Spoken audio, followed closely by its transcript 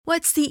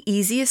What's the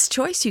easiest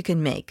choice you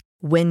can make?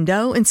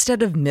 Window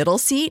instead of middle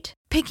seat?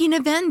 Picking a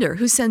vendor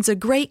who sends a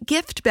great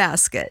gift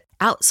basket?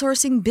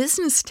 Outsourcing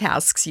business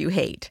tasks you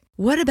hate?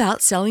 What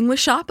about selling with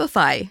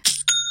Shopify?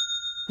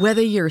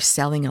 Whether you're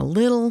selling a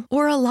little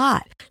or a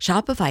lot,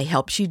 Shopify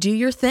helps you do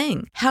your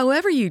thing,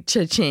 however you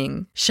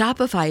cha-ching.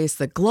 Shopify is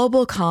the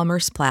global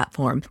commerce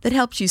platform that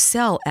helps you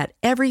sell at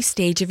every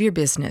stage of your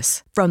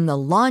business. From the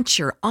launch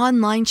your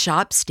online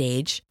shop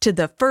stage to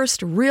the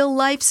first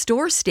real-life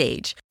store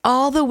stage,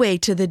 all the way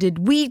to the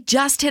did we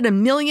just hit a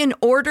million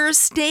orders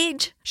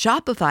stage.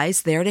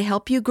 Shopify's there to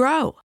help you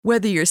grow.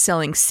 Whether you're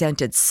selling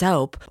scented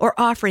soap or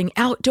offering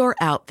outdoor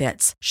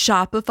outfits,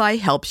 Shopify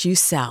helps you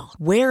sell.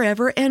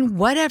 Wherever and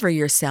whatever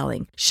you're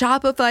selling,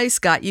 Shopify's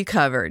got you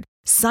covered.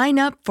 Sign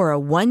up for a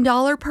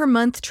 $1 per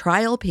month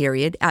trial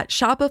period at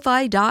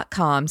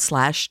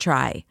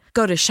shopify.com/try.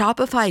 Go to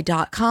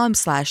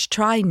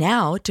shopify.com/try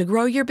now to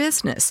grow your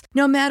business,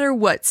 no matter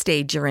what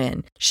stage you're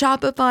in.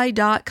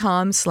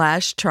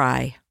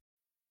 Shopify.com/try.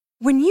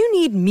 When you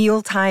need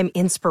mealtime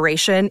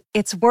inspiration,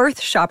 it's worth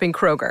shopping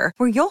Kroger,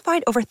 where you'll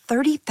find over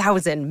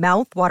 30,000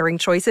 mouth-watering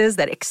choices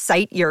that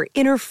excite your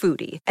inner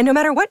foodie. And no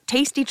matter what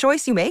tasty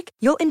choice you make,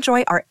 you'll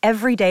enjoy our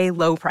everyday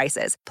low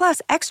prices,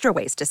 plus extra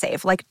ways to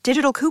save, like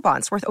digital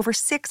coupons worth over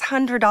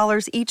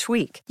 $600 each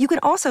week. You can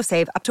also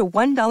save up to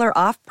 $1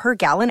 off per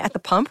gallon at the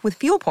pump with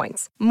fuel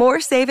points.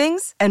 More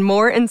savings and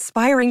more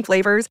inspiring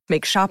flavors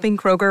make shopping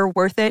Kroger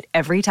worth it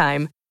every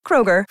time.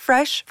 Kroger,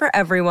 fresh for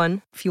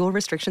everyone. Fuel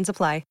restrictions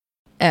apply.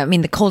 I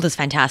mean, the cold is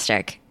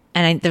fantastic.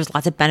 And there's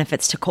lots of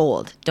benefits to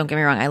cold. Don't get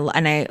me wrong.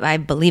 I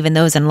believe in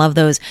those and love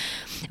those.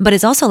 But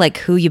it's also like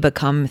who you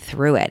become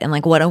through it and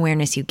like what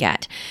awareness you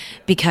get.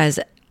 Because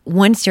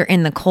once you're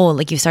in the cold,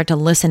 like you start to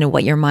listen to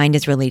what your mind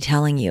is really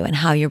telling you and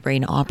how your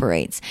brain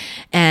operates.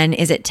 And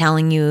is it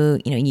telling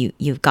you,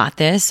 you've got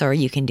this or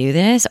you can do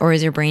this? Or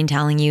is your brain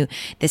telling you,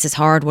 this is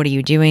hard, what are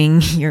you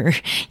doing? You're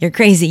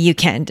crazy,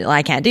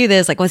 I can't do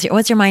this. Like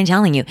what's your mind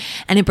telling you?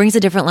 And it brings a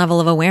different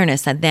level of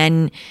awareness that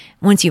then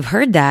once you've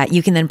heard that,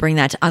 you can then bring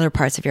that to other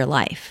parts of your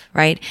life,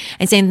 right?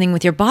 And same thing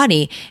with your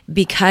body,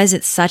 because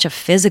it's such a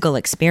physical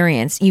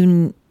experience,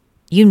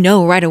 you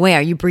know right away,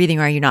 are you breathing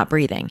or are you not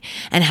breathing?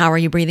 And how are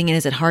you breathing and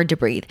is it hard to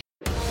breathe?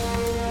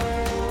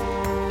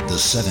 The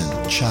 7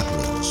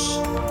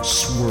 chakras,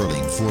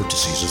 swirling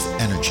vortices of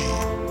energy,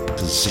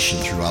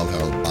 positioned throughout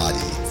our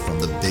body from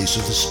the base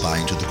of the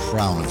spine to the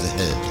crown of the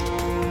head.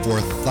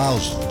 For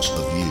thousands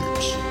of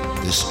years,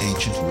 this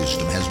ancient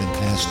wisdom has been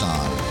passed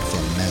on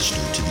from master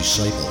to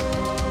disciple.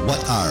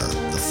 What are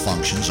the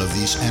functions of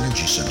these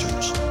energy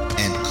centers?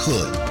 And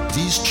could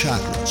these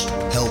chakras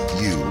help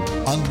you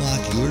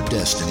unlock your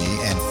destiny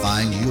and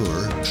find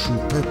your true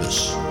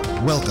purpose?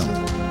 Welcome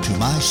to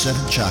My 7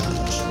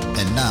 Chakras.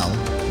 And now,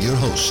 your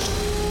host,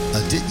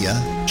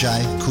 Aditya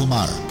Jai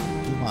Kumar.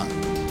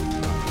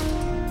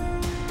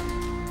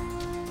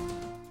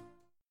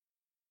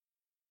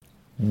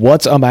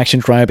 What's up, Action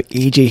Tribe?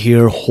 AJ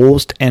here,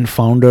 host and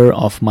founder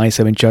of My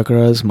 7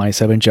 Chakras,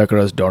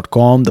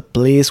 my7chakras.com, the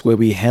place where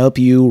we help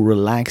you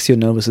relax your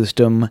nervous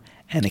system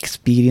and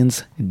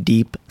experience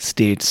deep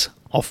states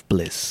of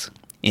bliss.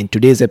 In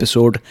today's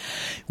episode,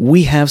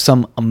 we have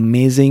some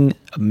amazing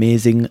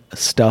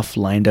stuff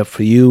lined up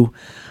for you,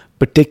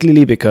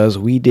 particularly because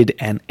we did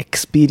an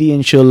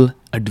experiential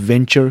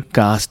adventure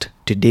cast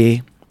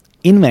today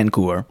in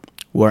Vancouver,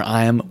 where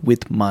I am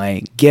with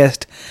my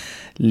guest,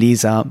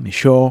 Lisa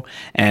Michaud,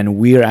 and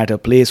we're at a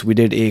place. We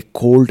did a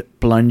cold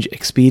plunge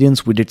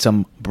experience. We did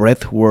some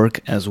breath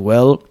work as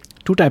well.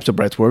 2 types of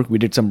breath work. We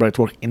did some breath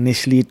work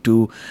initially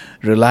to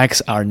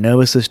relax our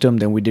nervous system.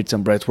 Then we did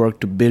some breath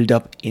work to build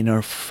up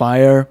inner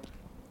fire.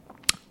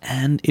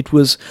 And it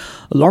was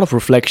a lot of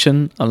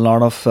reflection, a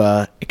lot of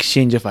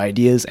exchange of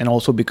ideas. And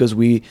also because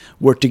we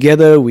were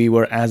together, we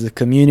were as a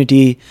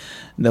community,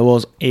 there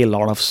was a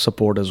lot of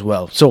support as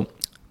well. So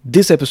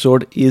this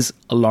episode is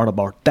a lot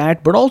about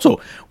that. But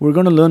also we're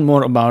going to learn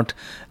more about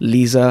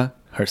Lisa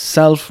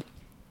herself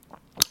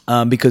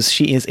because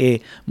she is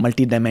a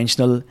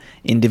multidimensional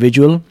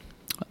individual.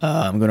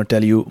 I'm going to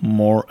tell you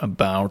more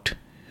about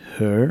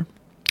her.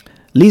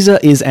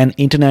 Lisa is an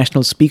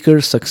international speaker,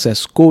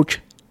 success coach,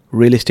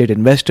 real estate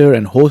investor,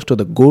 and host of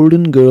the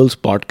Golden Girls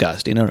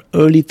podcast. In her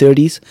early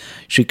 30s,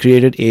 she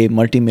created a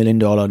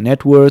multi-million-dollar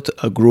net worth,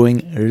 a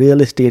growing real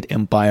estate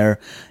empire,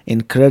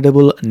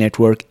 incredible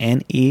network,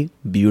 and a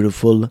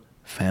beautiful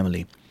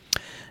family.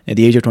 At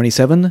the age of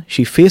 27,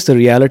 she faced the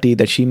reality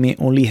that she may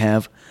only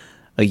have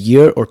a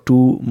year or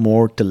 2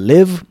 more to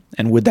live.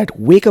 And with that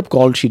wake-up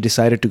call, she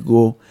decided to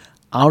go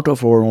out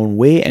of her own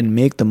way and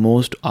make the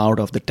most out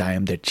of the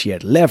time that she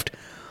had left.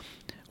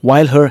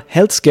 While her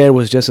health scare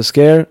was just a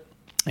scare,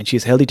 and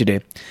she's healthy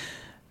today,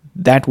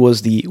 that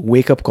was the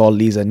wake-up call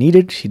Lisa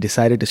needed. She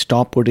decided to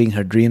stop putting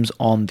her dreams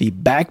on the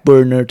back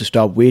burner, to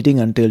stop waiting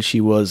until she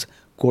was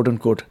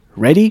quote-unquote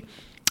ready,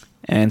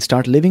 and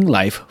start living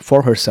life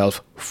for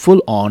herself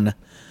full on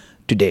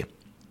today.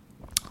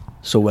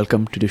 So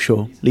welcome to the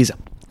show, Lisa.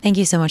 Thank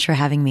you so much for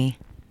having me.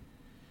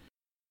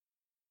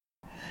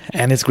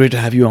 And it's great to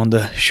have you on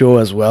the show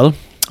as well.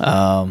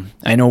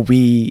 I know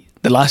we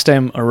the last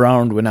time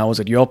around when I was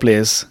at your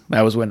place,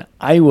 that was when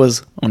I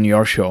was on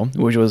your show,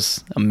 which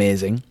was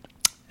amazing.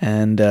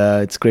 And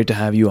it's great to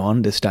have you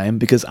on this time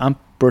because I'm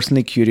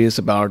personally curious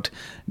about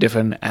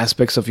different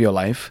aspects of your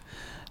life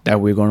that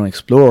we're going to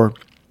explore.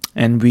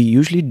 And we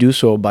usually do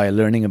so by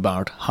learning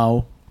about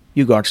how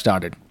you got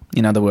started.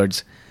 In other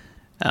words,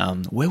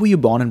 where were you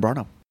born and brought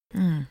up?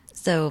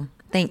 So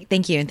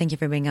thank you. And thank you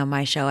for being on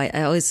my show. I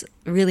always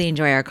really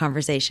enjoy our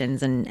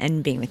conversations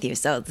and being with you.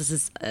 So this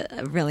is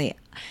really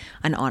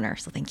an honor.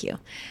 So thank you.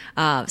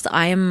 So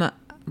I am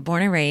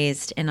born and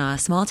raised in a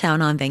small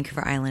town on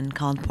Vancouver Island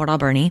called Port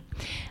Alberni.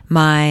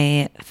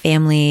 My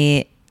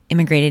family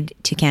immigrated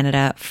to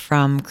Canada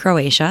from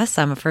Croatia.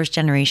 So I'm a first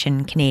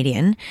generation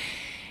Canadian.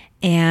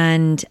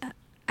 And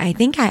I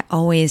think I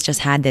always just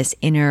had this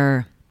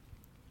inner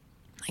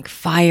like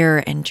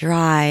fire and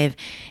drive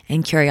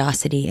and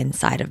curiosity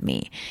inside of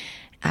me.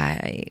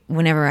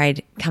 Whenever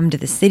I'd come to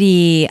the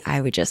city,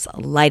 I would just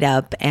light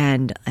up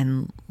and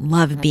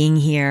love being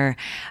here.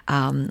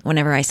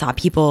 Whenever I saw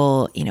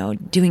people,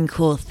 doing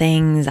cool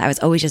things, I was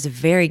always just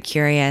very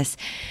curious.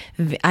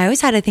 I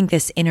always had, I think,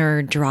 this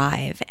inner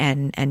drive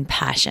and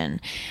passion.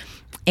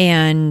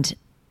 And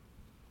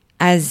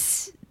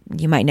as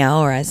you might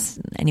know, or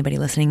as anybody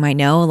listening might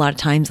know, a lot of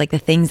times like the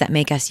things that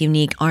make us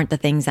unique aren't the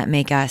things that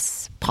make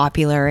us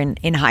popular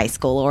in high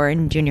school or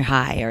in junior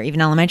high or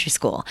even elementary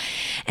school.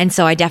 And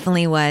so I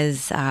definitely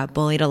was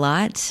bullied a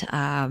lot.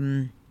 I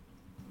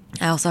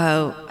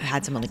also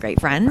had some really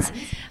great friends.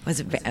 I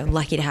was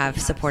lucky to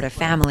have supportive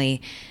family,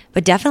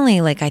 but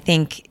definitely like I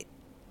think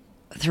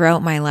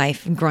throughout my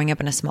life growing up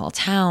in a small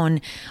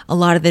town, a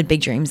lot of the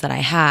big dreams that I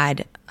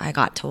had, I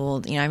got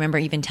told, I remember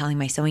even telling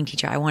my sewing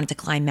teacher I wanted to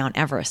climb Mount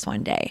Everest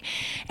one day.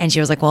 And she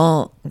was like,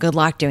 well, good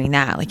luck doing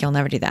that. Like, you'll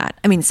never do that.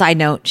 I mean, side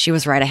note, she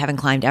was right. I haven't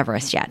climbed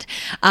Everest yet.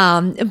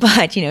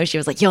 But, she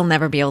was like, you'll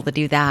never be able to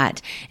do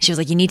that. She was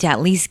like, you need to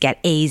at least get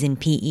A's in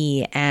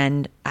PE.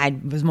 And I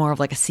was more of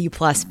like a C+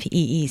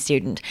 PE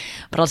student.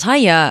 But I'll tell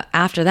you,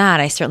 after that,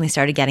 I certainly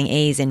started getting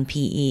A's in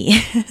PE.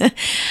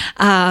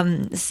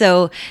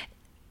 So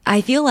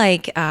I feel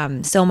like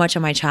so much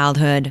of my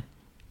childhood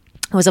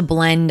was a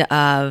blend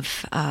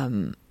of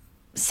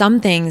some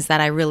things that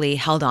I really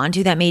held on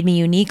to that made me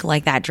unique,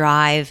 like that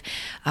drive,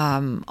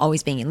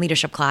 always being in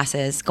leadership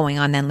classes, going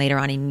on then later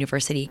on in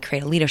university,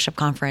 create a leadership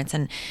conference,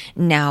 and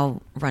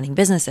now running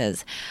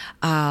businesses.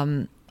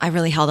 I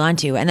really held on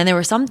to. And then there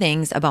were some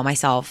things about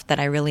myself that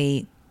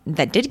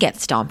that did get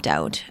stomped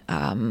out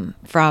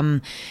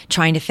from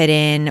trying to fit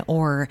in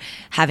or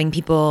having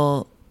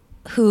people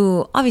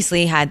who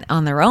obviously had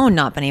on their own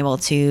not been able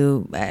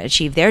to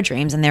achieve their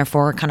dreams and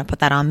therefore kind of put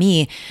that on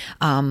me,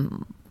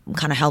 kind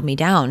of held me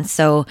down.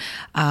 So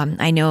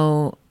I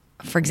know,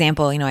 for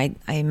example,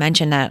 I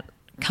mentioned that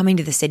coming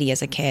to the city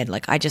as a kid,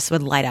 like I just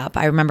would light up.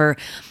 I remember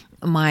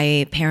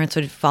my parents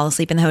would fall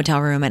asleep in the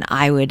hotel room and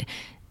I would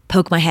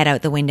poke my head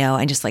out the window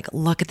and just like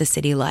look at the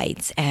city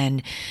lights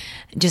and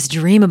just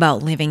dream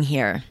about living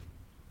here.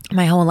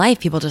 My whole life,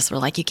 people just were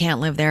like, you can't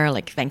live there.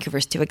 Like,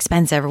 Vancouver's too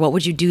expensive. Or what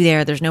would you do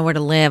there? There's nowhere to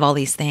live, all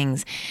these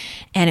things.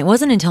 And it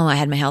wasn't until I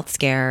had my health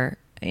scare,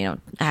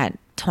 at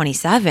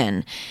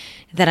 27,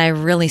 that I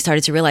really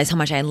started to realize how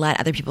much I let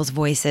other people's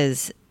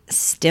voices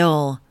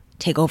still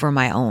take over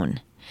my own.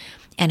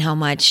 And how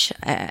much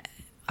I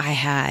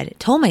had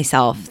told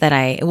myself that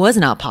it was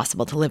not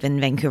possible to live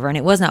in Vancouver and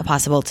it was not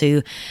possible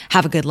to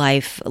have a good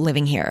life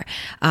living here.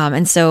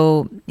 And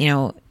so,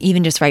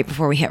 even just right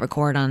before we hit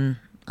record on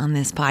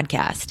this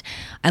podcast,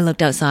 I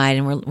looked outside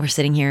and we're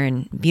sitting here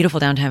in beautiful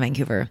downtown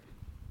Vancouver.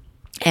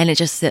 And it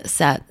just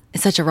it's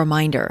such a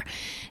reminder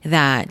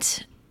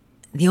that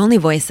the only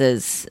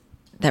voices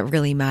that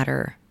really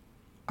matter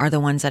are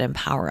the ones that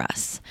empower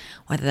us,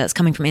 whether that's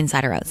coming from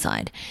inside or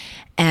outside.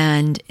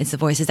 And it's the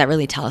voices that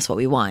really tell us what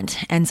we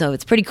want. And so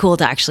it's pretty cool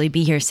to actually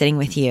be here sitting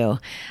with you,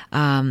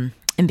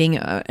 and being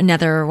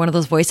another one of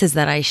those voices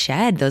that I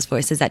shed, those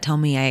voices that tell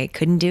me I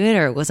couldn't do it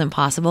or it wasn't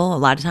possible. A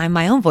lot of time,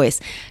 my own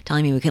voice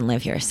telling me we couldn't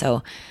live here.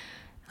 So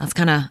that's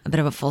kind of a bit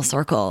of a full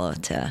circle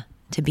to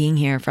being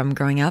here, from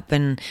growing up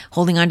and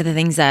holding on to the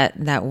things that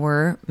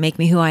make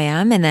me who I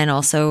am, and then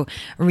also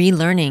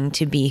relearning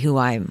to be who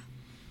I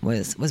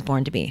was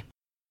born to be.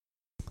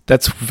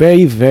 That's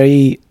very,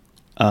 very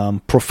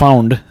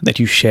profound that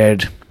you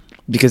shared,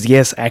 because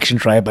yes, Action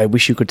Tribe, I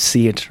wish you could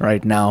see it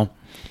right now.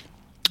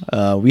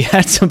 We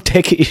had some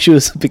tech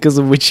issues because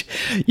of which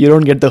you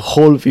don't get the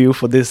whole view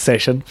for this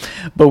session,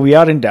 but we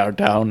are in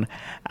downtown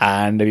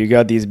and we've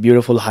got these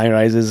beautiful high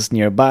rises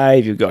nearby.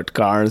 You've got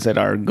cars that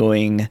are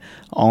going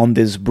on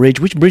this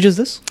bridge. Which bridge is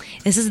this?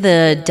 This is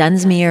the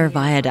Dunsmuir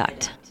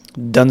Viaduct.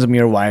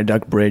 Dunsmuir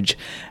Viaduct Bridge.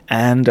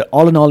 And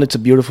all in all, it's a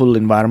beautiful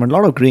environment, a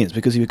lot of greens,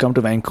 because if you come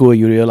to Vancouver,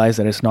 you realize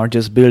that it's not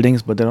just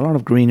buildings, but there are a lot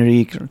of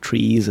greenery,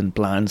 trees and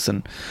plants,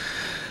 and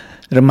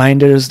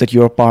reminders that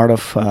you're part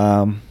of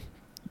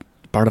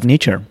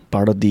nature,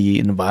 part of the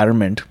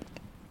environment.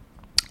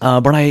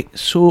 But I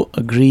so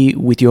agree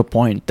with your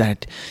point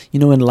that,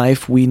 in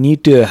life we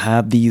need to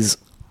have these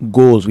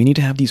goals. We need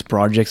to have these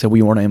projects that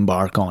we want to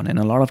embark on. And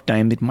a lot of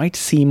times it might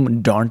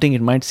seem daunting,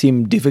 it might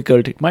seem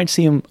difficult, it might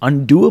seem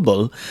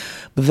undoable,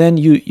 but then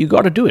you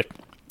got to do it,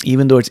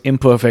 even though it's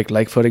imperfect.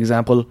 Like, for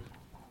example,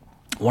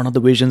 one of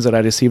the visions that I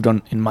received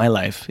in my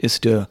life is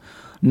to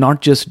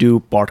not just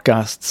do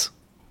podcasts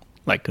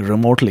like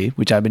remotely,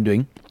 which I've been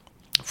doing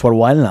for a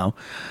while now,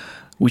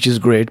 which is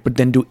great, but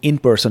then do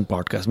in-person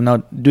podcasts. Now,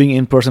 doing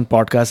in-person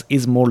podcasts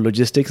is more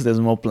logistics, there's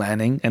more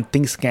planning, and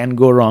things can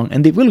go wrong,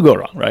 and they will go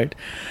wrong, right?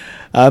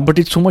 But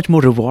it's so much more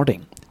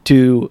rewarding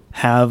to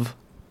have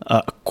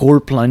a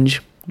cold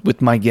plunge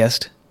with my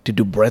guest, to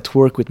do breath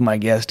work with my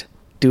guest,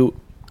 to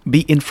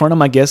be in front of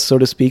my guest, so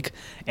to speak,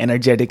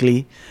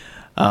 energetically.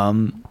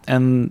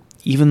 And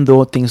even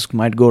though things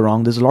might go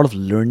wrong, there's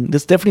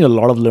definitely a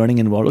lot of learning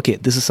involved. Okay,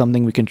 this is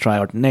something we can try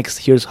out next.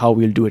 Here's how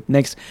we'll do it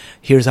next.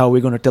 Here's how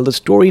we're going to tell the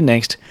story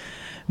next.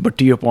 But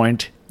to your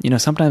point,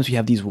 sometimes we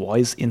have these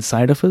voices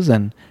inside of us,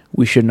 and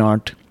we should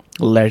not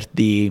let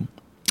the,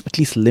 at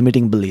least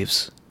limiting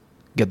beliefs,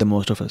 get the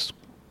most of us.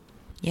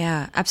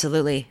 Yeah,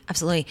 absolutely.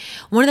 Absolutely.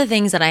 One of the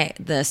things that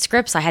the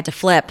scripts I had to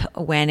flip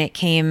when it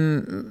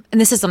came, and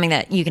this is something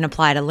that you can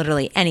apply to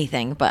literally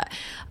anything, but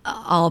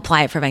I'll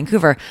apply it for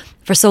Vancouver.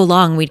 For so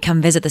long, we'd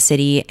come visit the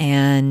city,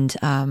 and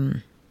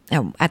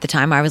at the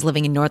time I was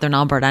living in northern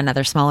Alberta,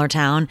 another smaller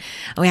town.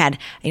 We had,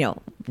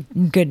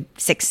 good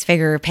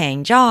 6-figure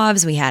paying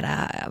jobs. We had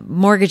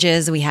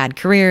mortgages, we had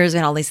careers, we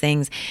had all these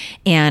things.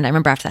 And I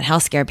remember after that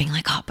health scare being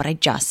like, oh, but I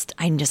just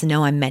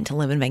know I'm meant to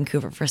live in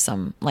Vancouver for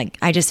some,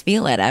 I just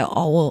feel it.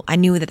 I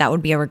knew that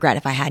would be a regret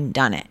if I hadn't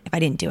done it, if I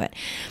didn't do it.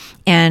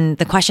 And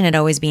the question had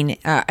always been,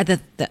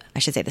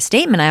 the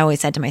statement I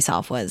always said to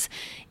myself was,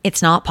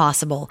 it's not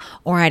possible.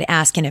 Or I'd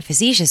ask in a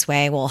facetious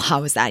way, well,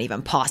 how is that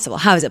even possible?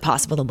 How is it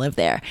possible to live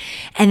there?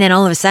 And then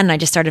all of a sudden I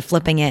just started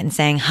flipping it and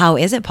saying, how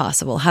is it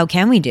possible? How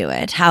can we do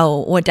it?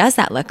 What does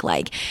that look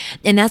like?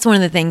 And that's one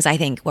of the things I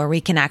think where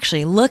we can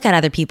actually look at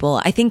other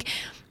people. I think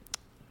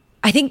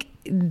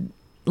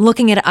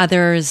looking at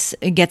others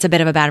gets a bit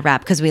of a bad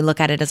rap because we look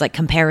at it as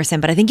comparison,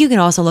 but I think you can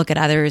also look at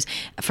others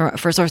for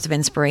a source of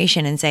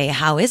inspiration and say,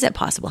 how is it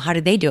possible? How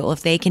did they do it? Well,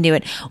 if they can do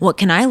it, what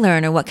can I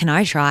learn, or what can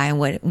I try, and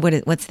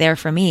what's there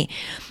for me?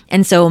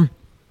 And so,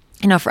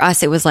 for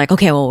us, it was like,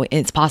 okay, well,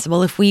 it's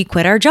possible if we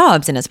quit our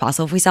jobs, and it's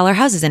possible if we sell our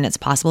houses, and it's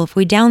possible if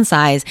we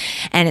downsize,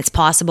 and it's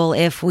possible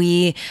if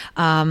we,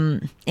 I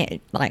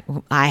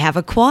have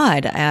a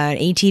quad,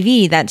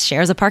 ATV that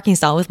shares a parking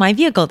stall with my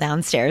vehicle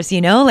downstairs,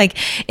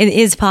 it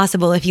is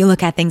possible if you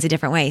look at things a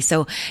different way.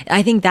 So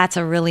I think that's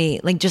a really,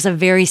 just a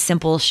very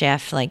simple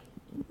shift,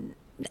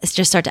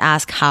 just start to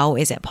ask, how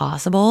is it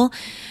possible?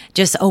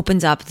 Just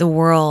opens up the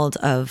world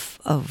of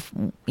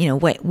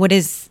what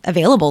is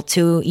available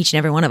to each and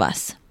every one of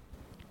us.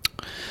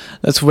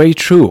 That's very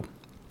true.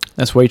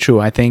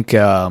 I think,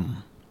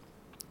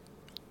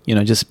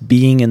 just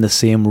being in the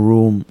same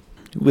room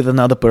with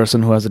another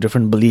person who has a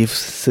different belief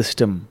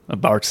system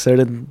about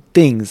certain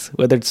things,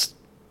 whether it's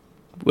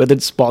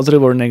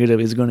positive or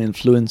negative, is going to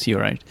influence you,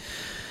 right?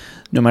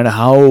 No matter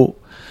how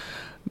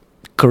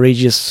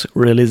courageous,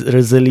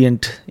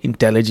 resilient,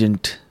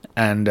 intelligent,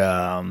 and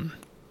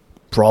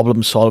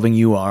problem-solving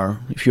you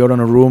are, if you're in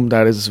a room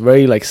that is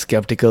very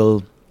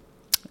skeptical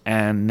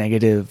and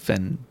negative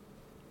and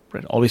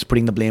always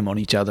putting the blame on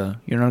each other,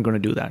 you're not going to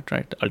do that,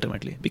 right?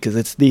 Ultimately, because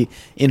it's the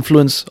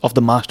influence of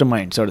the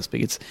mastermind, so to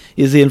speak. It's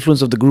the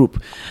influence of the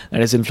group that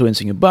is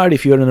influencing you. But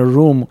if you're in a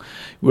room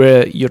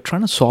where you're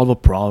trying to solve a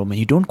problem and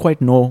you don't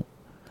quite know,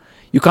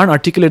 you can't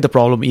articulate the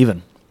problem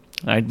even,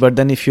 right? But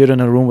then if you're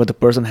in a room where the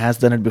person has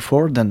done it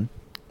before, then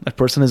that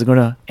person is going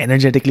to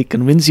energetically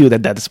convince you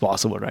that is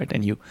possible, right?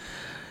 And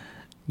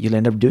you'll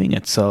end up doing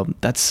it. So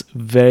that's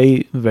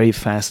very, very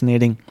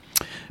fascinating.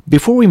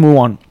 Before we move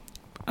on,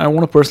 I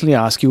want to personally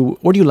ask you,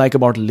 what do you like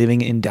about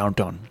living in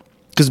downtown?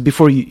 Because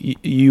before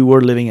you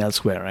were living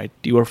elsewhere, right?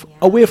 You were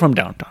away from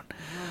downtown.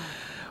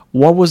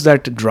 What was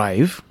that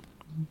drive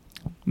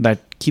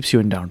that keeps you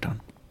in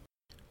downtown?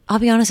 I'll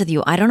be honest with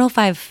you. I don't know if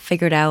I've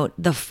figured out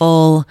the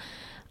full,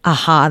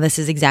 this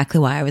is exactly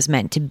why I was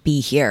meant to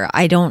be here.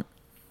 I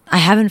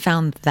haven't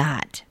found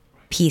that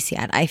piece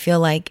yet. I feel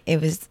like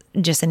it was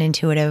just an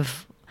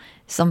intuitive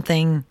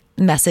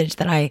message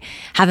that I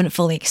haven't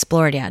fully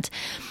explored yet.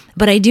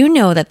 But I do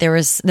know that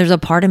there's a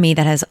part of me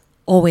that has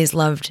always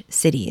loved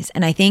cities.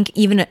 And I think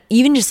even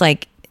just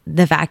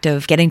the fact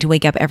of getting to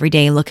wake up every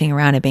day, looking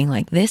around and being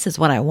like, this is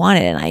what I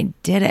wanted, and I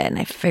did it, and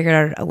I figured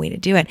out a way to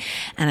do it,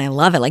 and I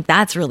love it.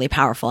 That's really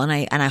powerful. And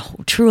I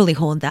truly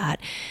hold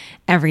that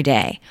every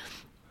day.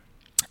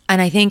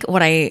 And I think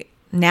what I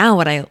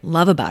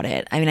love about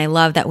it, I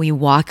love that we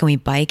walk and we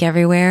bike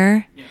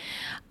everywhere. Yeah.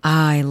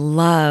 I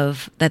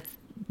love that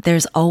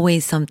there's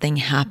always something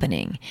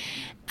happening.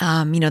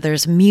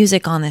 There's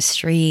music on the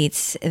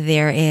streets.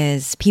 There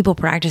is people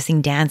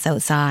practicing dance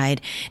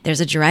outside. There's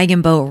a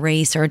dragon boat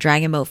race or a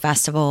dragon boat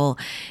festival.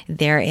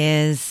 There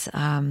is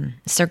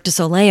Cirque du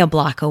Soleil a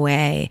block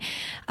away.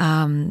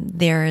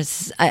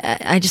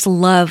 I just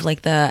love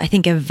I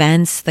think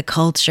events, the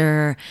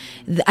culture.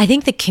 I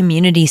think the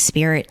community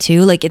spirit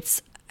too.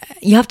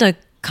 You have to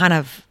kind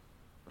of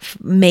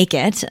make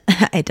it.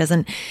 It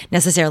doesn't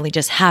necessarily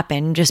just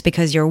happen. Just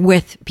because you're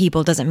with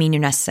people doesn't mean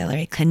you're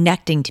necessarily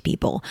connecting to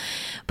people.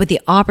 But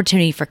the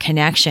opportunity for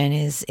connection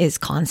is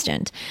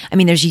constant. I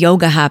mean, there's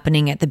yoga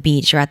happening at the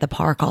beach or at the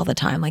park all the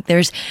time. Like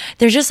there's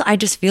just, I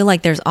just feel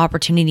like there's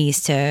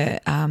opportunities to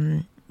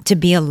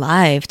be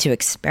alive, to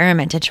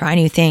experiment, to try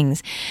new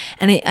things.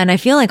 And I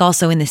feel like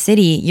also in the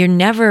city, you're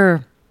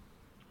never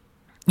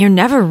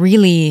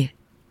really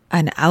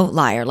an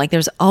outlier. Like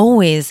there's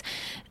always,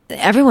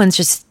 everyone's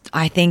just,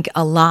 I think,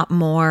 a lot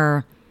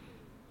more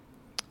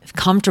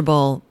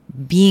comfortable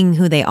being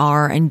who they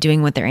are and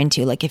doing what they're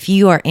into. Like if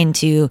you are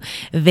into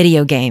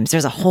video games,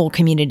 there's a whole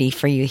community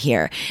for you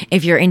here.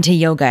 If you're into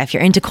yoga, if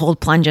you're into cold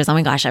plunges, oh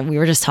my gosh, we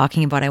were just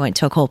talking about, I went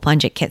to a cold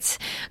plunge at Kits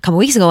a couple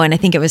weeks ago, and I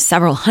think it was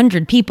several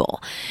hundred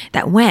people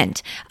that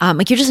went.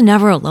 Like you're just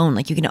never alone.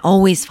 Like you can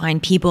always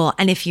find people.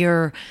 And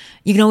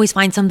you can always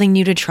find something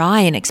new to try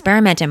and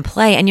experiment and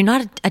play. And you're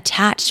not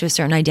attached to a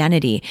certain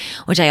identity,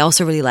 which I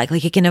also really like.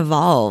 Like it can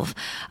evolve.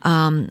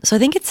 So I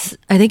think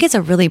it's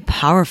a really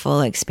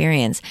powerful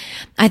experience.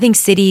 I think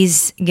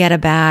cities get a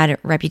bad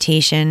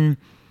reputation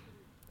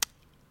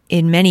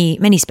in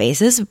many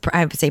spaces.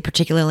 I would say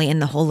particularly in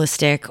the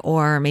holistic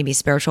or maybe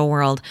spiritual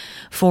world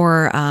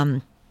for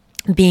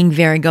being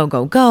very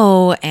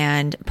go,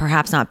 and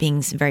perhaps not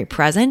being very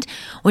present,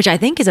 which I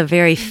think is a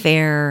very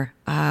fair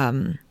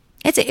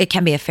it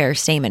can be a fair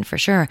statement for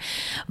sure.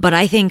 But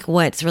I think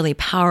what's really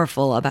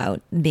powerful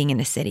about being in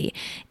a city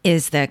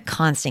is the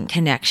constant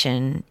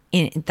connection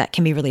that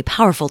can be really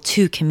powerful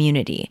to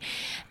community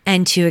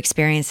and to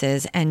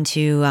experiences and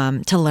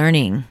to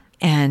learning.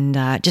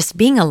 And just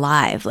being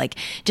alive, like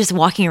just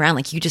walking around,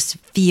 like you just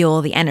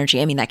feel the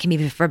energy. I mean, that can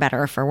be for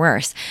better or for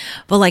worse.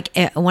 But like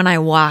when I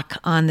walk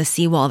on the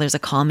seawall, there's a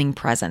calming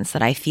presence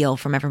that I feel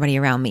from everybody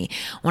around me.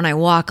 When I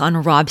walk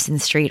on Robson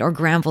Street or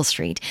Granville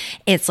Street,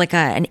 it's like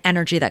an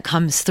energy that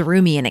comes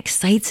through me and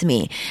excites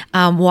me.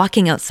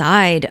 Walking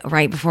outside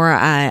right before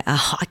a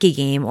hockey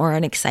game or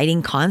an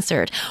exciting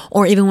concert,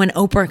 or even when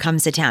Oprah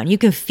comes to town, you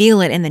can feel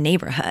it in the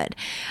neighborhood.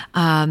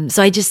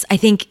 So I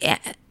think,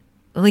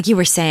 like you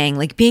were saying,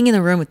 like being in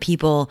the room with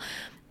people,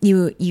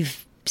 you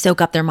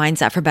soak up their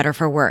mindset for better or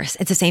for worse.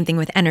 It's the same thing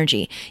with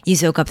energy. You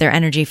soak up their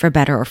energy for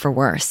better or for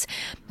worse.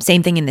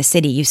 Same thing in the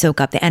city. You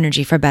soak up the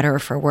energy for better or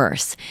for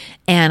worse.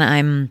 And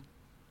I'm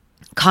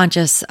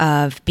conscious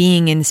of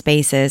being in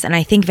spaces, and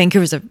I think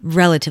Vancouver is a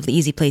relatively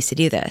easy place to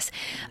do this,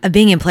 of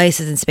being in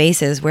places and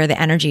spaces where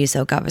the energy you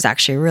soak up is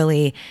actually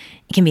really,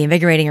 it can be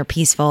invigorating or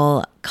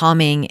peaceful,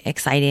 calming,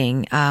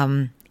 exciting,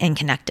 and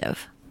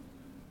connective.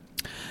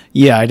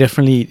 Yeah, I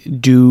definitely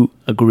do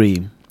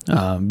agree.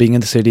 Being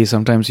in the city,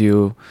 sometimes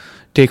you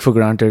take for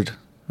granted,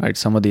 right,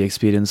 some of the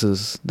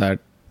experiences that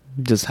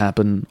just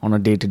happen on a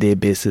day-to-day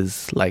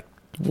basis, like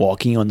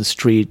walking on the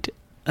street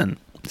and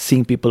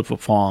seeing people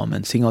perform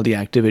and seeing all the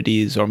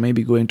activities, or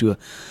maybe going to a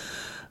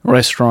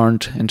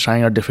restaurant and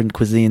trying out different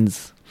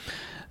cuisines.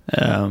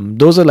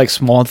 Those are like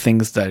small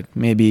things that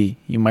maybe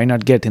you might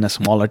not get in a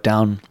smaller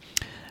town,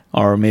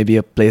 or maybe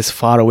a place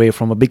far away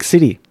from a big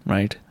city,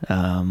 right?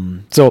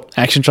 So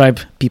Action Tribe,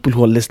 people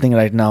who are listening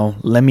right now,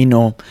 let me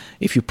know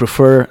if you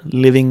prefer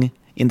living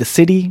in the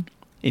city,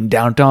 in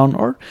downtown,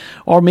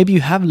 or maybe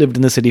you have lived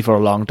in the city for a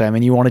long time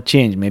and you want to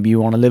change. Maybe you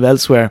want to live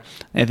elsewhere.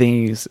 I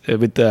think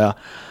with a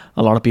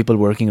lot of people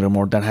working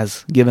remote, that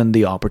has given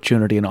the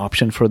opportunity and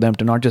option for them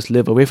to not just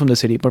live away from the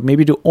city, but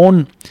maybe to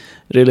own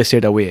real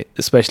estate away,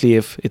 especially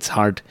if it's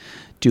hard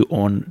to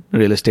own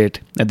real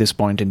estate at this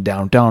point in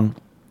downtown.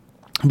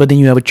 But then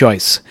you have a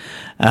choice.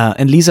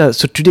 And Lisa,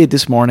 so today,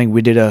 this morning,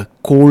 we did a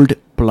cold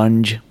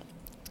plunge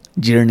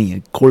journey,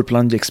 a cold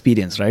plunge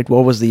experience, right?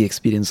 What was the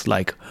experience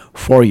like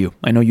for you?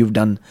 I know you've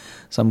done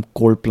some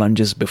cold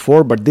plunges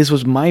before, but this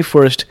was my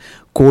first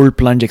cold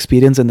plunge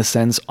experience in the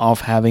sense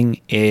of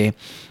having a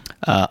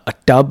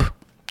tub,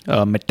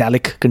 a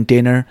metallic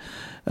container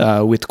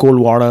with cold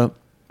water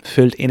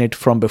filled in it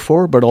from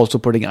before, but also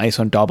putting ice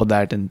on top of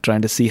that and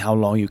trying to see how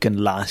long you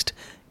can last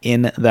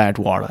in that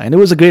water. And it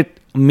was a great,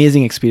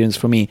 amazing experience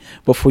for me.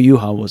 But for you,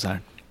 how was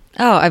that?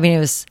 Oh, I mean, it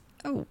was,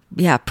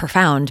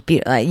 profound.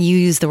 You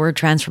use the word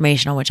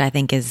transformational, which I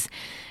think is,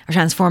 or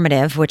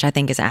transformative, which I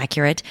think is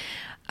accurate.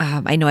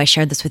 I know I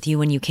shared this with you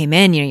when you came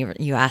in.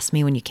 You asked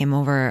me when you came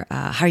over,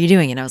 how are you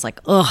doing? And I was like,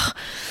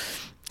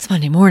 it's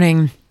Monday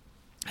morning.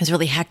 It was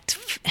really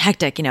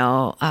hectic,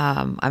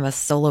 I'm a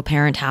solo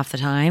parent half the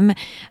time. I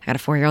got a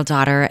 4-year-old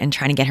daughter, and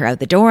trying to get her out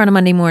the door on a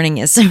Monday morning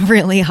is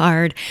really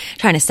hard.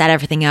 Trying to set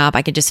everything up.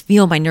 I could just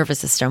feel my nervous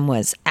system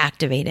was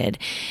activated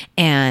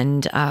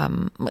and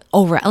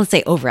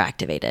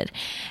overactivated.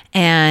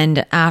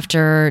 And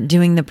after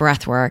doing the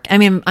breath work, I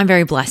mean, I'm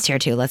very blessed here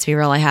too. Let's be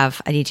real. I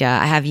have Aditya,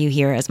 I have you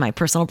here as my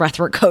personal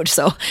breathwork coach.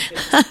 So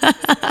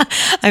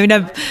I mean,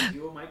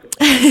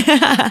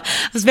 I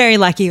was very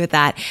lucky with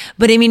that.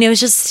 But I mean, it was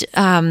just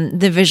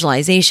the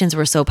visualizations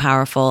were so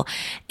powerful,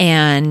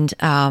 and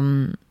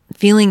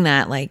feeling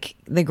that like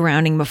the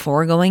grounding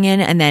before going in.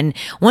 And then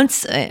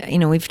once,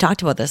 we've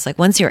talked about this, like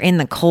once you're in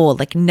the cold,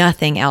 like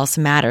nothing else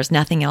matters.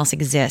 Nothing else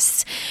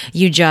exists.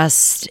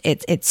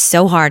 It's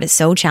so hard. It's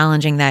so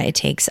challenging that it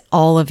takes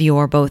all of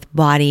your both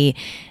body,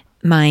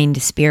 mind,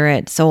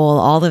 spirit, soul,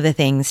 all of the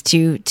things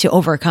to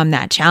overcome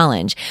that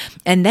challenge.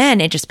 And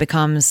then it just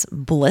becomes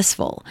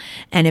blissful,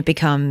 and it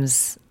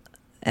becomes,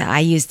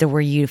 I use the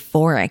word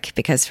euphoric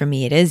because for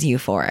me it is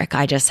euphoric.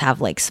 I just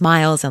have like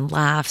smiles and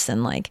laughs,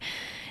 and like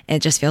it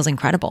just feels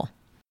incredible.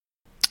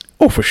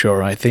 Oh, for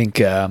sure. I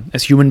think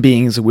as human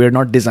beings, we're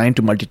not designed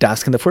to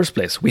multitask in the first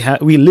place.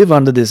 We live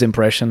under this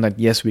impression that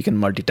yes, we can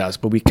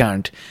multitask, but we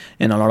can't.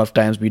 And a lot of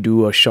times we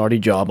do a shoddy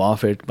job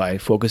of it by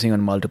focusing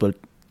on multiple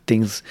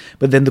things.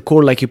 But then the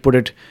core, like you put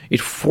it, it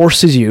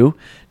forces you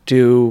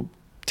to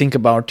think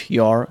about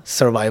your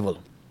survival,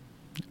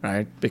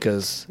 right?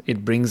 Because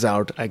it brings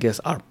out, I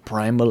guess, our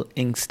primal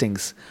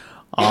instincts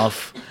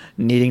of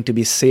needing to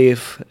be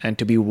safe and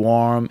to be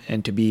warm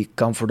and to be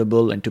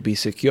comfortable and to be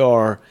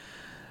secure.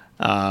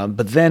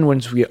 But then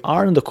once we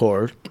are in the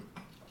cold,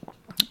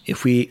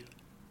 if we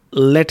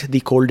let the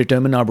cold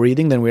determine our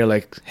breathing, then we're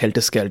like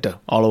helter-skelter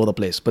all over the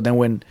place. But then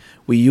when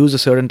we use a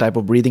certain type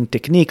of breathing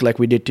technique like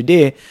we did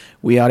today,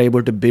 we are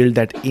able to build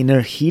that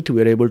inner heat.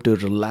 We're able to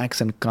relax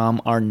and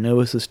calm our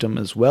nervous system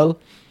as well.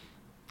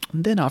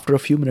 And then after a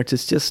few minutes,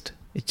 it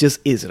just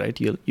is, right?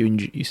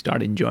 You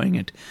start enjoying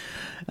it.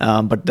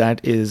 But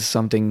that is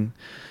something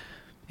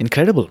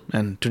incredible.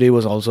 And today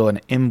was also an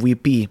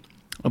MVP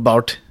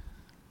about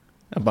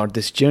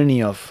this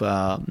journey of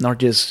not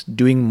just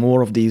doing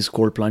more of these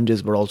cold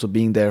plunges, but also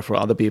being there for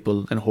other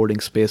people and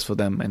holding space for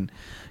them and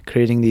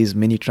creating these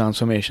mini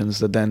transformations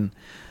that then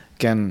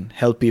can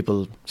help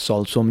people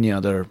solve so many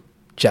other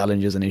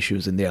challenges and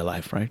issues in their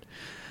life, right?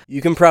 You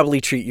can probably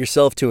treat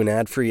yourself to an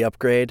ad-free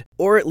upgrade,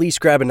 or at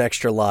least grab an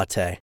extra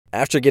latte.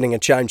 After getting a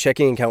Chime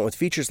checking account with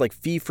features like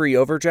fee-free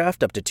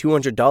overdraft up to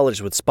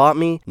 $200 with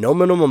SpotMe, no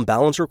minimum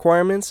balance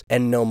requirements,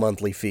 and no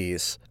monthly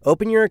fees.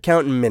 Open your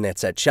account in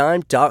minutes at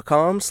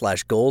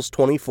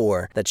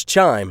chime.com/goals24. That's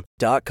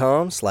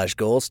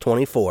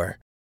chime.com/goals24.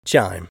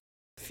 Chime.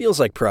 Feels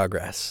like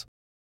progress.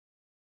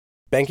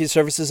 Banking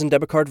services and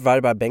debit card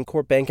provided by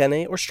Bancorp Bank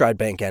N.A. or Stride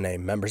Bank N.A.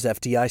 Members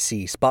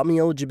FDIC. SpotMe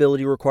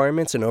eligibility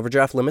requirements and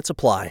overdraft limits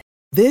apply.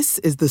 This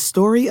is the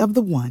story of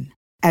the one.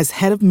 As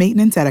head of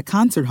maintenance at a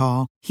concert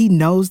hall, he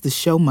knows the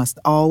show must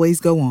always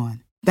go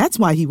on. That's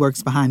why he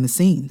works behind the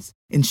scenes,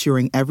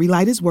 ensuring every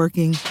light is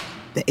working,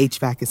 the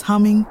HVAC is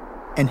humming,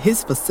 and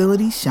his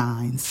facility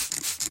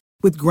shines.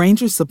 With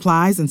Grainger's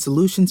supplies and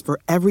solutions for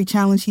every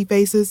challenge he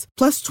faces,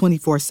 plus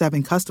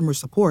 24/7 customer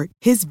support,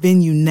 his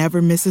venue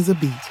never misses a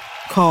beat.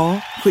 Call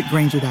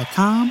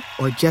quickgrainger.com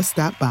or just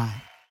stop by.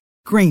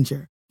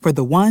 Grainger, for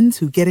the ones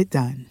who get it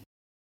done.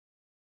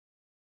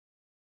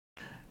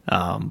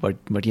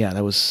 But yeah,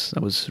 that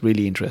was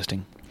really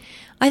interesting.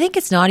 I think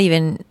it's not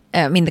even,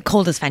 the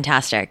cold is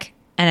fantastic.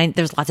 And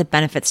there's lots of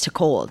benefits to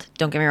cold.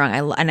 Don't get me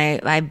wrong.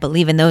 I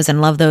believe in those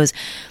and love those.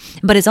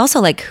 But it's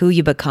also like who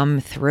you become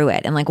through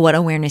it and like what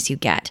awareness you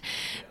get.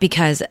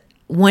 Because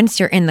once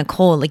you're in the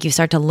cold, like you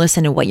start to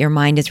listen to what your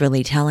mind is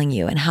really telling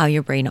you and how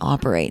your brain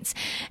operates.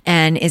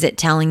 And is it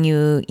telling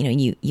you,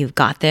 you've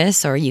got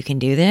this, or you can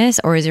do this?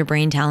 Or is your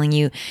brain telling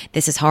you,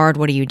 this is hard,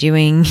 what are you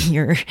doing?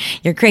 You're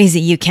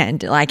crazy,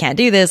 I can't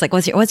do this. Like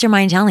what's your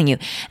mind telling you?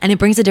 And it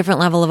brings a different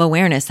level of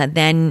awareness that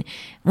then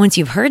once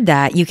you've heard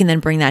that, you can then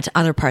bring that to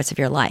other parts of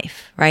your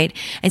life, right?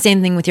 And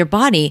same thing with your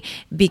body,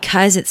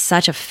 because it's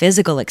such a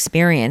physical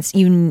experience,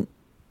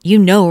 you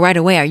know right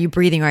away, are you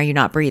breathing or are you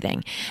not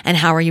breathing? And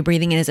how are you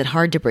breathing, and is it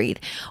hard to breathe?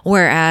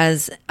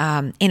 Whereas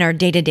in our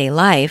day-to-day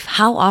life,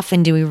 how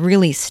often do we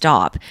really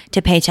stop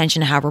to pay attention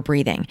to how we're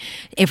breathing?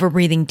 If we're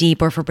breathing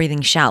deep or if we're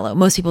breathing shallow,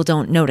 most people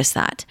don't notice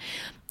that.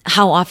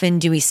 How often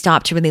do we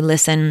stop to really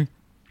listen,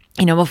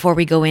 before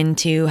we go in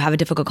to have a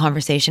difficult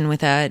conversation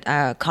with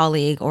a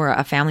colleague or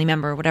a family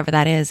member or whatever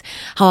that is?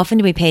 How often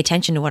do we pay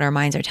attention to what our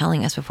minds are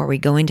telling us before we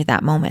go into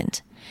that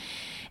moment?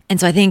 And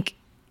so I think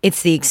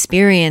it's the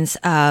experience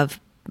of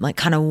like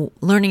kind of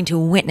learning to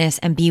witness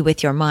and be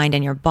with your mind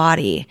and your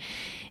body.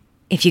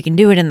 If you can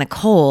do it in the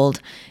cold,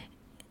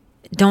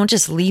 don't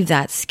just leave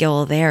that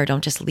skill there.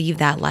 Don't just leave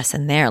that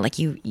lesson there. Like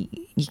you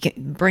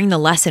can bring the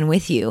lesson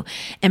with you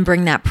and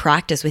bring that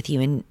practice with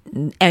you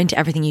and to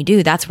everything you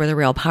do. That's where the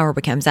real power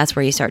becomes. That's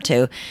where you start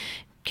to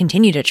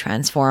continue to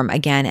transform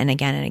again and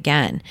again and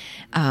again.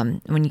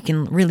 When you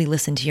can really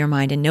listen to your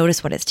mind and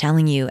notice what it's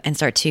telling you and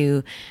start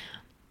to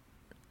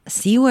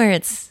see where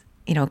it's,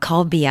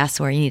 call BS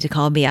where you need to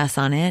call BS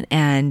on it,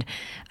 and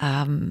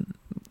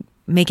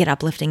make it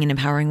uplifting and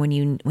empowering when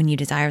you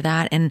desire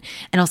that, and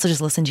also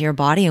just listen to your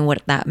body and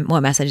what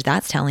message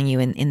that's telling you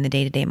in the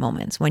day-to-day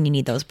moments when you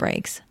need those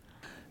breaks.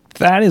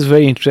 That is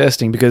very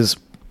interesting, because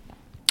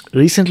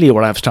recently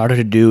what I've started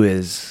to do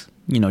is,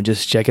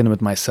 just check in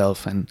with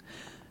myself and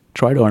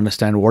try to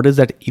understand what is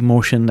that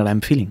emotion that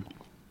I'm feeling.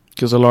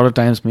 Because a lot of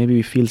times maybe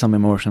we feel some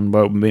emotion,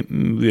 but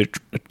we're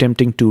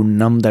attempting to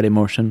numb that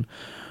emotion,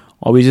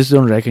 or we just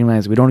don't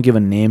recognize, we don't give a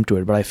name to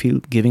it. But I feel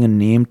giving a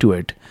name to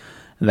it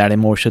that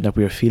emotion that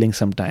we are feeling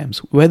sometimes,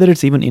 whether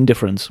it's even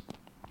indifference,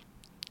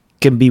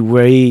 can be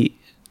very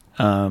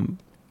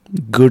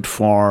good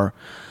for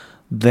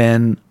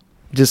then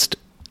just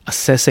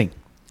assessing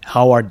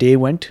how our day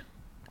went,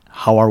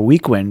 how our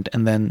week went,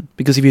 and then,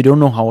 because if you don't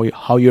know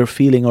how you're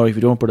feeling, or if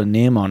you don't put a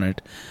name on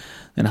it,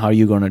 then how are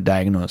you going to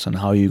diagnose and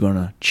how are you going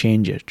to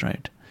change it,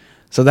 right?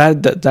 So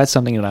that's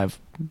something that I've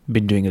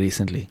been doing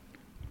recently.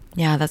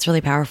 Yeah, that's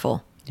really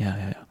powerful.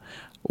 Yeah.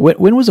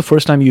 When was the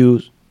first time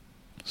you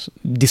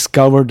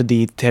discovered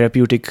the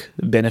therapeutic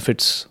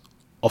benefits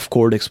of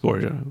cold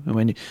exposure?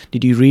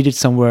 Did you read it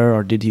somewhere,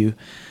 or did you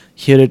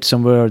hear it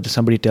somewhere, or did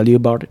somebody tell you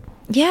about it?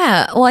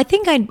 Yeah, well, I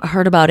think I'd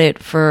heard about it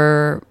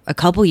for a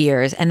couple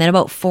years. And then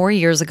about 4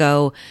 years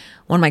ago,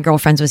 one of my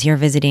girlfriends was here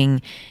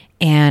visiting,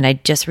 and I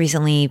just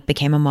recently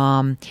became a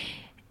mom.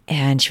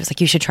 And she was like,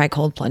 you should try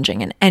cold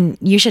plunging. And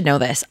you should know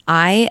this.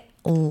 I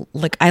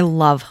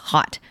love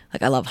hot.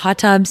 Like, I love hot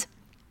tubs.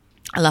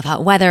 I love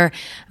hot weather.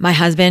 My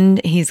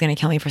husband, he's going to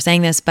kill me for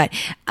saying this, but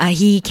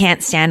he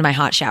can't stand my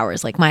hot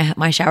showers. Like,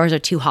 my showers are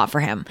too hot for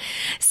him.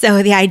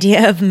 So the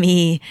idea of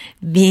me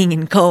being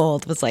in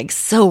cold was like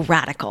so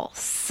radical,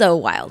 so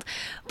wild.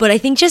 But I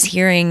think just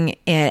hearing it,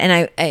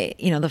 and I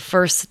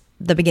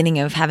the beginning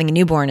of having a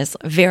newborn is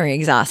very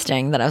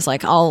exhausting, that I was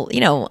like,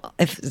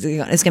 if it's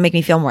going to make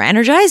me feel more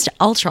energized,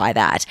 I'll try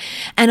that.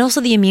 And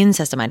also the immune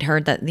system. I'd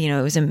heard that,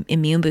 it was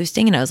immune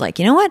boosting, and I was like,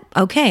 you know what?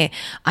 Okay,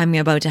 I'm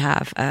about to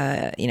have,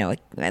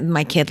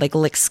 my kid like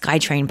licks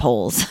SkyTrain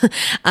poles.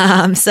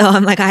 So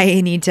I'm like,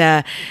 I need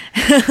to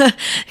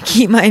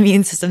keep my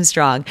immune system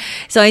strong.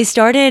 So I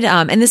started,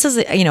 and this is,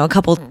 a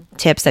couple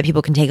tips that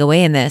people can take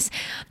away in this.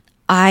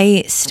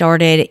 I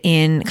started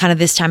in kind of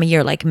this time of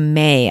year, like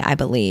May, I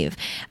believe.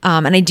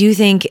 And I do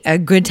think a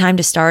good time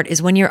to start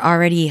is when you're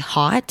already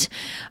hot.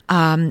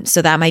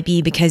 So that might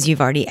be because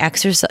you've already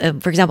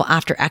exercised. For example,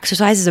 after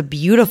exercise is a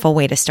beautiful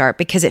way to start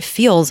because it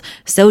feels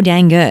so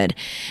dang good.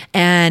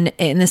 And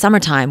in the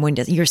summertime, when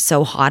you're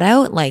so hot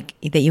out, like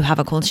that you have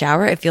a cold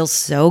shower, it feels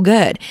so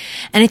good.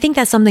 And I think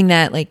that's something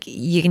that like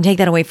you can take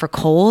that away for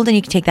cold, and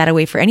you can take that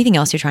away for anything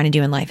else you're trying to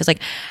do in life. It's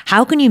like,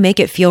 how can you make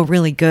it feel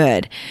really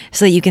good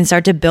so that you can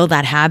start to build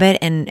that habit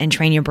and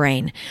train your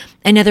brain?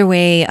 Another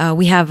way,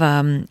 we have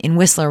in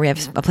Whistler, we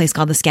have a place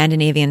called the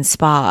Scandinavian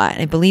Spa.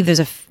 I believe there's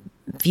a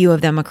few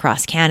of them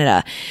across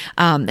Canada.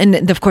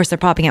 And of course, they're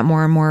popping up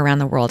more and more around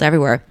the world,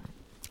 everywhere.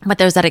 But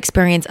there's that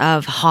experience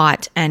of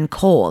hot and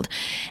cold.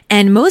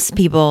 And most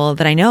people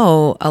that I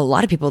know, a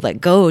lot of people that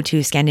go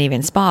to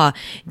Scandinavian Spa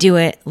do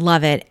it,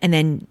 love it, and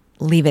then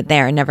leave it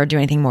there and never do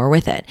anything more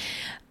with it.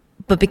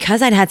 But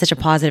because I'd had such a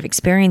positive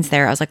experience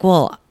there, I was like,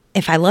 well,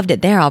 if I loved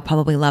it there, I'll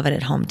probably love it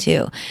at home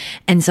too.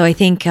 And so I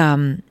think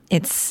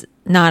it's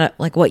not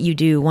like what you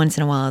do once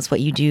in a while, it's what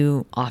you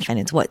do often.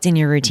 It's what's in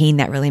your routine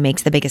that really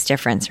makes the biggest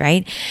difference,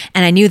 right?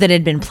 And I knew that it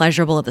had been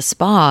pleasurable at the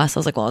spa, so I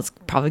was like, well, it's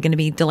probably going to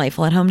be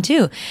delightful at home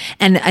too.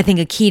 And I think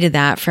a key to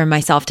that for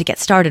myself to get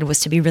started was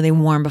to be really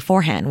warm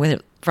beforehand, whether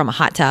from a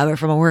hot tub or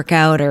from a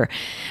workout or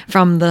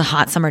from the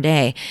hot summer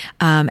day.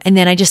 And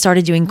then I just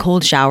started doing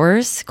cold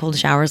showers,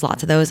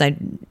 lots of those. I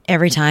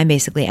every time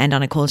basically end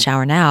on a cold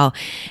shower now.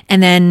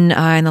 And then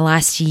in the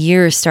last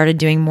year, started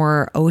doing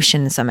more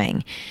ocean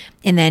swimming,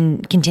 and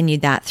then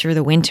continued that through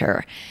the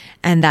winter.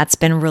 And that's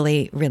been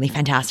really, really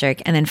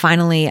fantastic. And then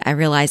finally, I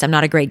realized I'm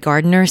not a great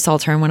gardener, so I'll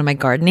turn one of my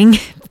gardening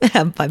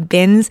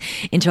bins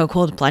into a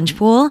cold plunge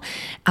pool.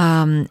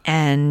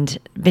 And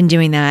been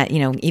doing that,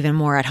 even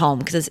more at home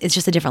because it's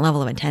just a different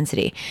level of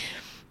intensity.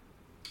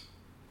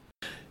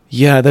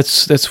 Yeah,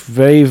 that's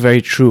very,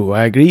 very true.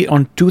 I agree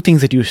on two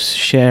things that you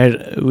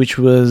shared, which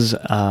was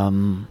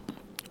when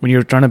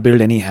you're trying to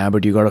build any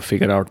habit, you got to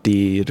figure out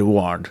the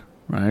reward,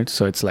 right?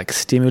 So it's like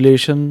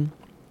stimulation,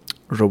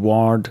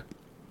 reward.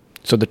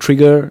 So the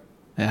trigger,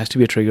 there has to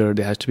be a trigger,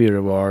 there has to be a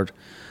reward.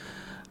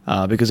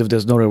 Because if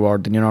there's no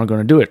reward, then you're not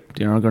going to do it.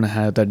 You're not going to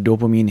have that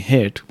dopamine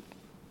hit.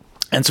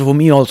 And so for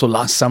me also,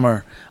 last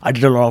summer, I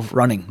did a lot of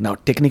running. Now,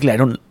 technically, I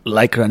don't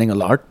like running a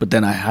lot, but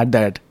then I had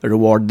that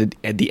reward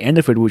at the end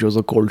of it, which was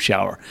a cold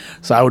shower.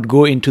 So I would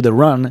go into the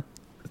run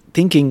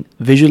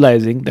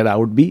visualizing that I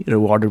would be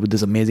rewarded with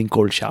this amazing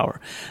cold shower.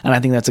 And I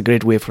think that's a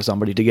great way for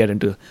somebody to get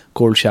into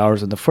cold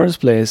showers in the first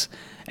place,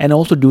 and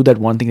also do that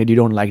one thing that you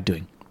don't like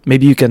doing.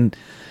 Maybe you can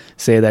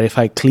say that if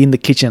I clean the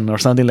kitchen or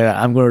something like that,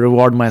 I'm going to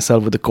reward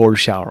myself with a cold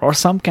shower or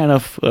some kind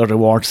of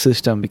reward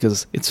system,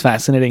 because it's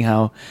fascinating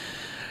how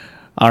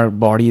our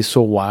body is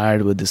so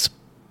wired with this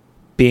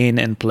pain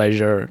and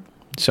pleasure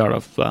sort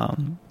of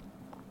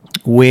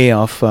way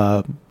of,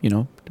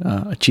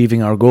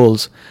 achieving our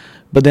goals.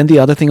 But then the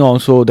other thing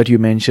also that you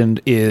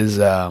mentioned is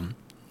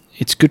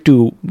it's good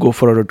to go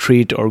for a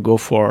retreat or go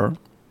for,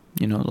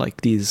 like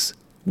these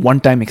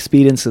one-time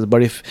experiences.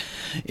 But if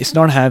it's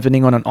not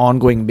happening on an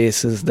ongoing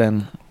basis,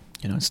 then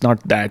it's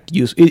not that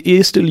useful. It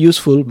is still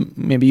useful.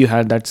 Maybe you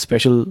had that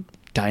special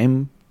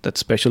time, that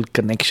special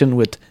connection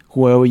with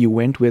whoever you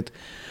went with.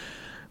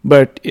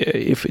 But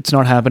if it's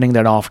not happening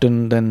that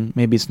often, then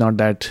maybe it's not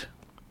that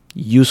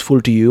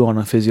useful to you on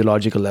a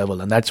physiological level.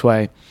 And that's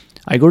why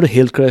I go to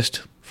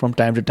Hillcrest from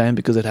time to time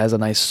because it has a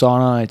nice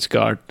sauna. It's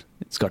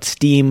got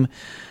steam.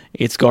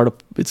 It's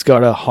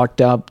got a hot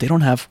tub. They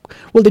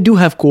do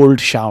have cold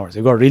showers.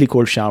 They've got really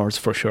cold showers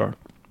for sure.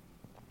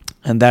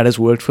 And that has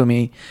worked for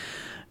me.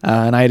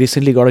 And I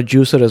recently got a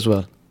juicer as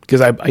well,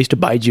 because I used to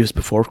buy juice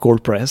before,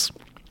 cold press.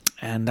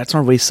 And that's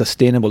not very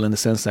sustainable in the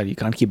sense that you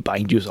can't keep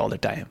buying juice all the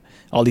time.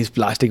 All these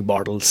plastic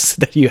bottles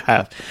that you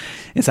have.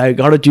 And so I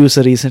got a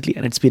juicer recently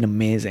and it's been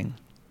amazing.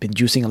 Been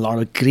juicing a lot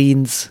of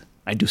greens.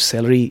 I do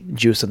celery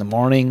juice in the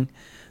morning.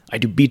 I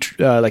do beet,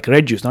 like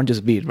red juice, not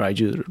just beet, right? I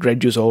do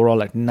red juice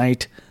overall at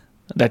night.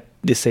 That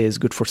they say is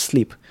good for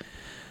sleep.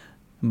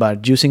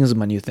 But juicing is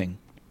my new thing.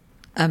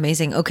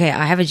 Amazing. Okay,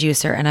 I have a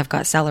juicer and I've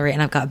got celery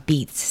and I've got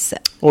beets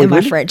in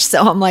my fridge.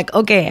 So I'm like,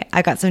 okay,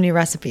 I got some new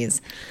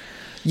recipes.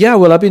 Yeah,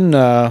 well, I've been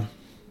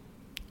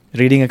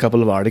reading a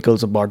couple of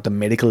articles about the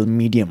medical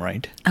medium,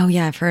 right? Oh,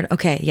 yeah, I've heard.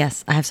 Okay,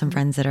 yes, I have some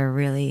friends that are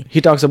really...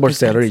 He talks about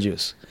celery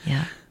juice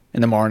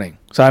in the morning.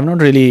 So I've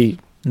not really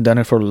done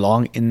it for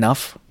long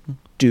enough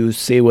to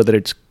say whether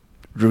it's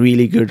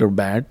really good or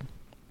bad.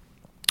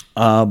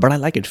 But I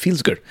like it. It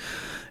feels good.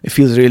 It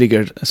feels really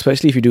good,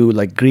 especially if you do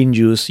like green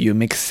juice. You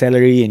mix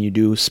celery and you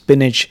do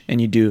spinach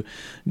and you do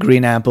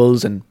green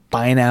apples and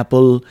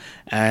pineapple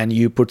and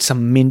you put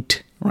some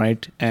mint,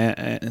 right?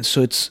 And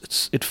so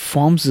it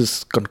forms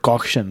this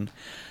concoction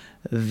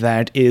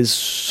that is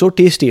so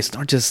tasty. It's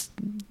not just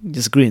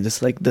green.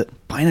 It's like the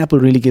pineapple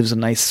really gives a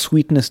nice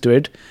sweetness to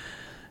it.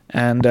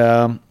 And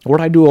what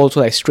I do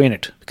also, I strain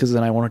it because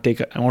then I want to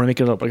make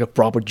it like a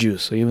proper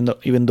juice. So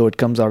even though it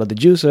comes out of the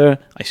juicer,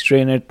 I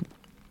strain it.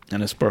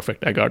 And it's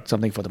perfect. I got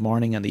something for the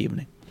morning and the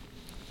evening.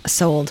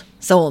 Sold.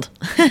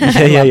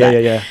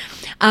 Yeah.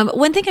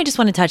 One thing I just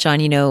want to touch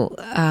on,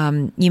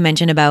 you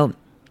mentioned about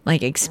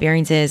like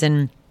experiences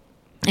and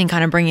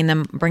kind of bringing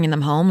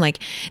them home. Like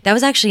that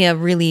was actually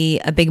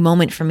a big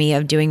moment for me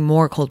of doing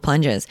more cold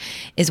plunges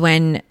is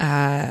when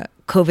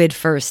COVID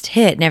first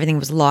hit and everything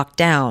was locked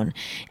down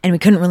and we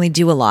couldn't really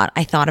do a lot.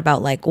 I thought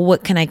about like,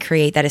 what can I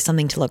create that is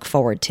something to look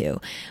forward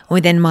to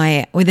within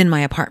my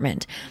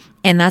apartment?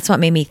 And that's what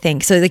made me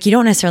think. So like you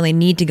don't necessarily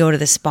need to go to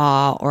the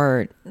spa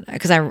or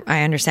because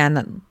I understand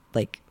that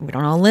like we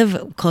don't all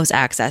live close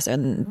access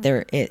and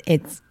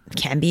it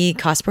can be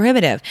cost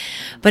prohibitive.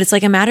 But it's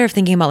like a matter of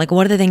thinking about like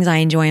what are the things I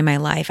enjoy in my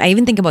life. I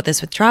even think about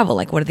this with travel.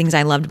 Like what are things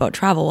I loved about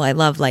travel? Well, I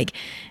love like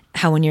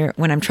how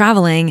when I'm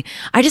traveling,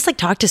 I just like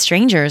talk to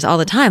strangers all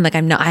the time. Like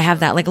I have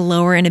that like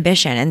lower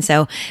inhibition. And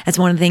so that's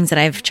one of the things that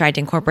I've tried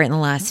to incorporate in the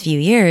last few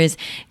years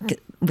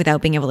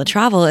without being able to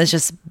travel is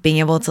just being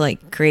able to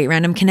like create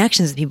random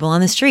connections with people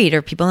on the street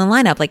or people in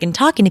lineup, like and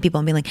talking to people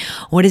and being like,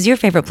 what is your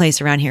favorite place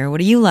around here? What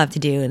do you love to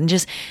do? And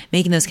just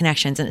making those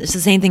connections. And it's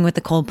the same thing with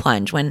the cold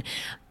plunge. When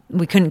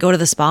we couldn't go to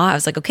the spa, I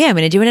was like, okay, I'm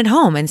going to do it at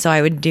home. And so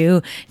I would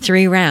do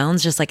 3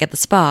 rounds, just like at the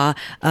spa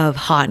of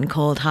hot and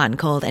cold,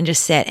 and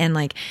just sit and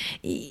like,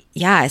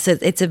 yeah. So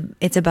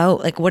it's about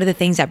like, what are the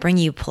things that bring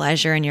you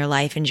pleasure in your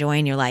life and joy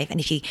in your life?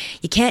 And if you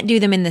can't do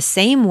them in the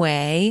same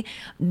way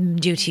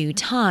due to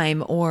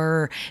time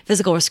or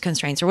physical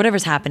constraints or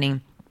whatever's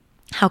happening,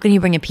 how can you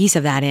bring a piece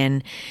of that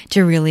in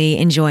to really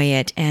enjoy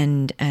it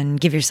and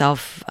give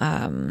yourself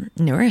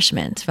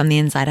nourishment from the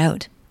inside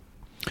out?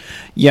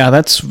 Yeah,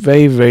 that's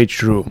very, very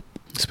true.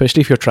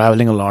 Especially if you're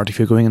traveling a lot, if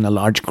you're going in a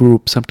large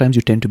group, sometimes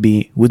you tend to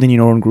be within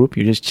your own group.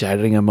 You're just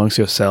chattering amongst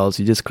yourselves.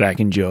 You're just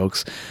cracking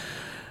jokes.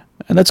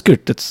 And that's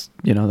good. That's,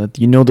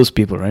 that those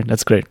people, right?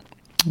 That's great.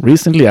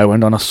 Recently, I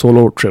went on a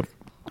solo trip.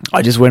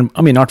 I just went,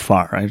 not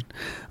far, right?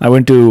 I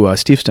went to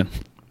Steveston,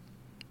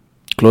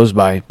 close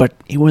by. But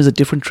it was a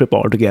different trip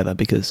altogether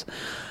because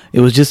it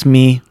was just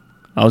me.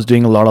 I was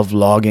doing a lot of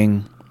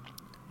vlogging,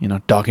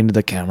 talking to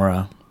the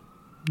camera.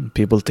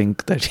 People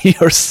think that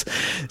you're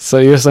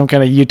some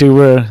kind of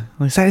YouTuber.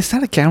 Is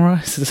that a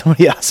camera?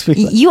 Somebody asked me.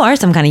 You are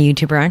some kind of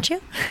YouTuber, aren't you?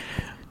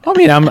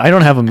 I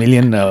don't have a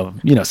million,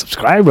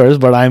 subscribers,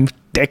 but I'm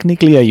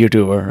technically a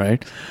YouTuber,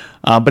 right?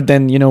 But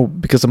then,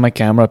 because of my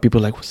camera, people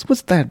are like,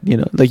 what's that?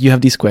 Like you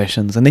have these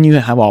questions, and then you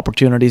have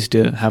opportunities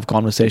to have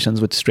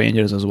conversations with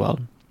strangers as well.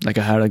 Like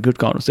I had a good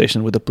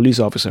conversation with a police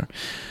officer.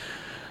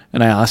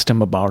 And I asked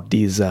him about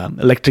these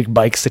electric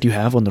bikes that you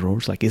have on the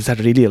roads. Like, is that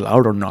really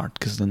allowed or not?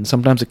 Because then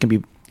sometimes it can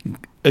be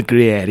a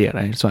gray area,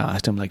 right? So I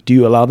asked him, like, do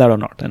you allow that or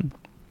not? And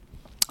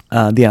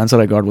the answer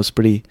I got was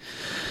pretty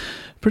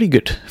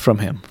good from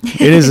him.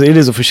 It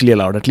is officially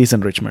allowed, at least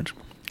in Richmond.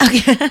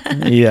 Okay.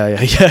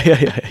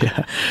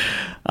 Yeah.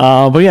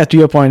 But yeah, to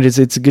your point,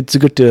 it's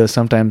good to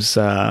sometimes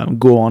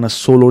go on a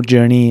solo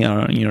journey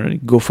or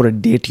go for a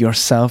date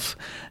yourself,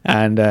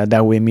 and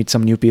that way meet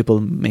some new people,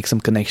 make some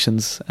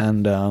connections,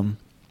 and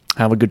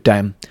have a good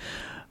time.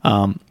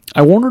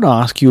 I wanted to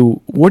ask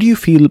you, what do you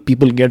feel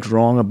people get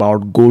wrong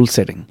about goal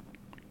setting?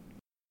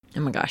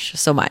 Oh my gosh,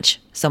 so much.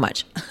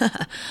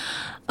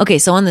 Okay,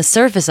 so on the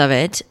surface of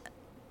it,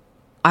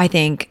 I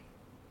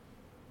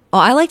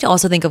like to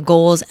also think of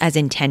goals as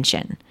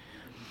intention.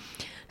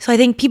 So I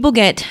think people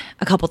get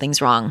a couple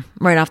things wrong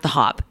right off the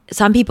hop.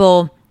 Some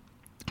people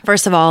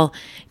first of all,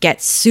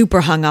 get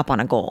super hung up on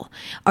a goal.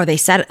 Or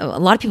a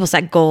lot of people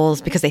set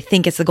goals because they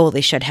think it's the goal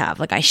they should have.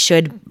 Like, I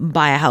should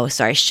buy a house,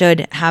 or I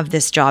should have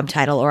this job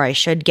title, or I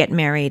should get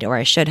married, or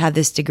I should have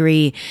this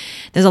degree.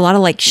 There's a lot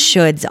of like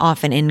shoulds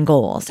often in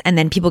goals. And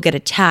then people get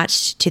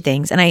attached to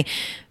things. And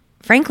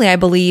frankly, I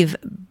believe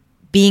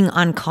being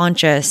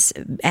unconscious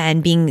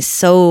and being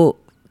so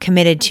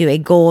committed to a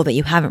goal that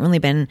you haven't really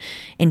been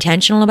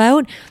intentional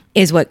about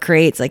is what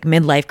creates like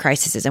midlife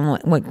crises, and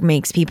what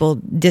makes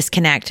people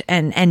disconnect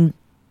and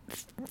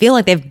feel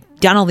like they've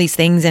done all these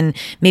things and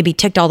maybe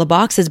ticked all the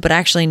boxes, but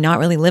actually not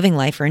really living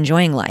life or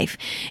enjoying life,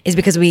 is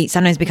because we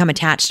sometimes become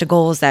attached to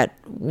goals that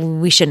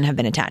we shouldn't have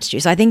been attached to.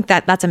 So I think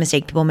that that's a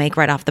mistake people make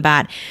right off the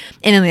bat.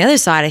 And on the other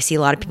side, I see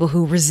a lot of people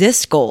who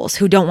resist goals,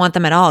 who don't want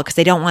them at all because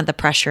they don't want the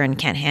pressure and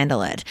can't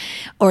handle it.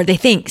 Or they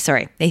think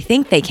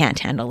they can't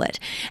handle it,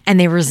 and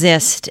they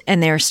resist,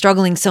 and they're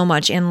struggling so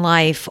much in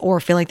life, or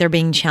feel like they're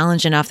being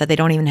challenged enough that they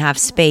don't even have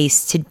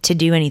space to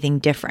do anything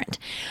different.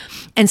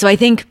 And so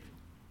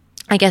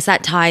I guess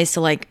that ties to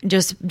like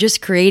just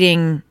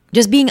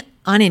being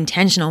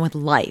unintentional with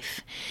life.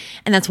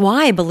 And that's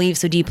why I believe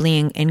so deeply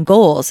in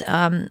goals.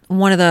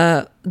 One of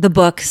the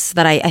books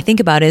that I think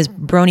about is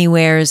Bronnie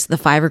Ware's The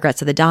 5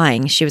 Regrets of the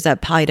Dying. She was a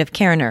palliative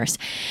care nurse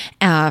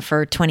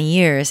for 20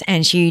 years,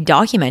 and she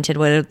documented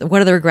what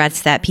are the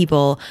regrets that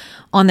people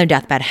on their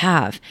deathbed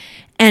have.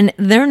 And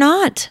they're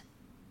not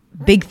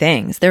big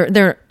things.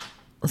 They're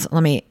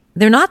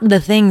not the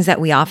things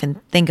that we often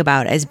think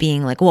about as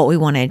being like what we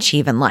want to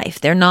achieve in life.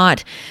 They're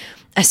not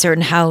a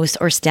certain house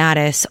or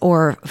status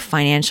or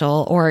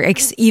financial or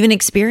even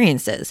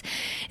experiences.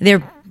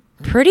 They're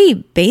pretty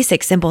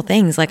basic, simple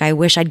things like, I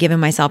wish I'd given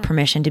myself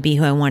permission to be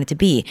who I wanted to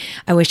be.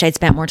 I wish I'd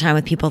spent more time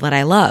with people that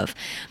I love.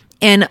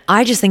 And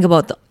I just think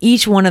about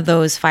each one of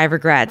those 5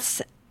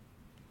 regrets.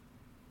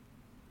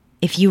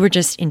 If you were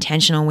just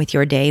intentional with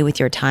your day, with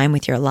your time,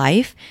 with your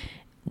life,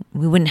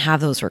 we wouldn't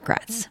have those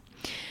regrets.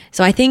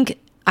 So I think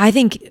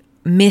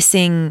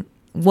missing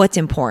what's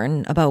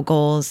important about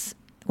goals,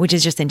 which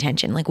is just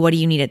intention. Like, what do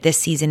you need at this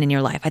season in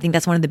your life? I think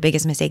that's one of the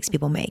biggest mistakes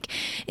people make,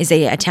 is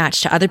they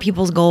attach to other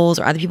people's goals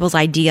or other people's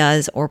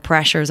ideas or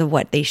pressures of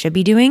what they should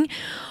be doing,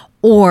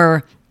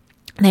 or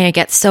they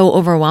get so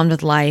overwhelmed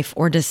with life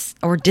or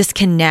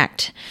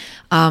disconnect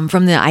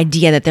from the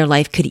idea that their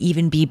life could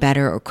even be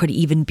better or could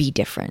even be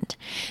different.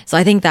 So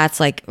I think that's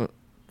like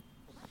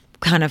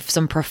kind of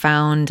some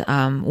profound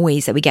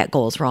ways that we get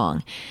goals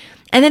wrong.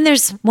 And then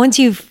once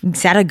you've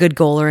set a good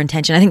goal or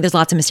intention, I think there's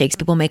lots of mistakes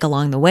people make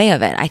along the way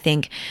of it. I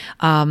think,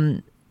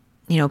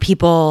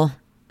 people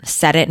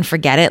set it and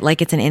forget it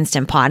like it's an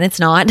instant pot. It's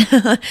not.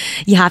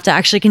 You have to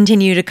actually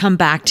continue to come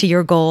back to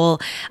your goal.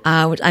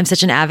 I'm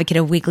such an advocate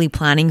of weekly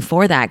planning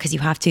for that, because you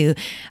have to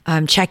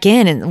check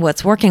in and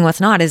what's working, what's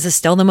not. Is this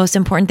still the most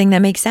important thing that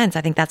makes sense?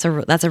 I think that's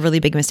a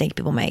really big mistake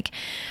people make.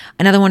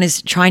 Another one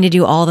is trying to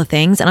do all the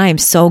things. And I am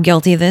so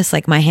guilty of this.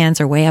 Like, my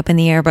hands are way up in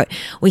the air, but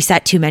we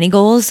set too many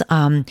goals.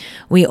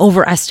 We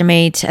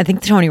overestimate. I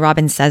think Tony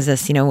Robbins says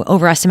this,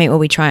 overestimate what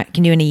we can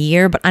do in a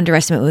year, but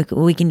underestimate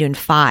what we can do in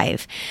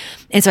 5.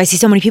 And so I see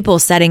so many people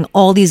setting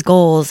all these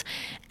goals,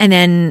 and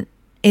then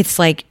it's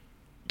like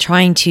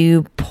trying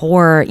to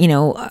pour,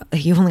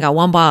 you've only got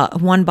one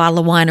bottle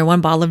of wine or one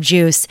bottle of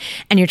juice,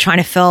 and you're trying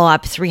to fill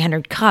up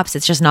 300 cups.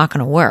 It's just not going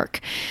to work.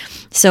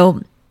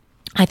 So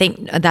I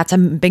think that's a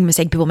big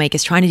mistake people make,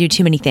 is trying to do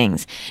too many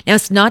things. Now,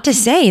 it's not to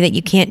say that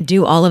you can't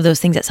do all of those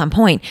things at some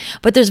point,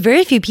 but there's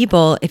very few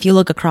people, if you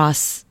look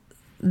across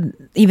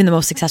even the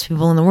most successful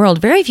people in the world,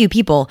 very few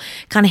people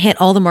kind of hit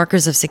all the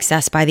markers of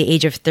success by the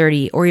age of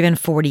 30 or even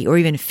 40 or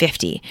even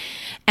 50.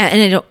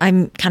 And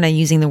I'm kind of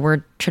using the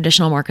word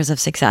traditional markers of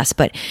success,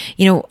 but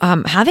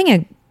having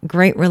a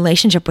great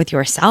relationship with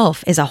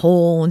yourself is a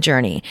whole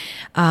journey.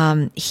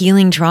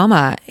 Healing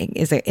trauma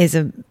is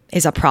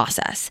a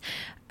process.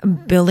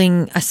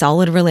 Building a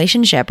solid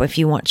relationship, if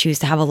you choose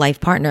to have a life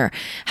partner,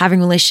 having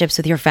relationships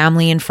with your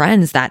family and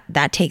friends,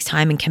 that takes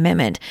time and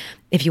commitment.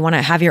 If you want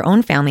to have your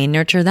own family and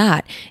nurture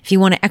that, if you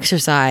want to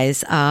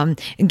exercise,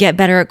 get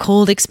better at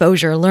cold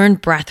exposure, learn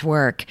breath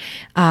work,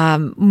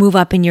 move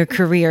up in your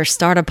career,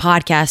 start a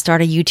podcast,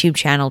 start a YouTube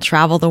channel,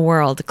 travel the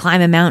world,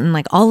 climb a mountain,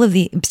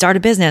 start a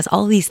business,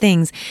 all of these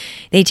things,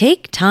 they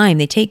take time,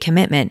 they take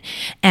commitment.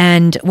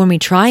 And when we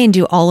try and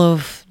do all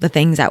of the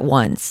things at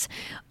once,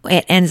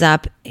 it ends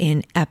up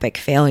in epic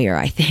failure,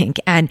 I think.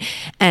 And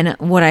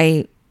what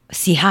I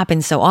see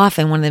happen so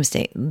often, one of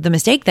the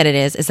mistake that it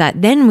is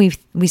that then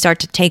we start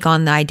to take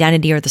on the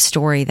identity or the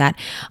story that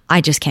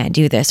I just can't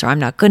do this, or I'm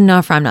not good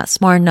enough, or I'm not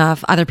smart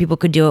enough, other people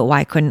could do it,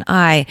 why couldn't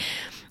I?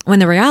 When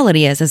the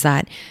reality is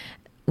that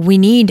we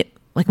need,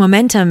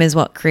 momentum is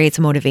what creates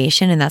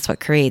motivation, and that's what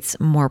creates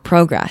more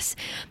progress.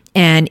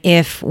 And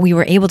if we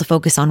were able to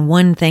focus on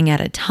one thing at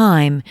a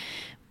time,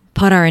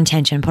 put our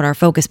intention, put our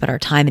focus, put our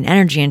time and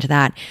energy into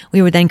that,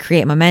 we would then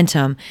create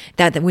momentum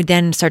that would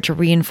then start to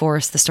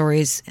reinforce the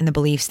stories and the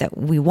beliefs that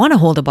we want to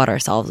hold about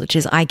ourselves, which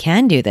is, I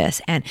can do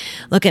this. And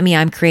look at me,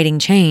 I'm creating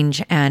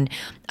change. And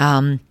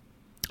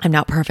I'm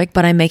not perfect,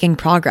 but I'm making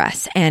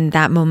progress. And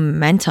that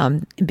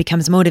momentum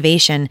becomes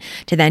motivation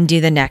to then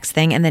do the next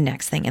thing and the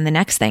next thing and the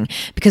next thing,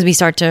 because we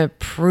start to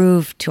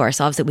prove to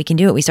ourselves that we can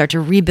do it. We start to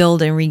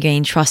rebuild and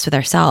regain trust with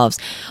ourselves.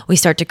 We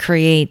start to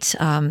create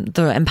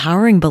the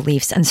empowering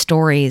beliefs and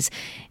stories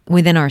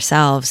within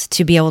ourselves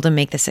to be able to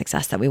make the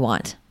success that we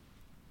want.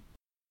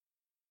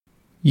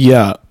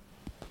 Yeah.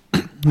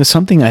 There's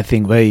something I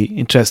think very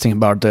interesting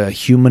about the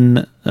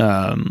human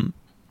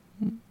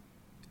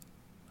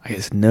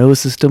nervous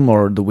system,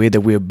 or the way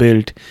that we are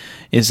built,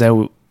 is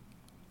that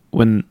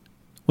when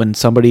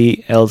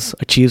somebody else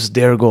achieves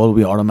their goal,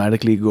 we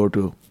automatically go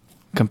to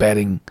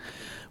comparing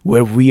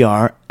where we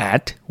are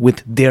at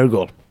with their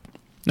goal.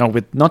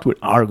 Not with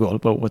our goal,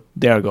 but with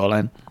their goal.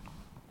 And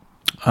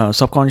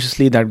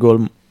subconsciously, that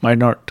goal might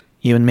not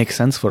even make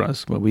sense for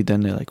us, but we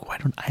then are like, why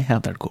don't I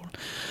have that goal?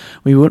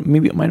 We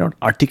might not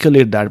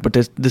articulate that, but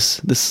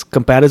this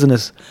comparison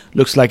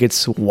looks like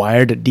it's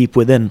wired deep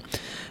within.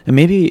 And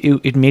maybe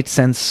it made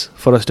sense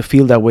for us to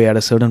feel that way at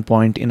a certain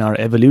point in our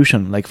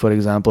evolution. Like, for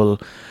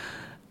example,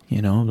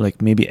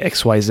 like maybe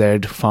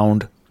XYZ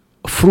found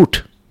a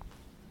fruit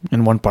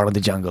in one part of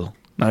the jungle.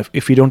 Now,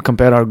 if we don't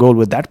compare our goal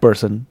with that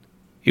person,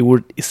 it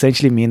would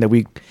essentially mean that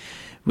we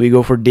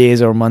go for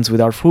days or months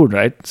without food,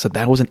 right? So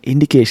that was an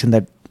indication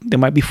that there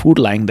might be food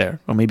lying there,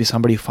 or maybe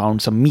somebody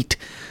found some meat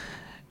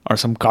or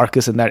some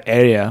carcass in that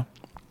area.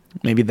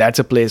 Maybe that's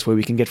a place where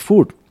we can get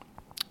food.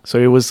 So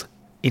it was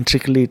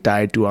intricately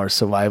tied to our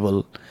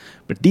survival.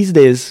 But these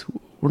days,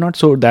 we're not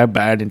so that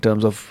bad in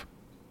terms of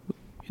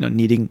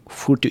needing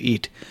food to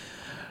eat,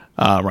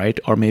 right?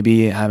 Or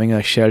maybe having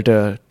a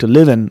shelter to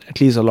live in, at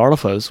least a lot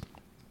of us.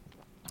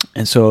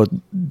 And so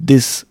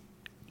this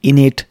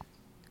innate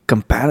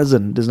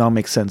comparison does not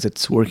make sense.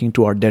 It's working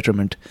to our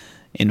detriment,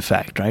 in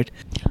fact, right?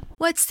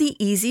 What's the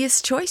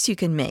easiest choice you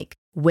can make?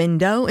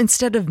 Window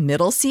instead of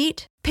middle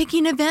seat?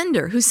 Picking a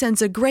vendor who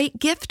sends a great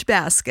gift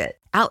basket?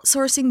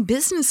 Outsourcing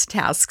business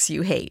tasks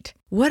you hate?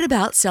 What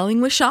about selling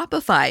with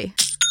Shopify?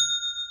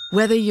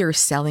 Whether you're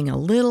selling a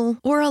little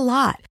or a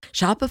lot,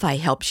 Shopify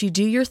helps you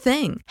do your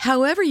thing,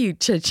 however you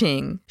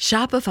cha-ching.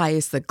 Shopify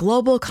is the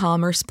global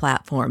commerce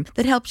platform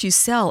that helps you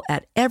sell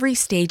at every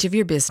stage of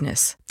your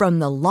business. From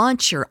the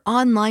launch your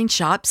online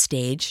shop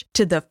stage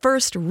to the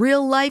first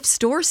real-life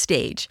store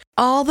stage,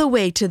 all the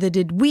way to the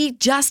did we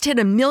just hit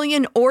 1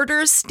 million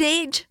orders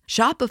stage.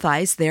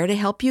 Shopify's there to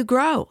help you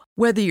grow.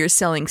 Whether you're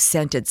selling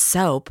scented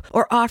soap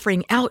or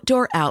offering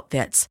outdoor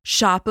outfits,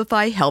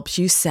 Shopify helps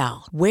you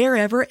sell.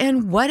 Wherever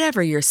and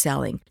whatever you're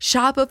selling,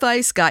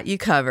 Shopify's got you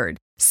covered.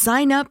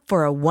 Sign up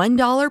for a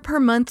 $1 per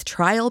month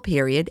trial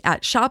period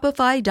at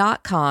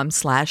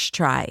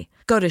shopify.com/try.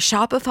 Go to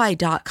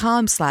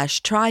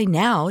shopify.com/try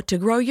now to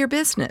grow your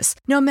business,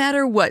 no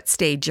matter what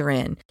stage you're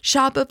in.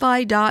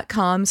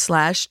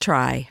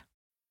 Shopify.com/try.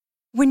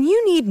 When you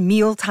need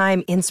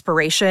mealtime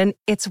inspiration,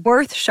 it's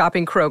worth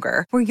shopping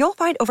Kroger, where you'll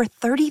find over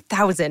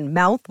 30,000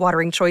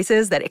 mouth-watering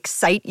choices that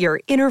excite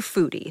your inner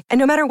foodie. And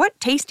no matter what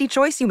tasty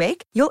choice you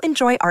make, you'll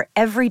enjoy our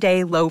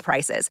everyday low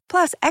prices,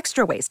 plus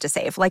extra ways to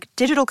save, like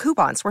digital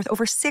coupons worth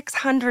over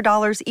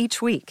 $600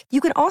 each week. You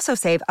can also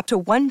save up to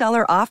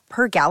 $1 off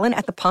per gallon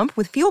at the pump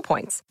with fuel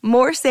points.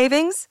 More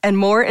savings and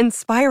more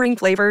inspiring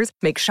flavors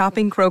make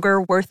shopping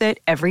Kroger worth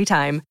it every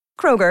time.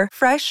 Kroger,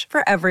 fresh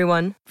for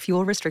everyone.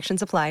 Fuel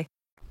restrictions apply.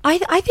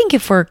 I think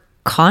if we're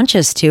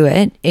conscious to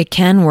it, it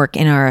can work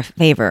in our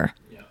favor.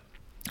 Yeah.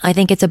 I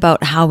think it's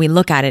about how we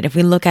look at it. If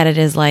we look at it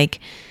as like,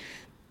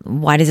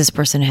 why does this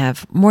person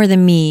have more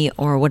than me?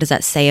 Or what does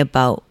that then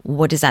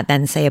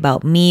say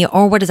about me?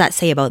 Or what does that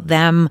say about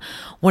them?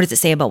 What does it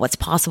say about what's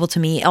possible to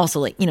me? Also,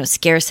 like,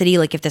 scarcity,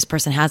 like if this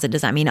person has it,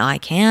 does that mean I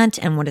can't?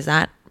 And what does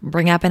that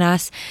bring up in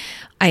us?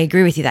 I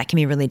agree with you. That can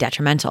be really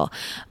detrimental.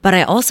 But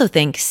I also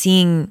think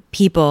seeing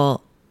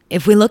people,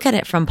 if we look at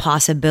it from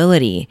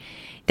possibility,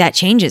 that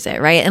changes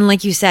it, right? And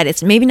like you said,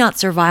 it's maybe not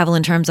survival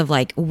in terms of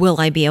like, will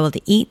I be able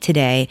to eat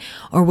today,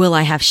 or will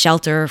I have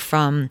shelter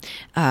from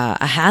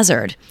a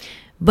hazard?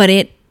 But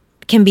it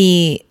can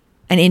be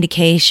an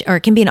indication, or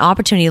it can be an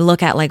opportunity to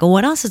look at like, well,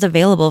 what else is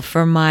available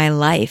for my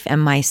life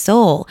and my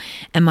soul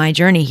and my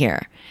journey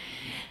here?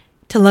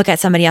 To look at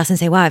somebody else and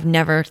say, wow, I've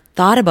never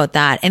thought about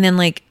that. And then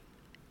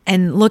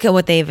and look at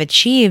what they've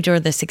achieved or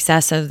the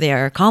success of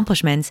their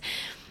accomplishments,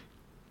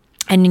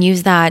 and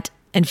use that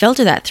and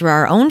filter that through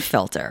our own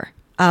filter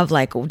of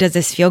like, does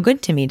this feel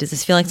good to me? Does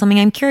this feel like something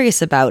I'm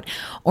curious about?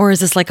 Or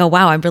is this like, oh,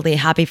 wow, I'm really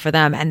happy for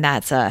them, and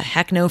that's a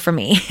heck no for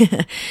me?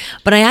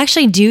 But I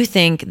actually do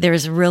think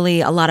there's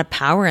really a lot of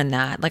power in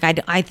that. Like,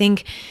 I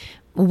think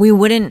we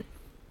wouldn't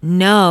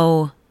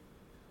know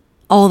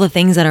all the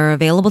things that are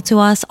available to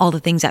us, all the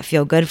things that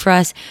feel good for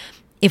us,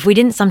 if we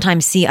didn't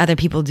sometimes see other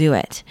people do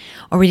it,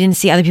 or we didn't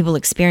see other people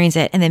experience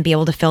it and then be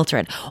able to filter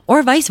it,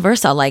 or vice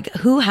versa. Like,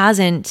 who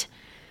hasn't,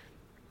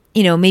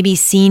 maybe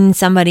seen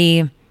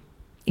somebody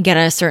get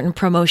a certain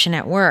promotion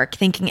at work,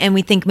 and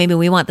we think maybe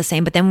we want the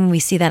same, but then when we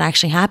see that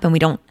actually happen, we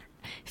don't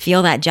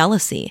feel that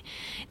jealousy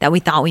that we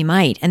thought we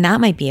might. And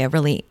that might be a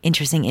really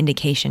interesting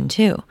indication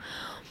too.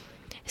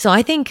 So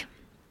I think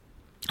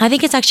I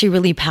think it's actually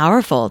really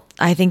powerful.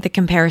 I think the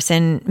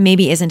comparison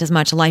maybe isn't as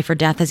much life or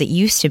death as it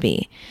used to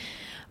be.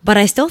 But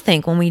I still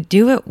think when we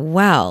do it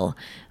well,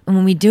 and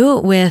when we do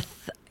it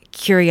with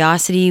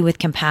curiosity, with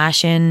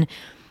compassion,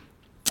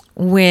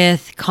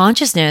 with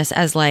consciousness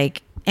as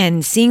like,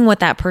 and seeing what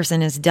that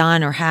person has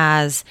done or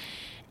has,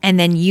 and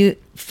then you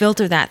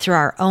filter that through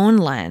our own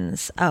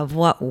lens of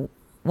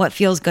what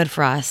feels good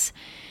for us,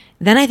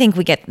 then I think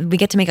we get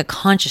to make a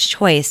conscious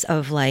choice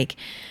of like,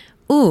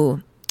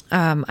 ooh,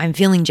 I'm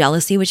feeling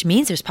jealousy, which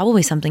means there's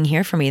probably something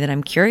here for me that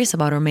I'm curious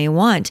about or may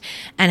want.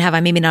 And have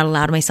I maybe not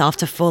allowed myself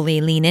to fully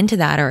lean into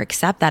that or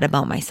accept that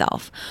about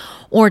myself?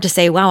 Or to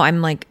say, wow, I'm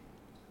like,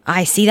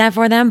 I see that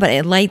for them, but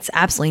it lights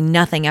absolutely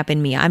nothing up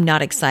in me. I'm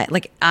not excited.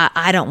 Like,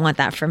 I don't want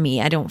that for me.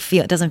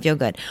 It doesn't feel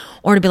good.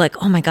 Or to be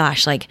like, oh my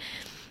gosh, like,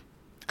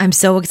 I'm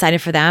so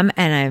excited for them.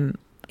 And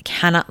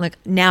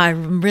now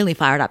I'm really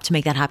fired up to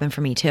make that happen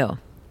for me too.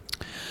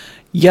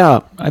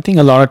 Yeah, I think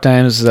a lot of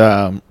times,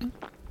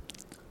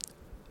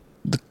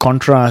 the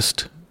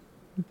contrast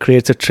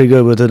creates a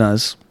trigger within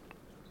us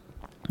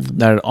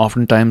that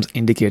oftentimes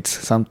indicates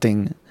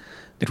something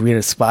that we are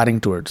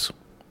aspiring towards.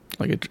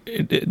 Like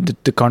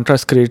the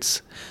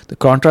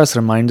contrast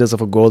reminds us of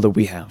a goal that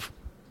we have,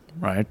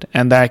 right?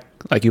 And that,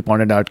 like you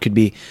pointed out, could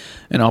be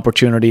an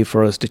opportunity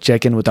for us to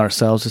check in with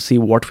ourselves to see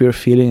what we're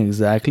feeling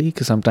exactly,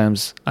 because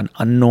sometimes an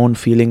unknown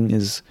feeling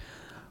is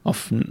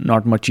of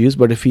not much use.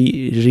 But if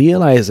we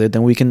realize it,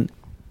 then we can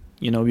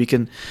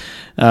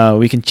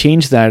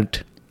change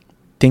that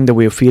thing that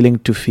we're feeling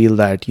to feel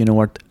that, you know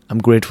what, I'm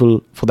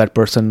grateful for that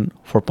person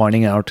for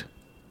pointing out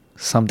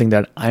something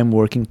that I'm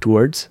working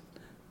towards.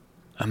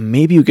 And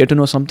maybe you get to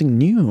know something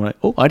new. Like,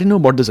 oh, I didn't know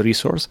about this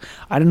resource.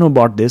 I didn't know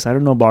about this. I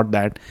don't know about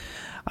that.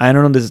 I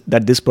don't know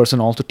that this person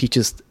also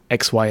teaches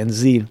X, Y, and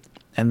Z.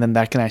 And then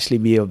that can actually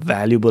be a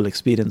valuable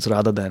experience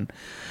rather than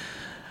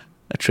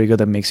a trigger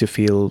that makes you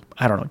feel,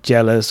 I don't know,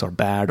 jealous or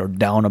bad or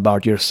down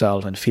about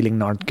yourself and feeling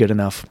not good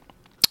enough.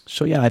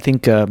 So yeah, I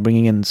think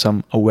bringing in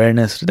some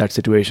awareness to that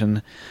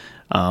situation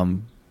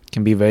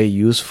can be very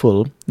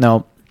useful.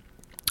 Now,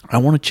 I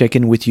want to check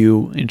in with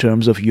you in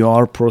terms of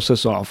your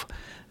process of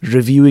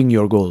reviewing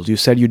your goals. You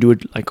said you do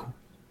it like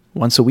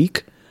once a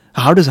week.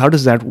 How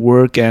does that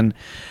work, and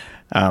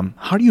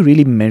how do you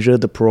really measure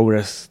the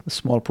progress, the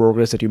small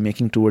progress that you're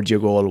making towards your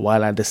goal,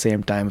 while at the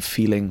same time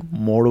feeling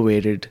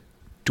motivated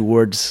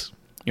towards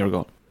your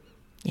goal?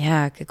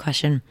 Yeah, good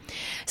question.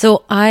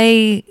 So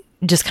I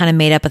just kind of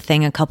made up a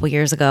thing a couple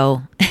years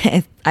ago.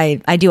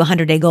 I do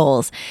 100-day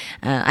goals.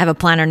 I have a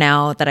planner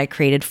now that I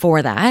created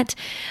for that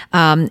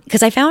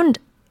because I found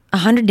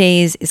 100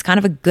 days is kind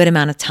of a good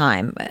amount of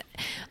time.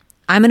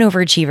 I'm an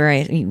overachiever.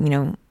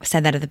 I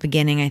said that at the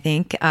beginning, I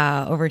think.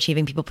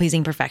 Overachieving,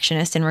 people-pleasing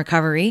perfectionist in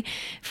recovery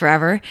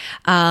forever.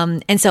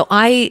 And so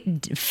I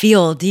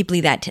feel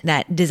deeply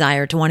that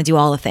desire to want to do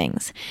all the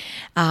things.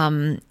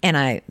 And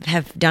I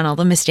have done all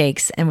the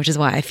mistakes, and which is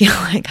why I feel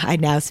like I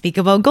now speak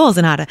about goals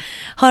and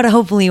how to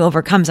hopefully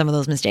overcome some of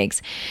those mistakes.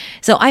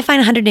 So I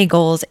find 100-day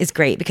goals is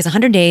great because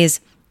 100 days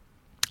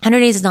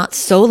is not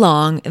so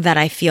long that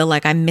I feel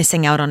like I'm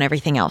missing out on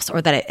everything else,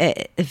 or that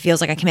it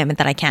feels like a commitment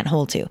that I can't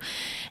hold to.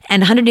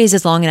 And 100 days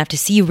is long enough to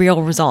see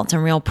real results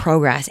and real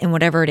progress in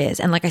whatever it is.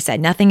 And like I said,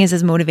 nothing is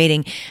as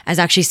motivating as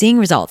actually seeing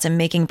results and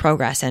making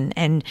progress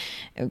and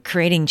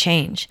creating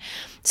change.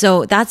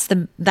 So that's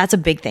a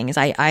big thing is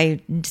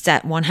I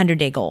set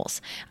 100-day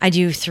goals. I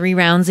do 3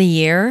 rounds a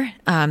year.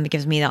 It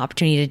gives me the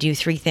opportunity to do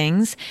 3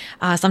 things.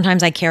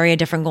 Sometimes I carry a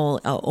different goal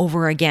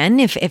over again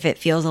if it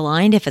feels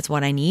aligned, if it's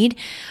what I need.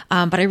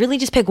 But I really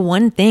just pick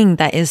one thing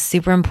that is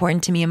super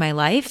important to me in my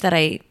life that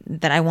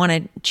I want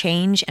to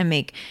change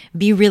and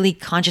be really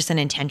conscious and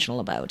intentional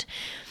about.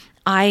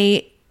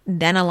 I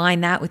then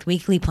align that with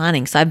weekly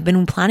planning. So I've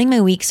been planning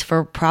my weeks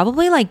for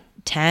probably like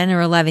 10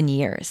 or 11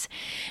 years.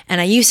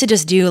 And I used to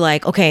just do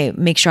like, okay,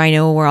 make sure I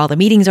know where all the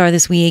meetings are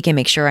this week and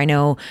make sure I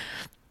know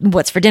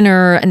what's for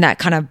dinner and that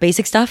kind of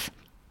basic stuff.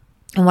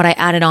 And what I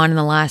added on in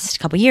the last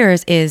couple of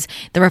years is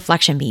the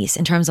reflection piece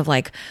in terms of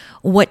like,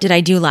 what did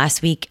I do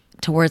last week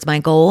towards my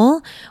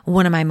goal?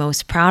 What am I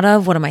most proud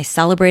of? What am I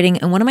celebrating?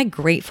 And what am I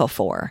grateful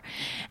for?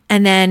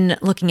 And then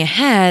looking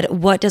ahead,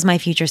 what does my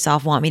future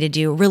self want me to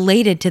do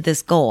related to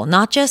this goal?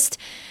 Not just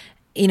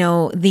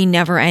the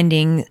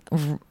never-ending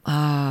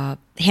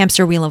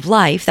hamster wheel of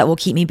life that will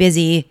keep me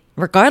busy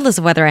regardless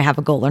of whether I have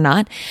a goal or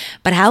not,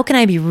 but how can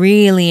I be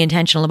really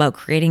intentional about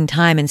creating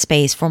time and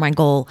space for my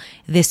goal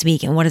this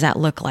week, and what does that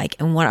look like,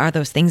 and what are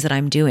those things that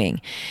I'm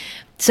doing?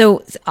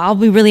 So I'll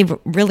be really,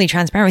 really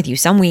transparent with you.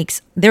 Some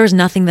weeks, there is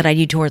nothing that I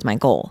do towards my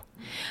goal.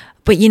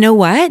 But you know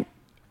what?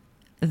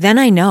 Then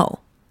I know.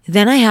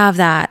 Then I have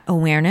that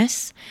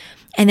awareness.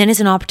 And then it's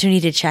an opportunity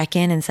to check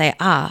in and say,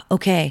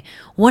 okay,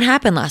 what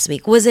happened last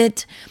week?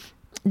 Did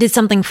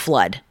something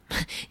flood?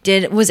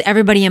 Was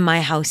everybody in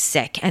my house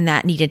sick and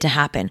that needed to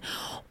happen?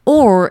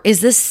 Or is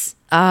this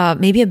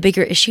maybe a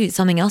bigger issue?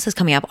 Something else is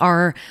coming up.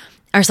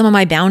 are some of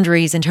my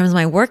boundaries in terms of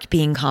my work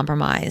being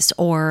compromised,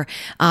 or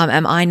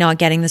am I not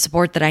getting the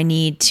support that I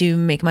need to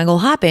make my goal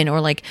happen,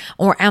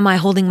 or am I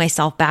holding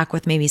myself back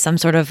with maybe some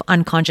sort of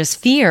unconscious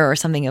fear or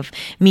something of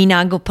me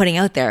not putting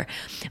out there?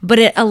 But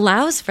it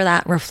allows for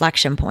that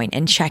reflection point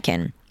and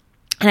check-in.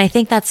 And I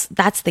think that's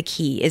the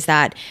key, is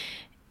that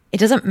it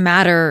doesn't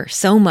matter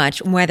so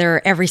much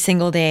whether every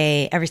single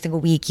day, every single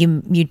week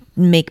you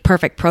make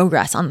perfect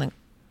progress on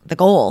the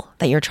goal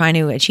that you're trying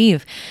to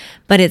achieve,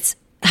 but it's,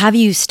 have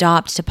you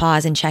stopped to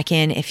pause and check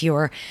in if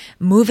you're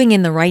moving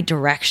in the right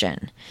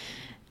direction?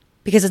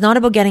 Because it's not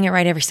about getting it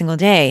right every single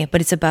day, but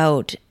it's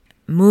about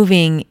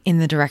moving in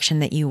the direction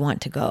that you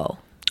want to go.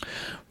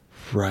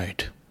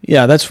 Right.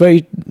 Yeah, that's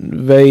very,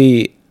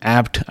 very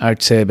apt,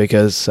 I'd say,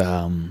 because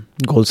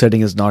goal setting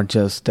is not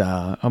just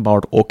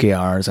about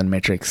OKRs and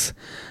metrics,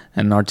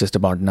 and not just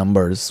about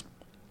numbers,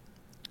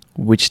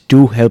 which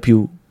do help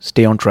you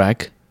stay on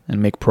track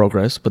and make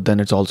progress, but then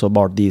it's also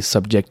about the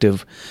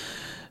subjective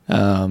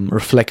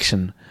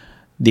reflection,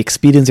 the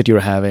experience that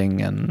you're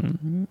having,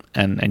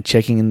 and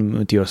checking in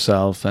with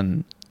yourself,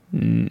 and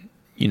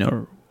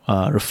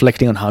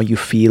reflecting on how you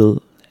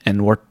feel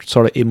and what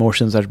sort of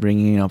emotions are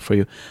bringing up for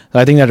you. So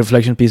I think that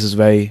reflection piece is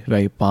very,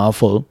 very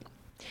powerful.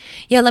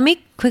 Yeah, let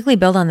me quickly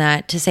build on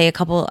that to say a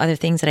couple other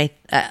things that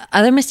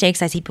other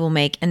mistakes I see people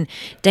make. And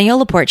Danielle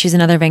Laporte, she's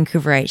another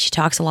Vancouverite. She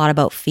talks a lot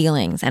about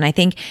feelings. And I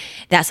think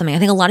that's something, I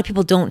think a lot of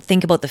people don't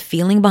think about the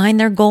feeling behind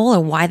their goal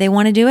or why they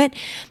want to do it.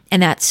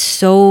 And that's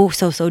so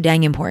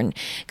dang important,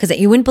 because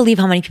you wouldn't believe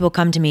how many people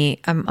come to me.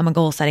 I'm a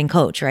goal setting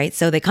coach, right?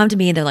 So they come to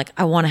me and they're like,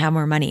 I want to have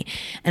more money.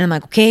 And I'm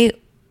like, okay,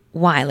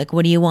 why? Like,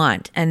 what do you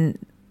want? And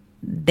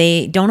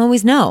they don't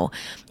always know.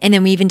 And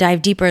then we even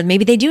dive deeper.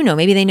 Maybe they do know.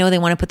 Maybe they know they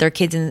want to put their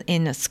kids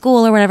in a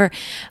school or whatever.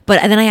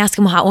 But then I ask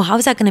them, how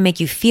is that going to make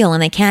you feel?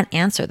 And they can't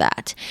answer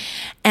that.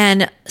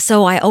 And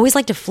so I always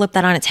like to flip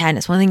that on its head. And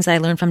it's one of the things that I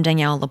learned from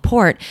Danielle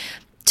Laporte,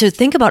 to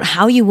think about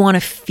how you want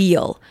to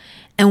feel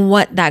and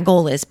what that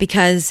goal is.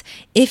 Because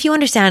if you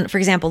understand, for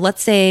example,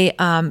 let's say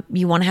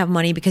you want to have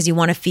money because you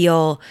want to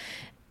feel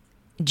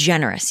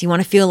generous. You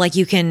want to feel like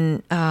you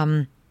can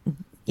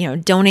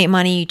donate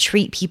money,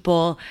 treat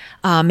people.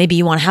 Maybe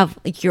you want to have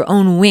like your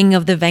own wing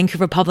of the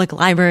Vancouver Public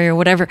Library or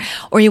whatever,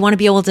 or you want to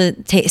be able to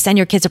send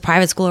your kids to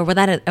private school or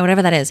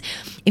whatever that is.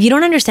 If you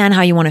don't understand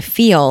how you want to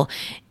feel,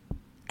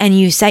 and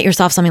you set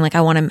yourself something like,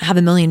 I want to have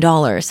 $1 million,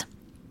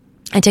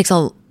 it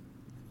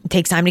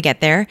takes time to get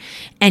there,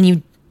 and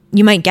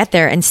you might get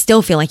there and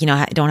still feel like you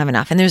don't have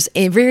enough. And there's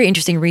a very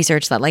interesting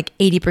research that like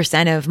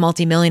 80% of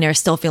multimillionaires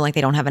still feel like they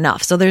don't have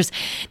enough. So there's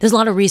a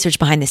lot of research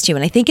behind this too.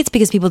 And I think it's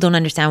because people don't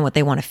understand what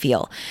they want to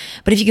feel.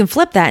 But if you can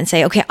flip that and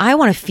say, okay, I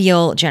want to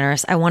feel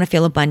generous, I want to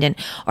feel abundant,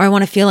 or I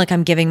want to feel like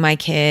I'm giving my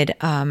kid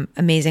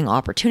amazing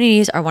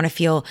opportunities, or I want to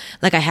feel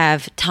like I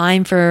have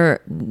time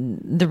for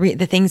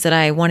the things that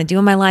I want to do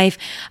in my life,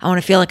 I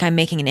want to feel like I'm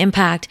making an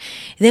impact.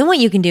 Then what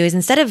you can do is,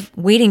 instead of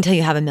waiting till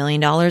you have $1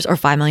 million or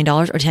 $5 million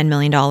or $10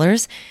 million,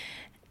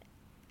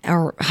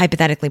 or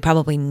hypothetically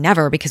probably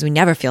never, because we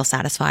never feel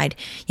satisfied,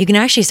 you can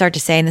actually start to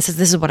say, and this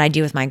is what I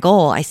do with my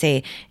goal. I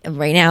say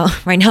right now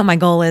my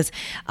goal is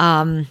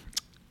to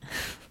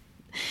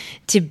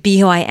be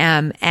who I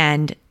am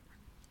and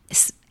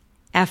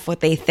F what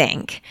they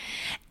think.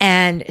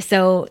 And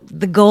so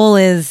the goal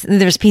is,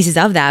 there's pieces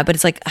of that, but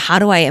it's like, how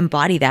do I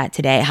embody that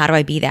today? How do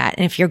I be that?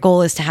 And if your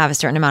goal is to have a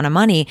certain amount of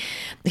money,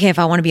 okay, if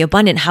I want to be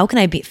abundant, how can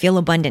I feel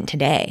abundant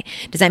today?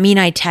 Does that mean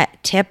I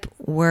tip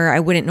where I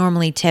wouldn't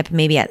normally tip,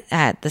 maybe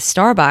at the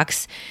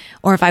Starbucks?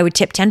 Or if I would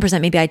tip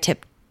 10%, maybe I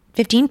tip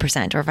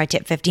 15%, or if I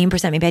tip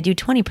 15%, maybe I do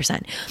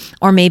 20%,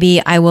 or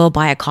maybe I will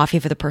buy a coffee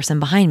for the person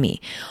behind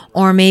me,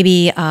 or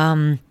maybe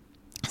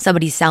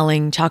somebody's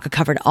selling chocolate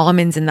covered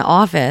almonds in the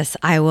office,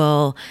 I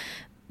will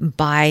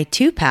buy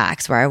 2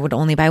 packs where I would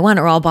only buy 1,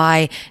 or I'll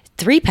buy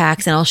 3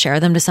 packs and I'll share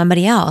them to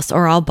somebody else,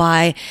 or I'll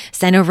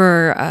send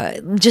over,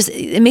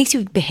 it makes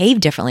you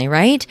behave differently,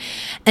 right?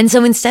 And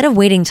so instead of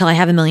waiting till I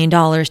have $1 million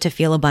to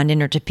feel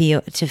abundant, or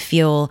to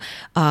feel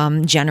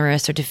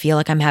generous, or to feel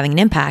like I'm having an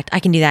impact,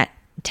 I can do that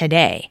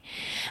today.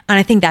 And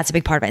I think that's a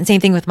big part of it. And same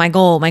thing with my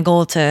goal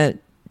to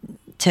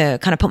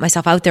kind of put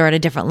myself out there at a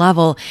different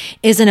level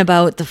isn't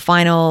about the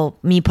final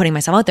me putting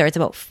myself out there. It's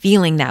about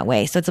feeling that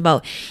way. So it's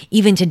about,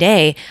 even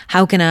today,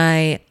 how can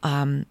I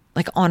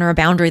honor a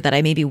boundary that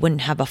I maybe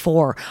wouldn't have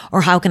before?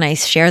 Or how can I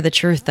share the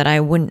truth that I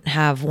wouldn't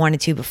have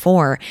wanted to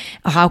before?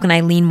 Or how can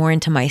I lean more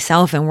into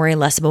myself and worry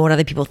less about what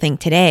other people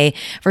think today,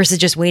 versus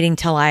just waiting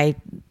till I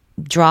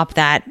drop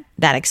that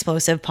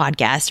explosive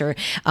podcast, or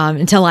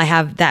until I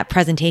have that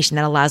presentation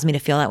that allows me to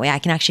feel that way. I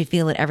can actually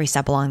feel it every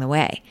step along the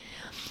way.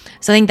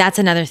 So I think that's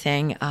another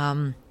thing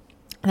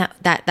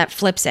that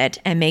flips it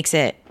and makes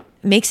it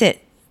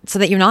so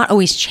that you're not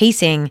always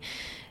chasing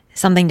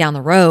something down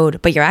the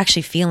road, but you're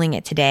actually feeling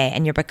it today,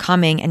 and you're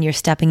becoming and you're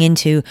stepping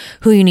into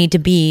who you need to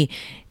be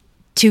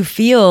to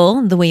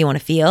feel the way you want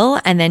to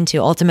feel, and then to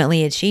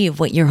ultimately achieve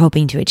what you're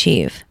hoping to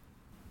achieve.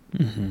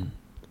 Mm-hmm.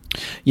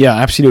 Yeah,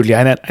 absolutely.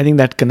 And I think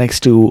that connects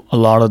to a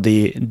lot of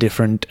the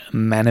different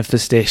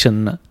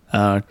manifestation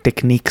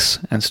techniques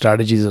and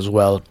strategies as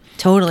well.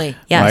 Totally.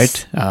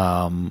 Yes.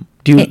 Right?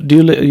 Do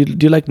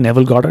you like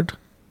Neville Goddard?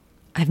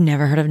 I've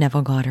never heard of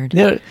Neville Goddard.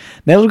 Yeah,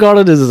 Neville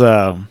Goddard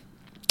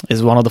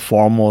is one of the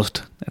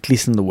foremost, at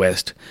least in the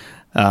West,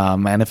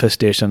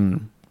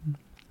 manifestation,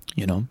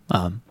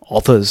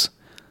 authors,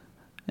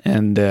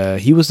 and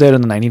he was there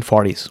in the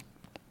 1940s,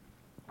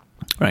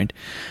 right?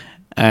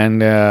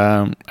 And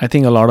I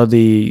think a lot of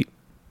the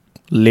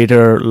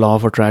later law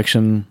of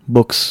attraction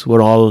books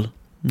were all,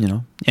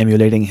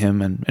 emulating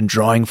him and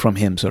drawing from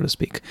him, so to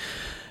speak.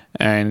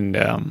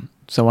 And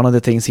so one of the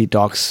things he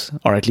talks,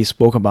 or at least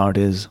spoke about,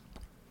 is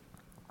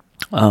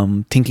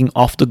thinking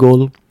off the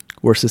goal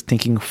versus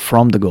thinking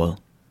from the goal.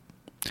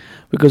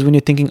 Because when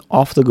you're thinking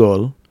off the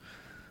goal,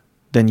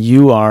 then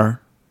you've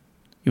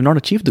not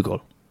achieved the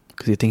goal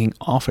because you're thinking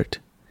off it.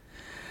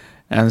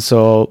 And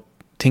so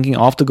thinking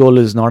off the goal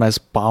is not as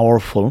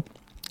powerful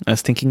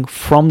as thinking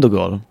from the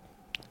goal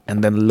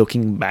and then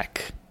looking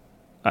back.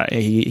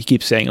 He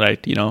keeps saying,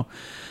 right,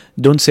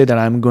 don't say that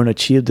I'm going to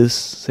achieve this.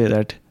 Say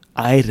that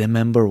I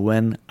remember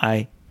when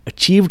I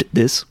achieved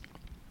this.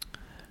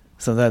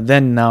 So that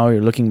then now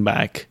you're looking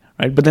back,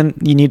 right? But then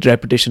you need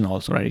repetition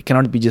also, right? It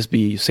cannot be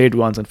you say it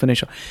once and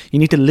finish. You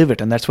need to live it.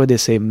 And that's why they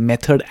say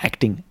method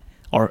acting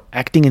or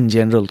acting in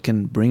general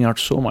can bring out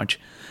so much.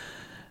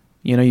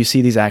 You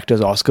see these actors,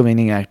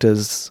 Oscar-winning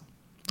actors,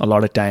 a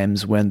lot of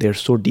times when they're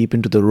so deep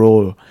into the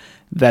role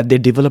that they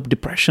develop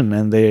depression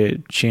and they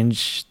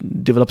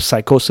develop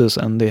psychosis,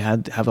 and they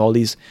have all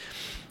these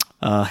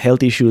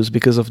health issues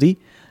because of the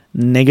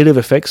negative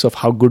effects of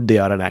how good they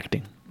are at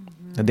acting.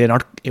 That they're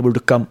not able to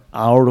come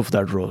out of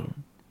that role.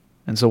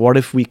 And so what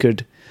if we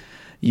could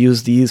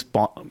use these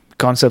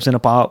concepts in a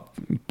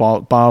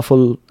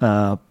powerful,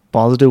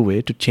 positive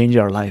way to change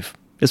our life?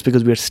 Just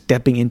because we are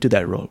stepping into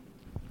that role.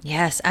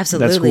 Yes,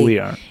 absolutely. That's who we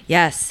are.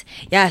 Yes.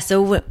 Yeah.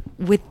 So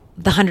with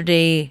the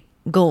 100-day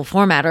goal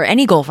format or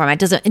any goal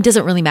format, it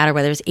doesn't really matter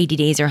whether it's 80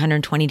 days or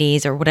 120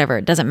 days or whatever.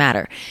 It doesn't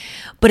matter.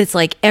 But it's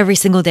like every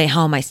single day,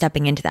 how am I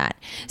stepping into that?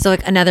 So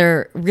like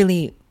another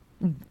really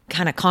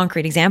kind of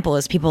concrete example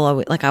is people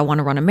are like, I want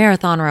to run a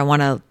marathon or I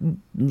want to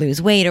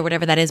lose weight or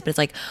whatever that is. But it's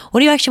like, what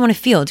do you actually want to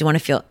feel? Do you want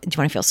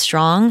to feel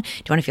strong? Do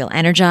you want to feel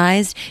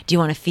energized? Do you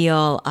want to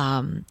feel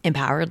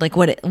empowered? Like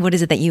what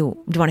is it that do you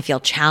want to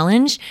feel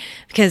challenged?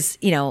 Because,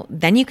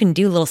 then you can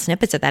do little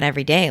snippets of that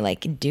every day.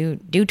 Like do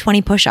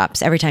 20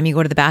 push-ups every time you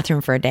go to the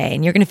bathroom for a day,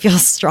 and you're going to feel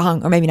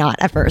strong, or maybe not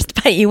at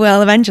first, but you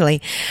will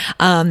eventually.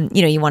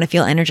 You want to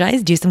feel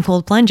energized, do some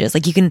cold plunges.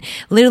 Like you can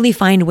literally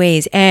find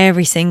ways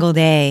every single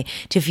day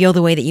to feel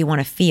the way that you want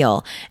to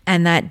feel.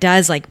 And that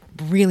does like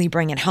really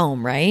bring it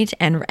home, right?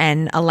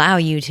 And allow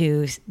you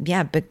to,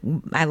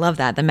 I love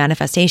that. The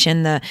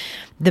manifestation, the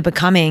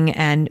becoming,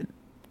 and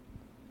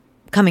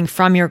coming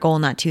from your goal,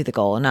 not to the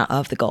goal, not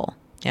of the goal.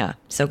 Yeah,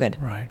 so good.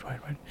 Right.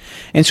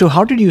 And so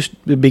how did you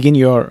begin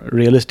your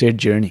real estate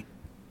journey?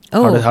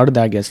 How did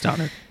that get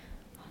started?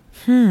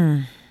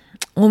 Well,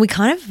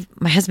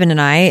 my husband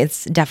and I,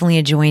 it's definitely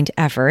a joint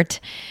effort.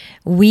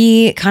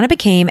 We kind of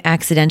became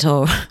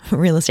accidental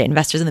real estate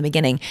investors in the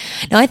beginning.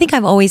 Now, I think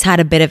I've always had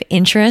a bit of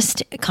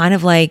interest, kind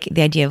of like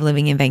the idea of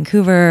living in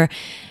Vancouver.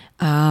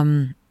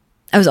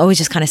 I was always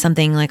just kind of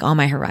something like on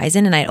my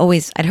horizon. And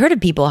I'd heard of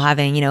people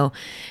having,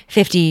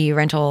 50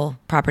 rental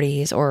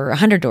properties or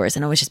 100 doors.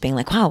 And I was just being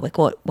like, wow, like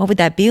what would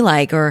that be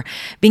like? Or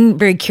being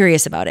very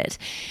curious about it.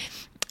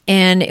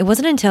 And it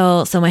wasn't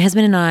until, so my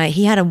husband and I,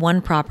 he had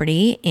one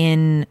property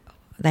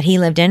that he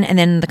lived in. And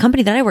then the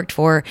company that I worked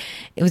for,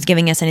 it was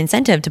giving us an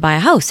incentive to buy a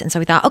house. And so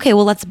we thought, okay,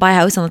 well, let's buy a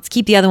house and let's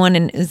keep the other one.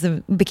 And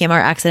it became our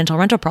accidental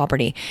rental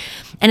property.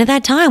 And at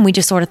that time, we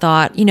just sort of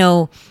thought,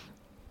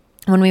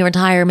 when we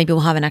retire, maybe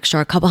we'll have an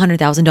extra couple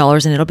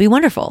 $100,000 and it'll be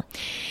wonderful.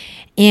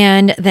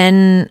 And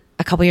then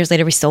a couple years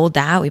later, we sold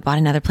that. We bought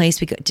another place.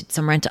 We did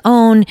some rent to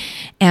own.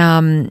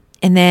 And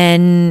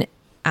then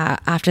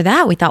after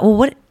that, we thought,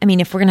 well,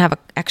 if we're going to have an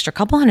extra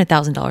couple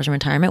 $100,000 in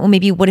retirement, well,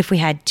 maybe what if we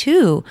had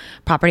 2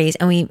 properties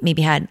and we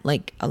maybe had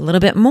like a little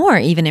bit more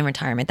even in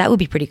retirement? That would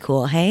be pretty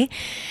cool, hey?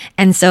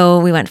 And so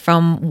we went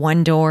from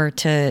 1 door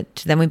to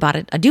then we bought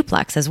a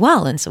duplex as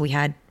well. And so we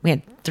had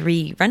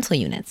 3 rental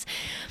units.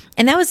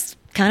 And that was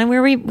kind of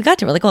where we got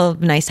to. We're like, well,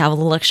 nice to have a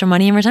little extra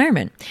money in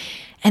retirement.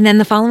 And then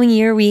the following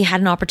year, we had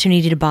an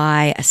opportunity to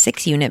buy a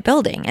 6-unit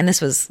building. And this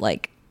was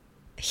like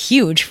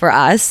huge for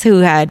us who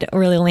had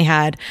really only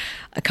had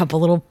a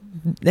couple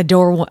the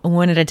door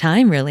one at a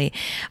time, really.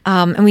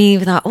 And we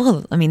thought,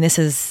 well,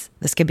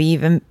 this could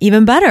be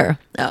even better.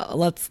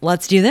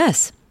 Let's do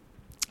this.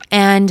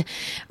 And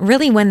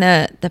really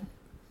when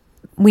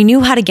we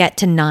knew how to get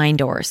to 9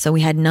 doors. So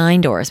we had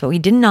 9 doors, but we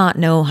did not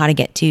know how to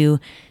get to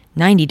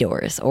 90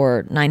 doors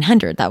or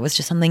 900. That was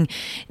just something.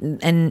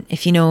 And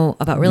if you know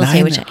about real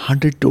estate,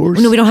 900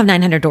 doors? No, we don't have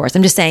 900 doors.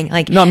 I'm just saying,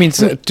 like, no, I mean,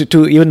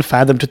 to even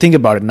fathom, to think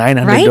about it,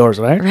 900 right? doors,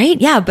 right? Right.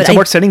 Yeah. But it's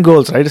about setting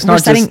goals, right? It's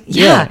not just,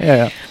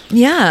 yeah.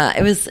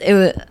 It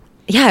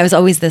was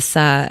always this,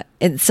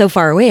 it's so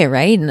far away.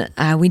 Right.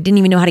 And we didn't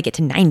even know how to get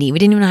to 90. We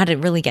didn't even know how to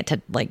really get to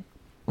like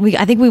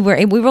I think we were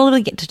able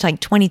to get to like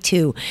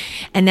 22,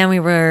 and then we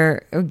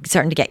were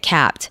starting to get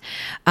capped.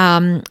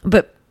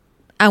 But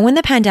when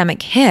the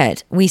pandemic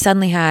hit, we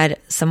suddenly had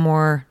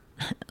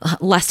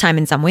less time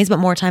in some ways, but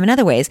more time in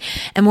other ways,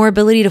 and more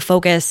ability to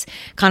focus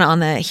kind of on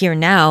the here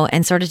and now,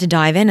 and started to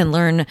dive in and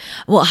learn,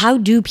 well, how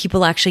do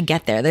people actually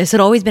get there? This had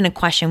always been a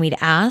question we'd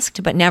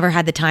asked, but never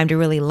had the time to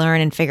really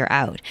learn and figure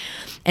out.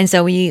 And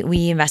so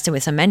we invested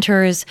with some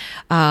mentors,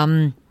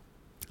 and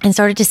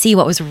started to see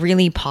what was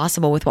really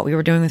possible with what we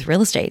were doing with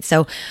real estate.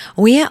 So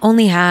we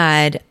only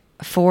had,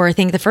 for I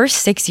think the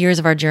first 6 years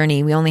of our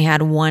journey, we only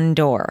had one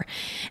door.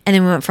 And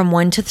then we went from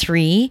 1 to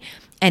 3,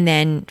 and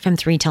then from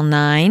 3 till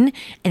 9.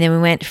 And then we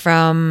went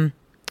from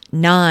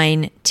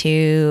 9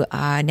 to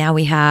now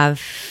we have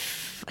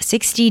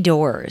 60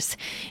 doors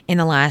in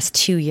the last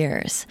 2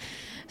 years.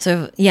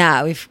 So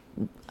yeah,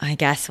 I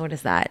guess, what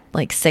is that?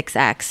 Like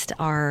 6x'd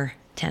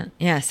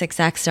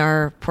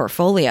our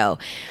portfolio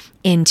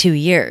in 2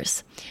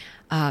 years.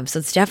 So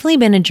it's definitely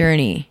been a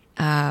journey.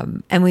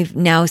 And we've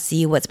now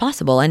see what's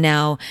possible. And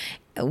now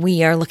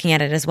we are looking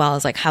at it as well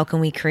as like, how can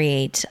we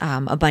create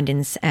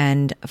abundance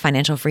and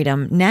financial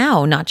freedom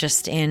now, not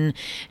just in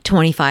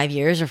 25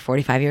 years or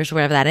 45 years or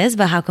whatever that is,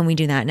 but how can we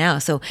do that now?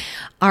 So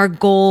our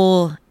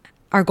goals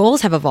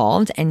have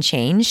evolved and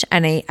changed.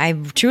 And I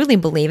truly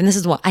believe, and this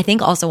is what I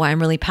think also why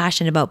I'm really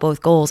passionate about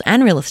both goals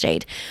and real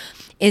estate,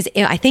 is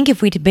I think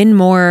if we'd been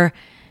more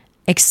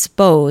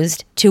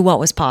exposed to what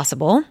was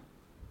possible,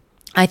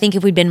 I think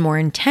if we'd been more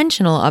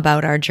intentional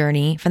about our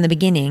journey from the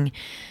beginning,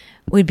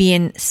 we'd be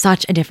in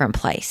such a different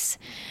place.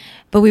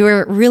 But we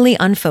were really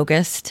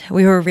unfocused.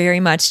 We were very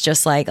much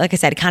just like I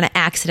said, kind of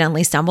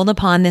accidentally stumbled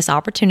upon this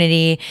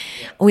opportunity.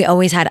 We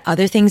always had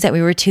other things that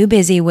we were too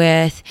busy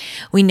with.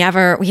 We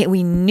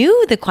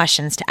knew the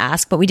questions to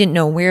ask, but we didn't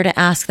know where to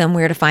ask them,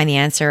 where to find the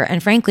answer.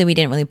 And frankly, we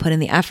didn't really put in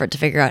the effort to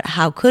figure out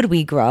how could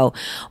we grow.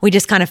 We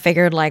just kind of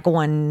figured like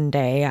one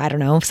day, I don't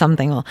know,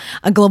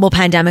 a global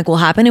pandemic will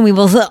happen and we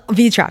will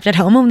be trapped at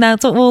home, and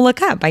that's what we'll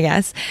look up, I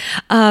guess.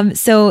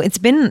 So it's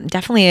been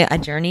definitely a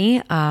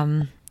journey.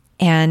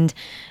 And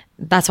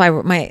that's why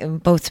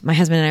both my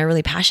husband and I are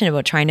really passionate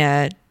about trying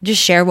to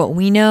just share what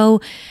we know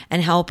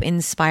and help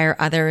inspire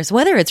others,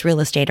 whether it's real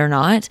estate or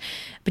not,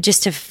 but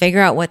just to figure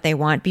out what they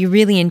want, be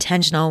really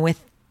intentional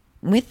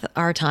with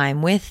our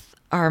time, with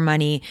our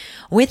money,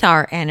 with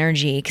our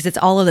energy, because it's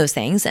all of those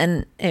things.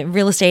 And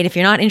real estate, if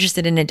you're not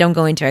interested in it, don't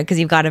go into it, because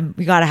you got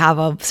to have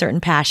a certain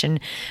passion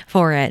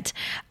for it.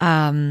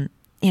 How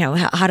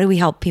do we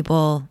help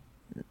people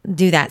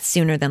do that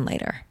sooner than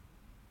later?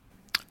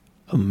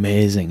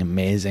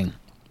 Amazing.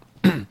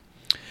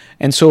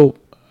 And so,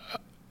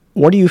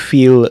 what do you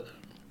feel,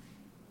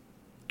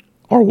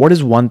 or what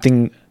is one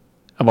thing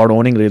about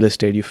owning real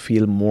estate you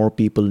feel more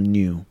people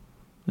knew?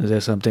 Is there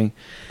something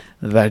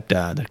that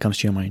comes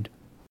to your mind?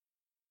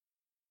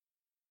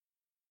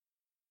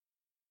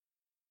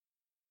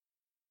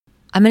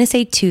 I'm going to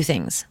say 2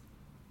 things.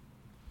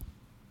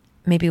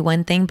 Maybe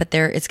one thing, but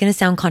it's going to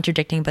sound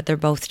contradicting, but they're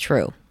both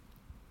true.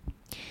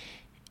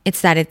 It's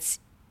that it's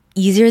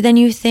easier than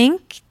you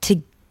think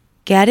to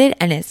get it,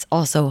 and it's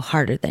also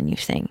harder than you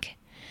think.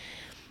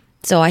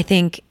 So I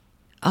think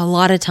a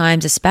lot of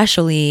times,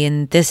 especially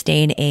in this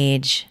day and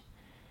age,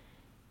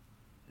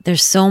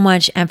 there's so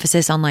much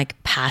emphasis on like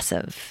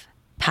passive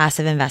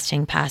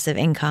investing, passive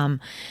income.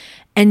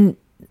 And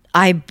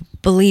I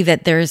believe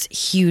that there's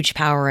huge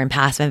power in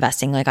passive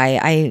investing. Like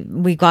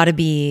we got to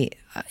be,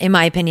 in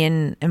my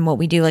opinion, and what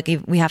we do, like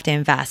we have to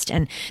invest,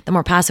 and the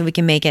more passive we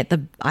can make it,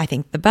 I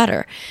think the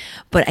better.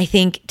 But I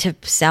think to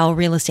sell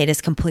real estate as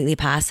completely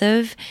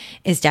passive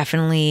is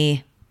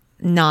definitely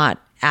not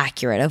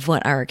accurate of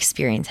what our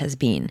experience has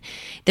been.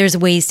 There's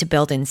ways to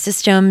build in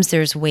systems.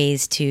 There's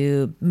ways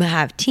to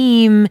have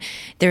team.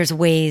 There's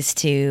ways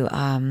to,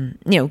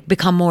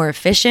 become more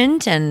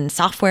efficient, and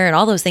software and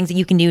all those things that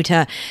you can do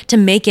to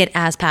make it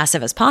as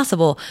passive as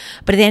possible.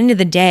 But at the end of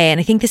the day, and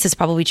I think this is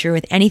probably true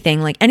with anything,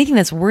 like anything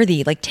that's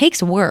worthy, like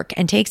takes work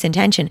and takes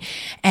intention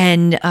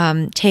and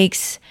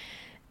takes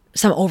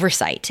some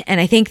oversight.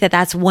 And I think that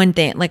that's one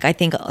thing. Like, I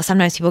think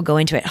sometimes people go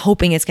into it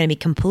hoping it's going to be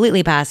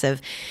completely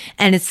passive,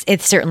 and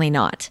it's certainly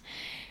not.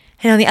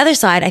 And on the other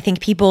side, I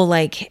think people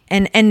like,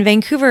 and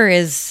Vancouver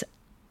is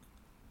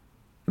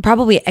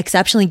probably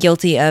exceptionally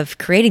guilty of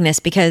creating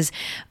this, because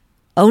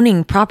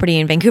owning property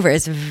in Vancouver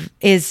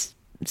is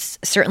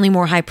certainly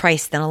more high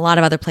priced than a lot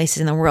of other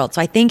places in the world.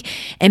 So I think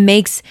it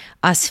makes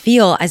us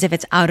feel as if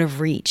it's out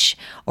of reach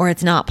or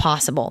it's not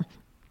possible.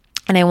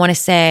 And I want to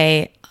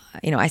say,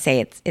 I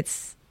say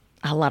it's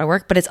a lot of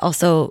work, but it's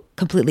also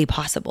completely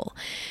possible,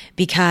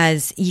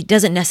 because it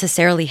doesn't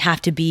necessarily have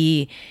to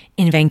be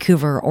in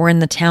Vancouver or in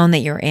the town that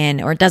you're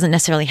in, or it doesn't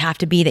necessarily have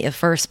to be that your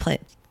first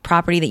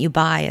property that you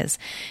buy is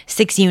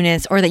 6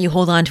 units, or that you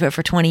hold on to it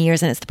for 20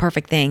 years and it's the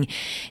perfect thing.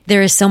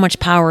 There is so much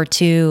power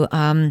to,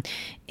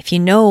 if you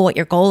know what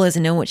your goal is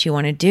and know what you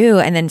want to do,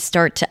 and then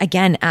start to,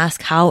 again,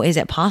 ask, how is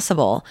it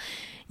possible?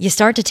 You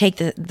start to take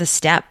the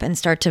step and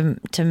start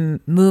to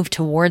move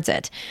towards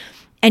it.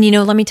 And,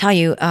 let me tell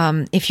you,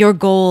 if your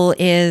goal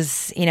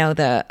is,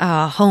 the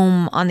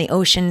home on the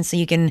ocean, so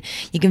you can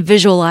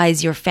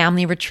visualize your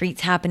family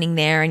retreats happening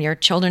there and your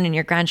children and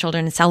your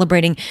grandchildren and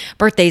celebrating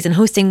birthdays and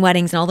hosting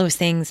weddings and all those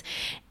things.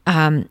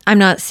 I'm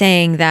not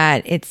saying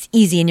that it's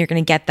easy and you're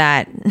going to get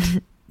that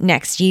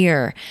next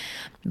year,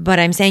 but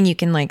I'm saying you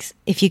can,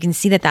 if you can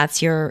see that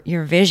that's your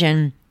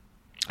vision.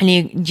 And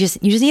you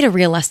just need a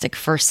realistic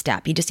first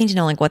step. You just need to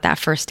know what that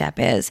first step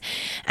is.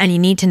 And you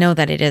need to know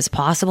that it is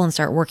possible and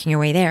start working your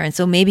way there. And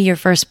so maybe your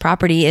first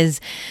property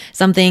is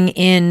something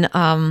in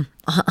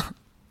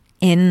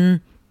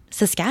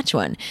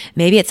Saskatchewan.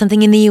 Maybe it's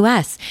something in the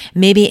US.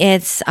 Maybe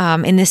it's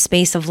in this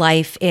space of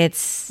life,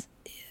 it's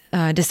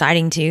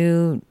deciding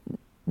to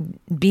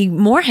be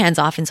more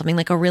hands-off in something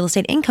like a real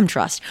estate income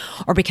trust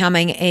or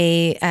becoming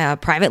a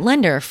private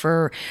lender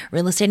for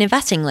real estate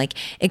investing.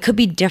 It could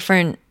be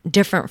different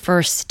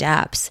first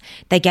steps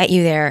that get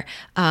you there.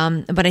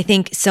 But I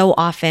think so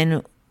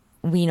often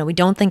we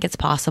don't think it's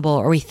possible,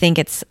 or we think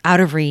it's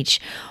out of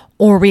reach,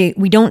 or we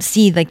don't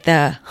see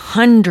the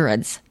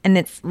hundreds and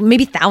it's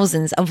maybe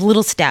thousands of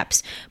little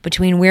steps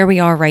between where we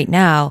are right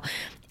now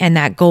and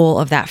that goal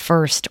of that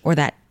first or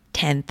that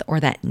 10th or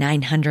that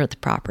 900th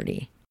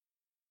property.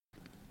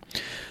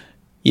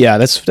 Yeah,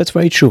 that's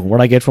very true. What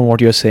I get from what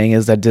you're saying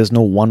is that there's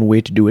no one way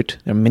to do it.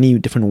 There are many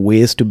different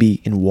ways to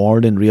be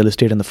involved in real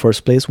estate in the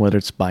first place, whether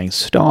it's buying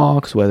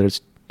stocks, whether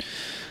it's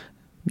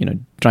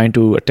trying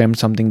to attempt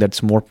something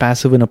that's more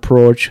passive in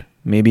approach,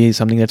 maybe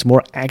something that's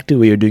more active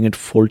where you're doing it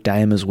full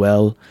time as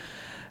well.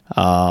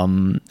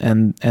 And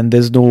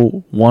there's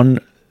no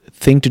one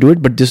thing to do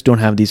it, but just don't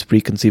have these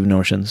preconceived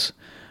notions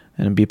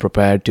and be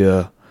prepared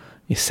to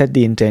set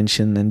the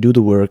intention and do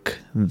the work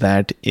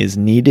that is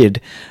needed.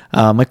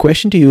 My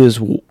question to you is,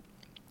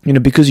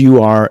 because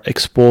you are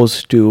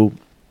exposed to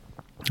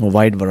a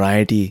wide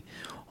variety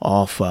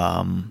of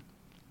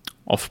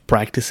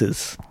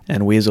practices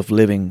and ways of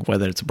living,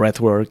 whether it's breath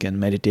work and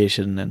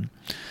meditation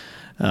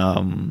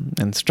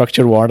and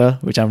structured water,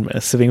 which I'm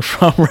sipping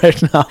from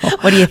right now.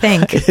 What do you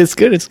think? It's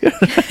good.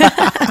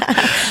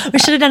 We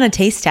should have done a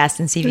taste test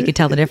and see if you could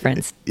tell the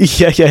difference.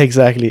 Yeah,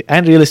 exactly.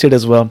 And real estate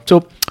as well.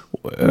 So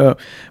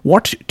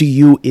what to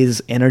you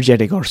is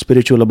energetic or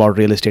spiritual about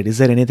real estate? Is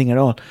there anything at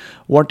all?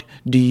 What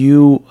do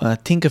you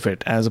think of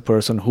it as a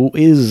person who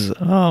is,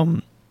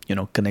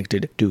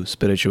 connected to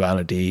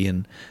spirituality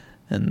and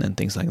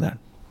things like that?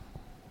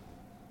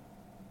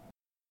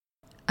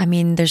 I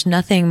mean, there's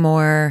nothing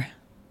more,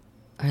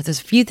 or there's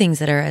a few things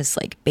that are as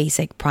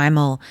basic,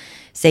 primal,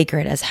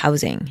 sacred as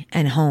housing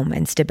and home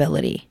and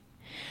stability,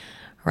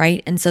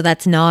 right? And so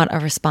that's not a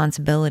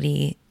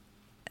responsibility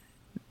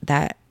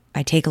that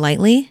I take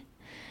lightly,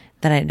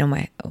 that I know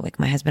my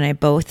husband and I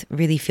both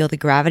really feel the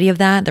gravity of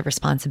that, the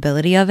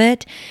responsibility of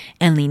it,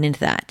 and lean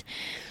into that.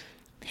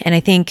 And I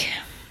think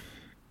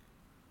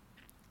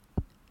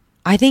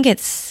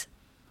it's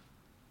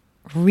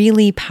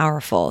really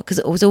powerful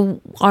because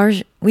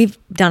we've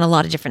done a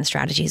lot of different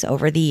strategies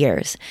over the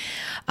years.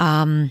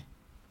 I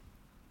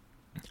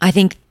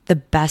think the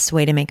best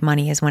way to make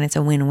money is when it's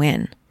a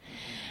win-win.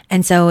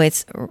 And so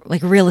it's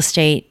like real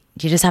estate,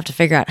 you just have to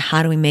figure out,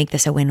 how do we make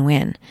this a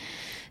win-win?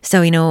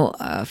 So,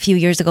 a few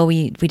years ago,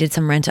 we did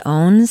some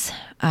rent-to-owns,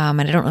 and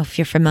I don't know if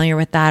you're familiar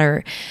with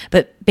that,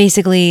 but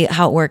basically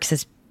how it works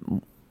is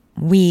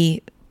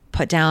we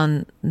put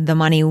down the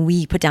money,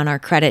 we put down our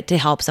credit to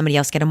help somebody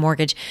else get a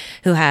mortgage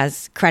who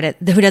has credit,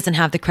 who doesn't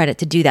have the credit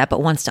to do that,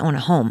 but wants to own a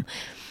home.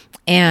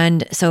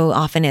 And so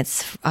often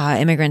it's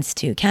immigrants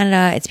to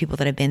Canada. It's people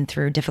that have been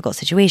through difficult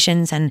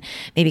situations and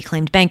maybe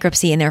claimed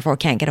bankruptcy and therefore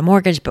can't get a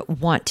mortgage, but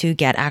want to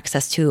get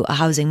access to a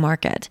housing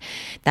market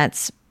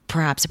that's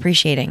perhaps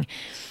appreciating.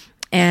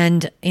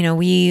 And,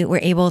 we were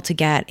able to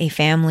get a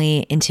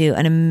family into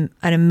an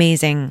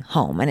amazing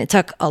home. And it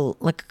took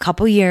a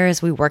couple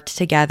years. We worked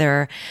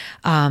together.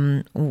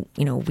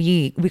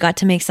 We got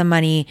to make some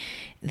money.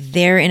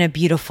 They're in a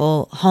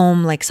beautiful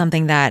home,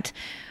 something that,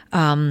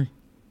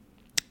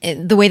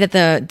 the way that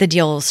the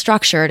deal was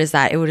structured is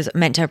that it was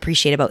meant to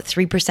appreciate about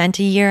 3%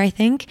 a year, I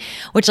think,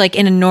 which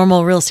in a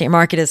normal real estate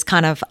market is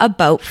kind of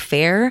about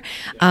fair.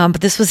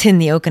 But this was in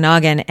the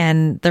Okanagan,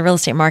 and the real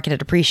estate market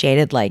had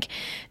appreciated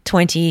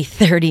 20,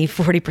 30,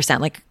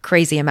 40%,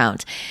 crazy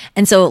amount.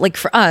 And so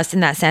for us in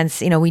that sense,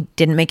 we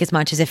didn't make as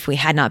much as if we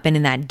had not been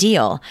in that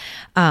deal.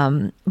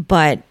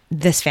 But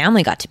this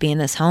family got to be in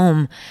this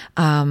home,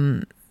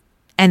 and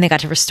they got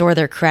to restore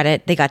their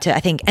credit. They got to, I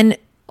think, and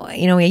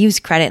we use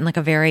credit in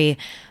a very,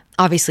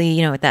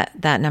 obviously,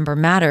 that number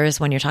matters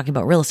when you're talking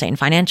about real estate and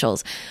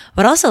financials,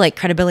 but also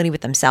credibility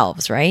with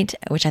themselves, right?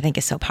 Which I think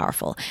is so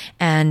powerful.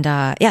 And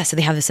so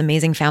they have this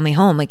amazing family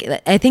home.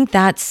 I think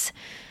that's,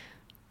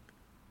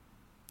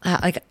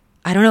 I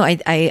don't know.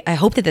 I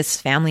hope that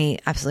this family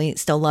absolutely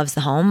still loves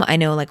the home. I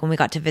know when we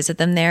got to visit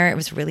them there, it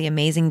was really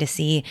amazing to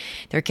see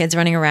their kids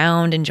running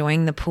around,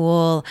 enjoying the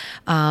pool,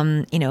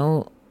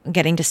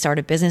 getting to start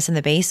a business in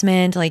the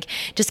basement, like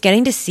just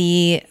getting to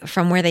see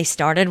from where they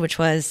started, which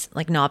was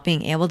like not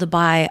being able to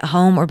buy a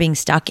home or being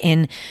stuck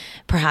in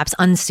perhaps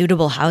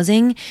unsuitable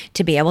housing,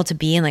 to be able to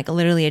be in like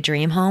literally a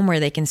dream home where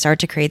they can start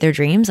to create their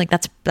dreams. Like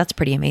that's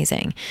pretty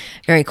amazing.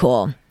 Very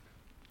cool.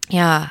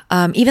 Yeah.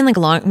 Even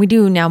like we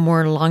do now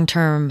more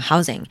long-term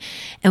housing,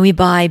 and we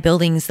buy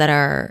buildings that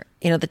are,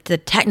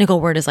 the technical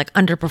word is like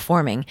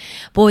underperforming.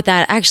 But what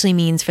that actually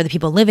means for the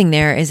people living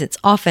there is it's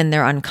often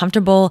they're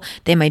uncomfortable.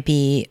 They might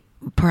be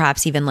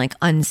perhaps even like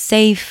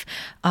unsafe,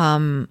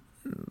 like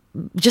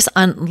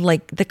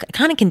the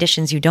kind of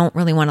conditions you don't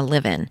really want to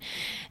live in.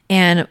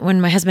 And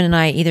when my husband and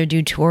I either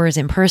do tours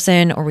in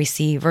person or we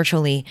see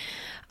virtually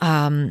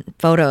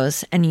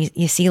photos, and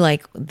you see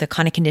like the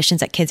kind of conditions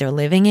that kids are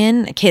living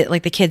in,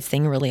 like the kids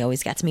thing really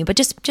always gets me, but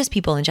just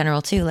people in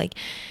general too. Like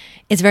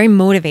it's very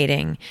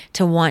motivating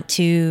to want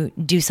to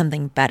do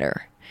something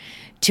better,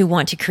 to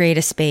want to create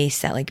a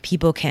space that like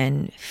people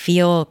can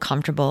feel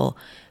comfortable,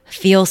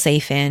 feel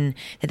safe in,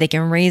 that they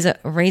can raise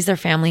their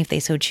family if they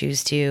so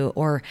choose to,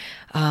 or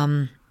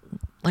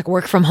like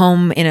work from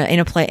home in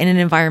an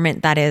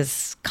environment that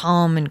is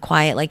calm and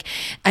quiet. Like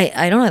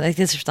I don't know, like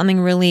there's something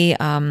really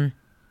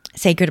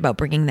sacred about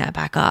bringing that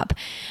back up.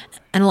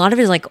 And a lot of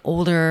it is like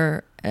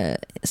older,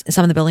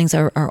 some of the buildings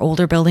are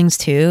older buildings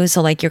too,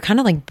 so like you're kind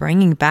of like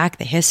bringing back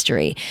the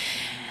history.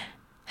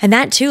 And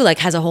that too like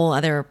has a whole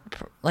other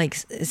like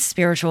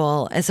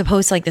spiritual, as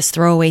opposed to like this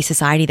throwaway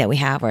society that we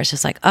have where it's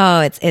just like, oh,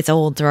 it's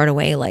old, throw it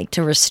away. Like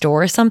to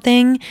restore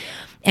something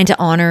and to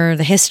honor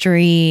the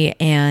history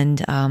and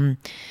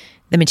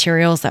the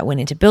materials that went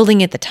into building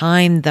it, the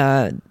time,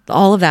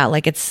 all of that.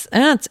 Like it's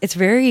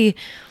very,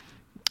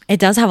 it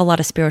does have a lot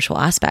of spiritual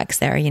aspects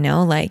there,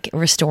 like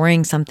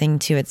restoring something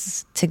to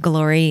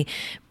glory,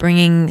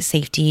 bringing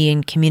safety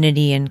and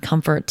community and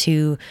comfort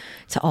to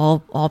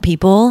all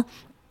people,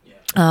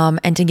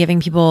 and to giving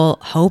people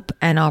hope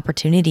and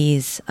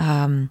opportunities,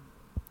 and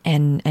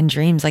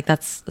dreams. Like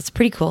that's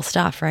pretty cool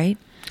stuff, right?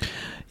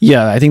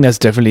 Yeah, I think that's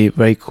definitely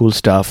very cool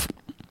stuff.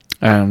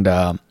 And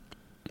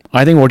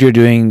I think what you're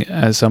doing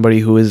as somebody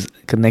who is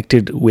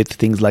connected with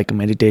things like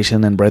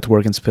meditation and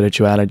breathwork and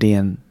spirituality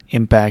and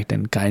impact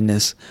and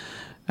kindness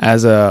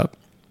as a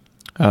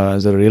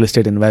real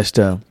estate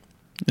investor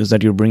is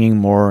that you're bringing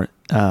more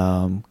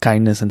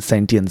kindness and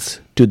sentience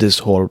to this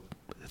whole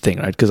thing,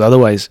 right? Because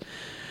otherwise,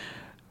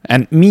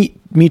 and me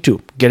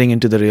too, getting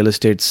into the real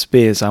estate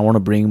space, I want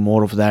to bring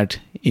more of that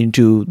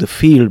into the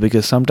field,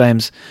 because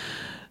sometimes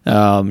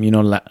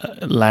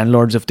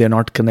landlords, if they're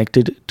not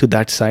connected to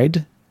that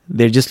side,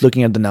 they're just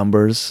looking at the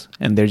numbers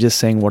and they're just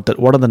saying, what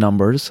are the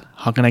numbers?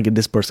 How can I get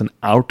this person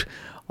out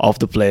of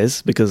the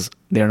place because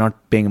they're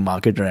not paying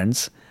market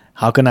rents?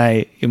 How can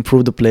I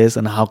improve the place,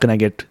 and how can I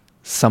get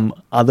some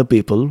other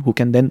people who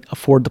can then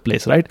afford the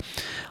place, right?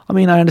 I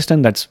mean, I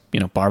understand that's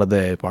part of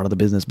the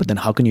business, but then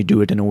how can you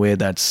do it in a way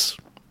that's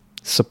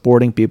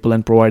supporting people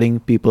and providing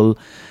people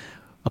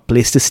a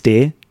place to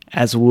stay,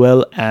 as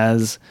well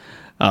as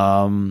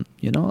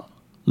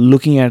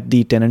looking at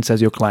the tenants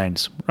as your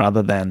clients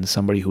rather than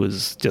somebody who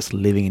is just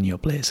living in your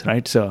place,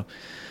 right? So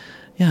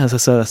yeah,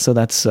 so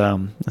that's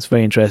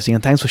very interesting,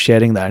 and thanks for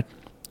sharing that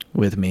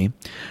with me.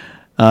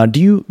 Do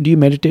you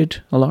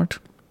meditate a lot?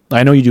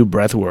 I know you do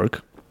breath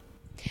work.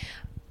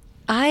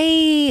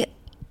 I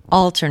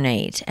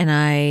alternate, and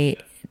I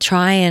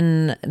try,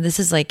 and this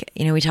is like,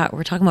 we're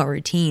talking about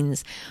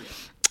routines.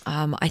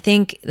 I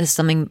think this is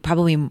something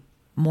probably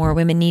more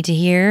women need to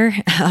hear,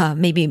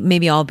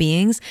 maybe all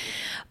beings,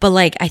 but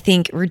like I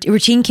think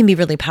routine can be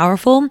really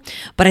powerful.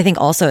 But I think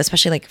also,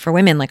 especially like for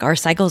women, like our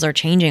cycles are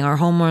changing, our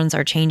hormones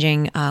are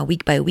changing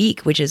week by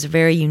week, which is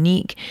very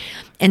unique.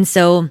 And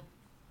so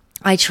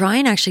I try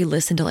and actually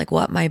listen to like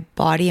what my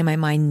body and my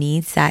mind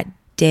needs that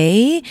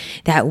day,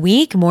 that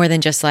week, more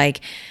than just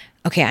like,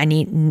 okay, I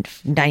need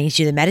to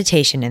do the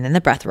meditation and then the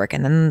breath work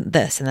and then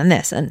this and then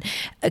this, and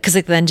because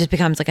like then just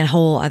becomes like a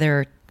whole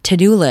other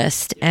to-do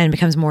list and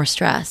becomes more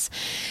stress.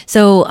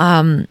 So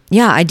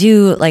I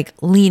do like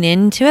lean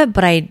into it,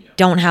 but I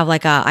don't have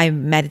like I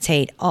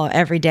meditate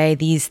every day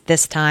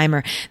this time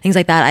or things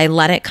like that. I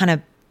let it kind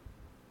of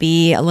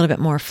be a little bit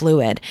more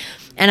fluid.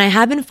 And I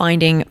have been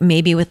finding,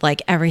 maybe with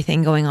like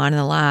everything going on in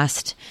the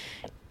last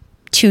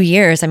 2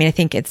 years, I mean, I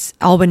think it's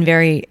all been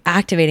very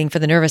activating for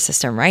the nervous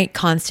system, right?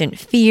 Constant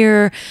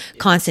fear,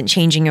 constant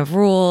changing of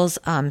rules,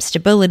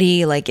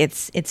 stability, like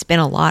it's been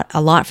a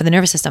lot for the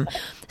nervous system.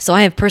 So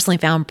I have personally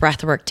found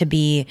breath work to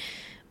be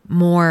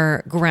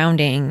more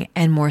grounding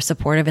and more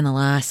supportive in the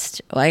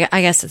last, I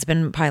guess it's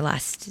been probably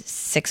last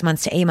 6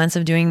 months to 8 months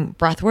of doing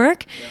breath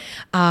work.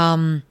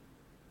 So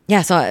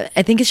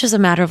I think it's just a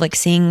matter of like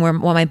seeing what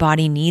my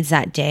body needs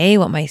that day,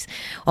 what my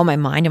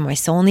mind and my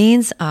soul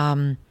needs.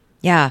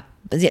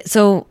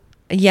 So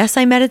yes,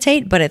 I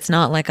meditate, but it's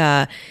not like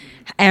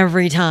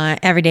every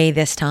day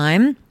this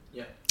time.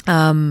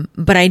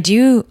 But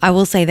I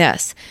will say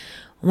this: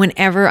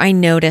 whenever I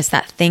notice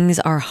that things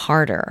are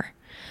harder,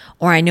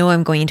 or I know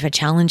I'm going into a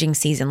challenging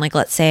season. Like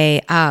let's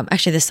say,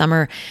 actually this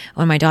summer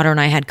when my daughter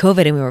and I had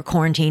COVID and we were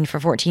quarantined for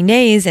 14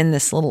 days in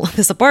this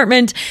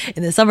apartment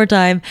in the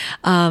summertime,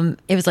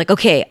 it was like,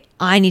 okay,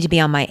 I need to be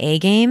on my A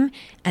game.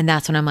 And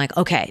that's when I'm like,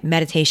 okay,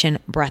 meditation,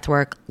 breath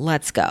work,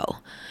 let's go.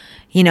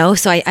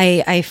 So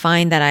I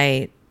find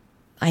that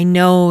I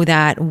know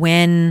that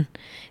when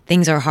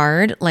things are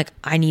hard, like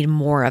I need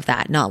more of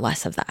that, not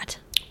less of that.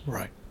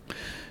 Right.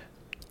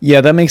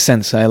 Yeah, that makes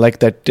sense. I like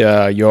that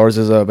yours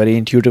is a very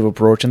intuitive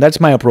approach, and that's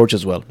my approach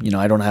as well.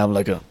 I don't have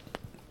like a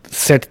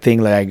set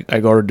thing like I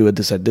got to do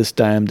this at this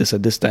time,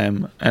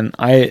 and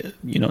I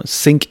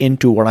sink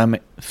into what I'm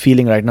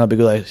feeling right now,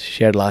 because I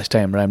shared last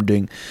time,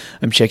 right?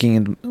 I'm checking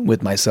in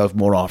with myself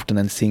more often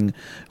and seeing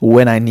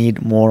when I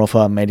need more of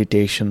a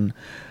meditation.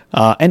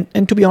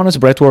 And to be honest,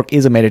 breathwork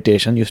is a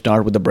meditation. You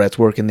start with the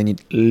breathwork and then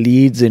it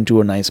leads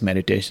into a nice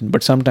meditation.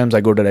 But sometimes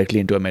I go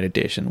directly into a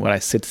meditation where I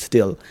sit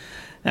still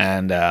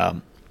and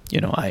I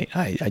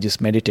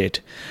just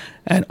meditate.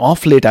 And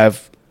off late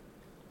I've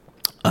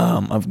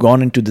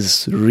gone into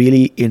this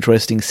really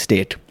interesting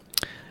state,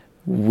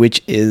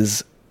 which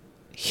is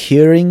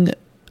hearing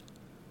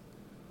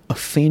a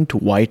faint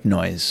white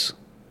noise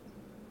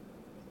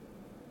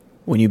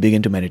when you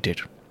begin to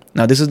meditate.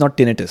 Now, this is not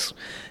tinnitus,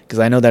 because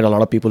I know that a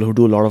lot of people who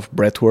do a lot of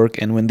breath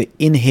work, and when they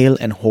inhale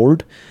and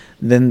hold,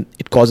 then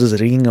it causes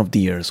ringing of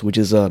the ears, which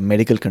is a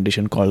medical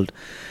condition called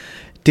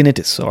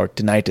tinnitus or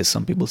tinnitus,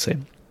 some people say.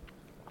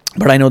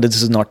 But I know that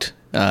this is not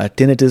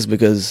tinnitus,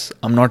 because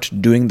I'm not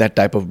doing that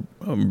type of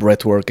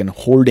breath work and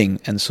holding,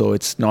 and so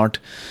it's not,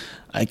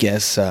 I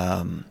guess,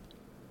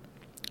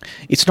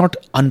 it's not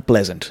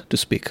unpleasant to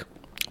speak.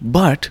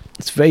 But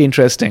it's very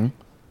interesting.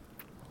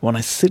 When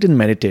I sit in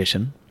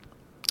meditation,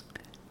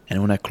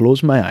 and when I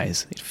close my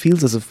eyes, it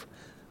feels as if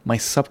my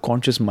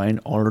subconscious mind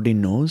already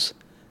knows,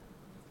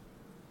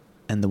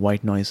 and the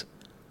white noise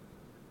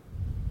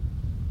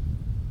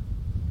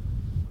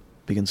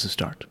begins to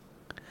start.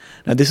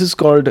 Now, this is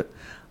called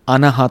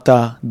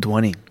Anahata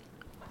Dhwani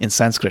in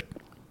Sanskrit.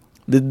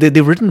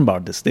 They've written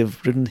about this. They've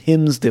written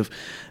hymns. They've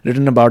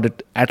written about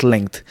it at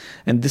length.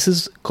 And this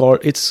is called,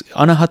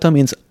 Anahata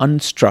means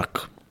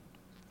unstruck.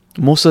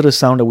 Most of the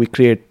sound that we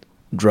create,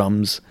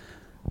 drums,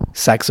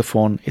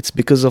 saxophone, it's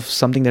because of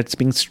something that's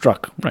being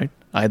struck, right?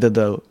 Either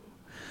the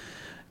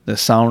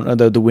sound,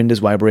 the wind is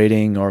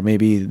vibrating, or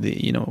maybe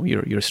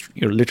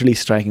you're literally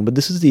striking. But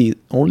this is the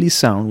only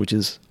sound which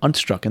is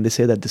unstruck, and they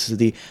say that this is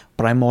the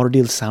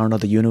primordial sound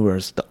of the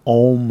universe. The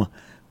Om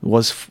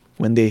was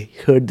when they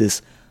heard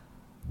this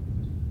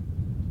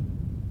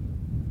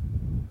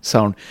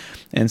sound,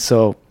 and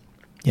so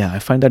I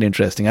find that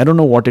interesting. I don't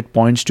know what it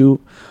points to,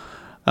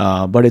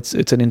 but it's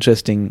an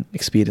interesting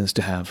experience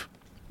to have.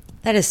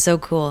 That is so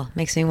cool.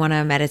 Makes me want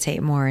to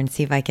meditate more and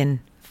see if I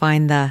can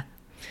find the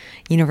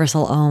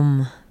universal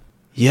Om.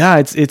 Yeah,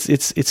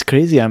 it's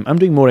crazy. I'm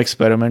doing more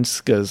experiments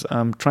because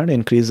I'm trying to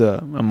increase the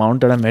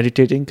amount that I'm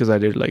meditating, because I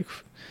did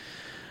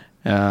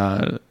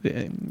a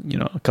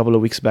couple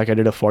of weeks back I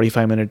did a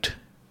 45-minute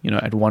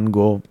at one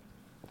go,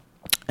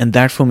 and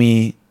that for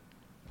me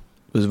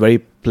was very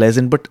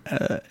pleasant, but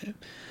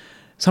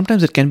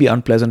sometimes it can be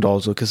unpleasant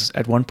also, because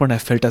at one point I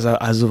felt as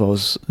if I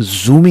was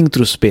zooming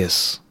through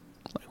space,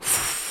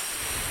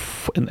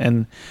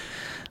 and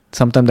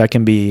sometimes that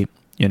can be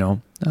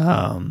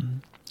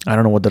I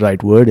don't know what the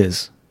right word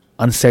is,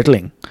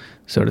 unsettling,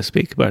 so to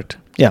speak. But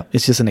yeah,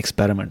 it's just an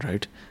experiment,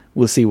 right?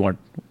 We'll see what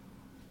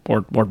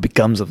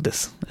becomes of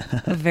this.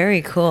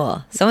 Very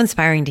cool. So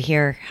inspiring to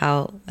hear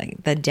how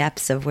the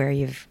depths of where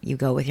you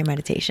go with your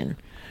meditation.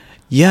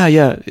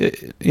 Yeah.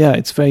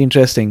 It's very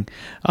interesting.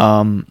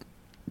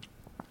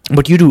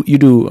 But you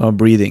do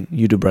breathing,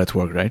 you do breath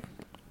work, right?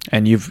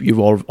 And you've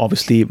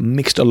obviously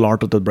mixed a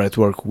lot of the breath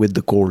work with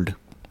the cold.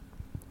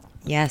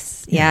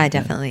 Yes. Yeah,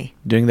 definitely.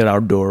 During that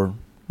outdoor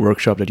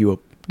workshop that you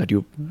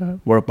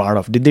were a part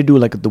of, did they do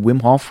the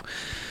Wim Hof?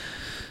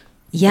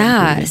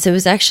 Yeah, so it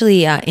was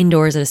actually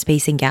indoors at a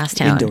space in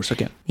Gastown. Indoors,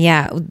 okay.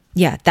 Yeah,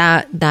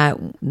 that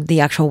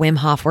the actual Wim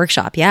Hof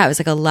workshop. Yeah, it was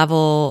the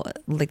level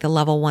 1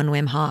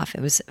 Wim Hof.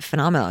 It was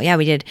phenomenal. Yeah,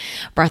 we did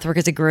breathwork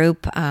as a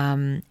group,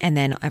 and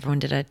then everyone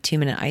did a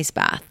 2-minute ice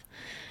bath.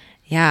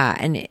 Yeah,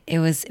 and it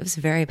was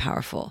very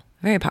powerful,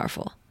 very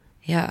powerful.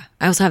 Yeah,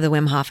 I also have the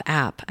Wim Hof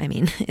app. I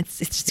mean, it's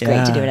just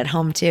great to do it at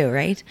home too,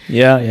 right?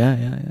 Yeah.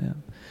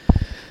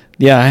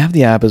 Yeah, I have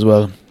the app as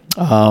well.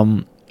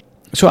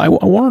 So I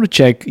wanted to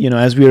check,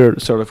 as we are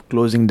sort of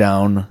closing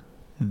down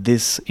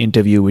this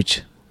interview,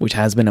 which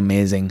has been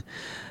amazing.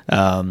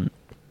 What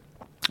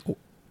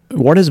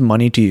is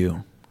money to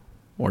you?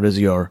 What is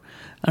your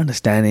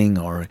understanding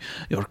or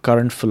your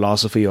current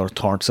philosophy or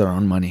thoughts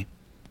around money?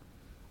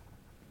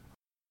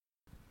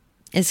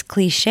 It's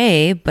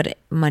cliche, but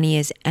money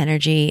is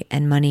energy,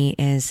 and money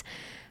is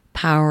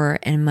power,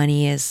 and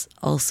money is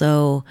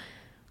also,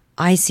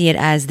 I see it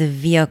as the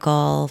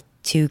vehicle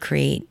to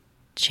create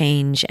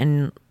change.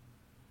 And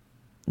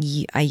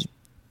I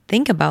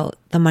think about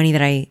the money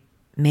that I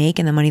make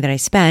and the money that I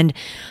spend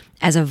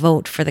as a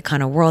vote for the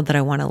kind of world that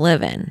I want to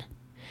live in.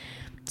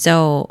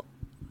 So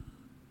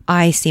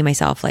I see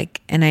myself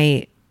and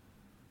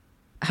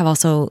have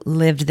also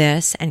lived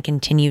this and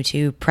continue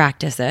to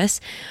practice this.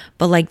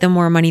 But like the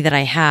more money that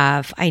I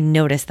have, I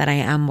notice that I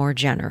am more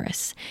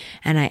generous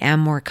and I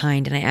am more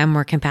kind and I am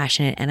more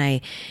compassionate and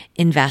I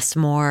invest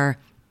more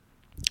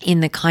in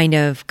the kind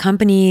of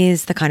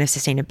companies, the kind of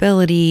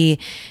sustainability,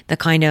 the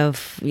kind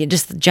of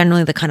just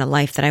generally the kind of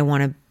life that I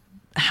want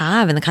to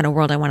have and the kind of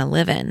world I want to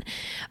live in.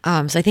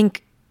 So I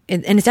think,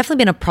 and it's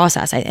definitely been a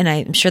process. And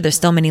I'm sure there's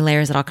still many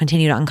layers that I'll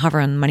continue to uncover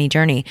on the money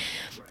journey.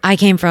 I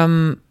came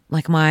from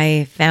like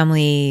my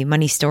family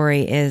money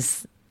story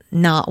is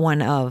not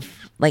one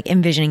of like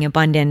envisioning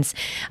abundance.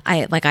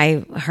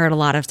 I heard a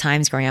lot of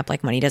times growing up,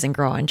 like money doesn't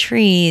grow on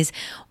trees,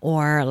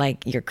 or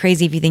like you're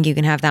crazy if you think you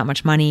can have that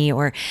much money,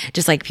 or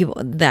just like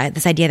people that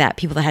this idea that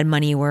people that had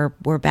money were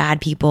bad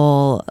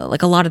people.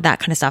 Like a lot of that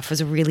kind of stuff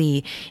was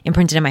really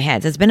imprinted in my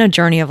head. So it's been a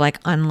journey of like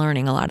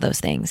unlearning a lot of those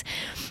things.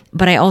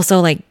 But I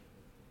also like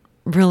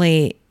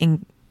really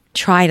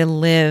try to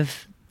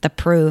live the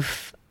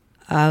proof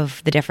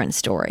of the different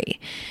story.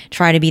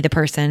 Try to be the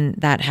person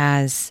that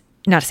has,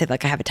 not to say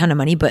like I have a ton of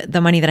money, but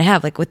the money that I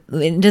have, like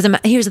it doesn't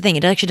matter. Here's the thing.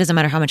 It actually doesn't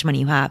matter how much money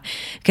you have,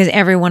 because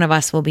every one of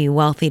us will be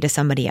wealthy to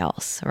somebody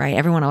else, right?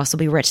 Every one of us will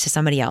be rich to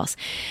somebody else.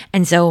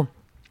 And so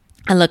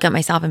I look at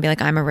myself and be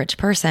like, I'm a rich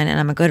person and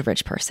I'm a good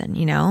rich person,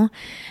 you know?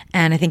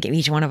 And I think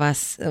each one of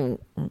us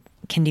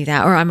can do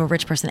that. Or I'm a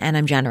rich person and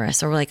I'm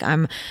generous, or like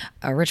I'm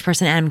a rich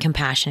person and I'm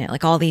compassionate,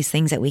 like all these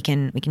things that we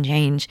can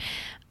change.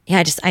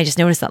 Yeah. I just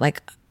noticed that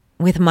like,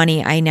 with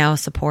money, I now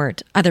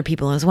support other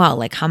people as well.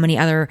 Like how many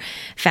other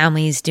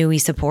families do we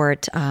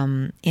support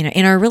in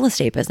our real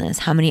estate business?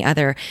 How many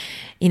other,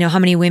 how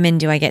many women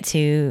do I get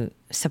to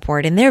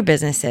support in their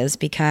businesses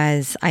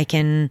because I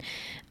can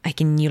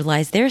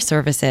utilize their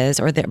services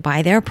or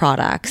buy their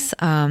products?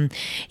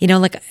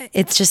 Like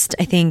it's just,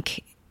 I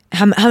think,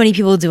 how many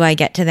people do I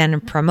get to then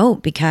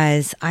promote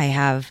because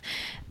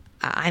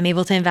I'm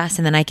able to invest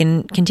and then I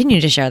can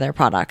continue to share their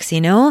products,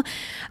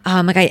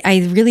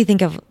 I really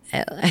think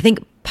I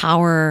think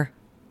power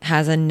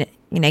has a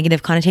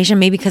negative connotation.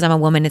 Maybe because I'm a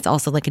woman, it's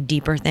also like a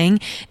deeper thing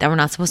that we're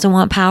not supposed to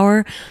want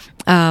power.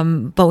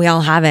 But we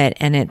all have it.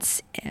 And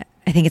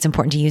I think it's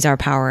important to use our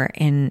power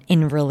in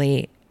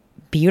really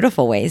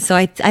beautiful ways. So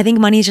I think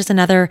money is just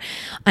another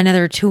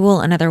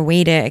tool, another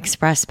way to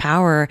express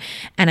power.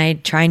 And I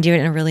try and do it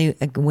in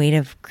a way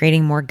of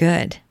creating more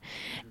good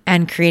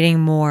and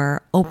creating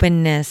more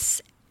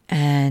openness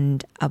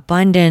and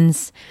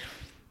abundance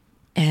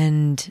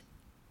and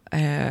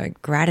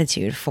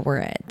gratitude for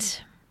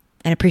it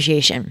and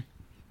appreciation.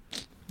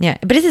 Yeah,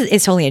 but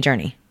it's totally a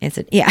journey. It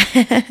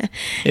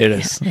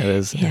is.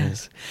 It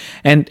is.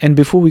 And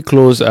before we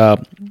close,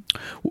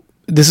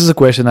 this is a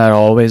question I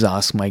always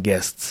ask my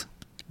guests,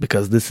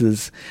 because this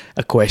is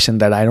a question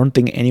that I don't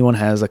think anyone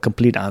has a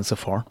complete answer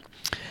for.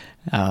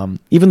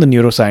 Even the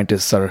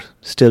neuroscientists are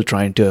still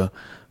trying to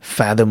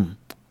fathom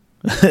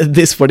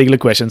this particular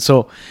question.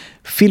 So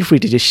feel free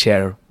to just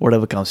share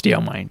whatever comes to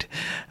your mind.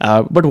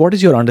 But what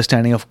is your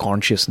understanding of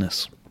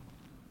consciousness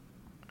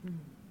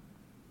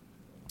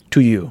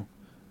to you,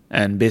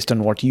 and based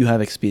on what you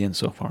have experienced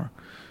so far?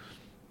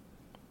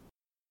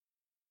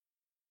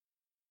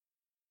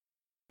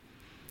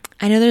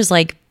 I know there's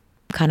like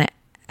kind of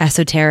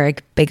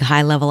esoteric, big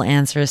high level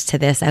answers to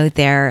this out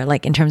there,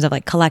 like in terms of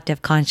like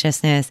collective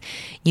consciousness,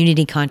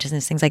 unity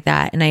consciousness, things like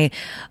that. And I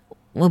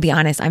will be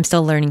honest, I'm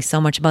still learning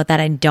so much about that.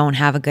 I don't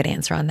have a good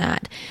answer on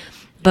that.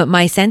 But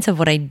my sense of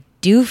what I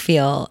do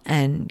feel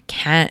and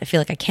feel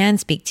like I can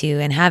speak to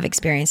and have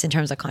experienced in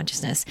terms of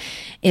consciousness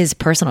is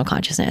personal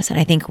consciousness. And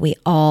I think we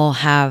all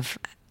have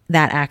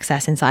that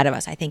access inside of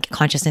us. I think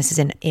consciousness is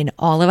in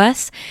all of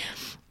us.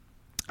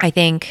 I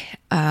think,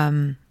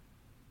 I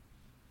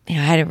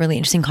had a really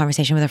interesting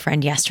conversation with a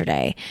friend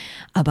yesterday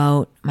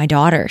about my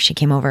daughter. She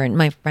came over, and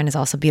my friend is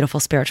also beautiful,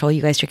 spiritual.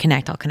 You guys should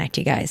connect. I'll connect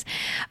you guys.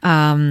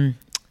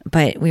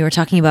 But we were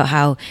talking about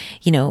how,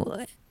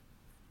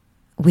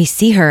 we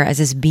see her as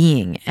this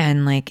being,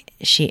 and like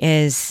she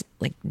is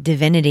like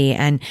divinity,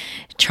 and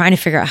trying to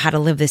figure out how to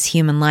live this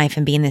human life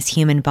and be in this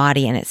human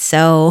body. And it's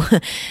so,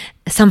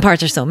 some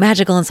parts are so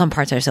magical and some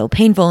parts are so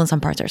painful and some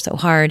parts are so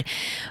hard.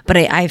 But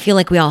I feel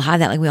like we all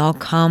have that. Like we all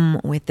come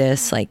with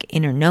this like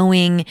inner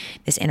knowing,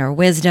 this inner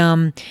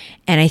wisdom.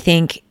 And I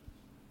think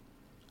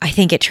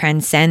it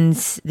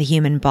transcends the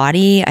human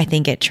body. I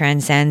think it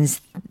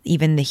transcends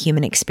even the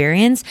human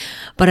experience.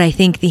 But I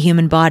think the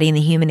human body and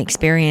the human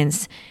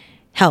experience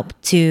help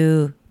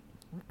to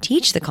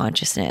teach the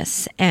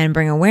consciousness and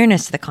bring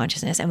awareness to the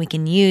consciousness. And we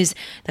can use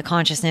the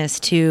consciousness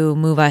to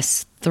move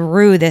us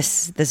through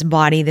this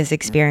body, this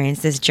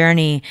experience, this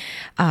journey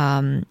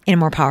in a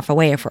more powerful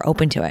way if we're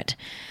open to it.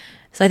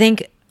 So I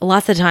think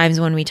lots of times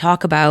when we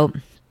talk about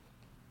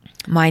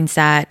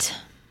mindset,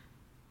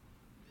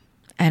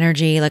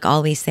 energy, like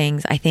all these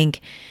things, I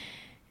think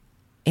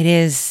it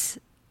is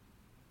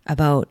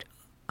about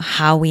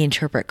how we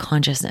interpret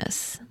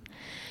consciousness.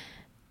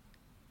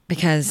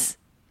 Because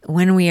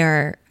when we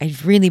are, I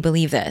really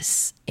believe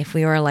this, if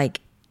we are like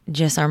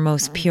just our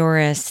most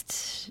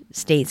purest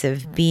states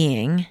of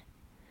being,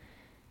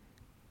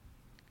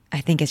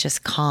 I think it's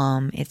just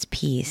calm, it's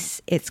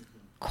peace, it's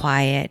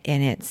quiet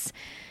and it's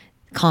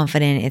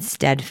confident, it's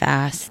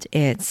steadfast,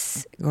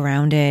 it's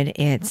grounded,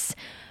 it's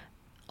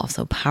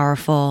also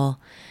powerful.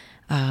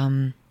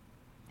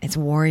 It's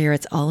warrior.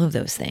 It's all of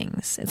those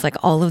things. It's like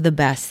all of the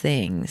best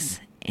things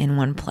in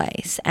one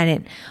place. And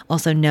it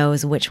also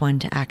knows which one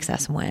to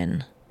access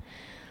when.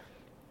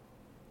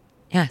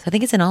 Yeah, so I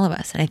think it's in all of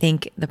us. And I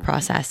think the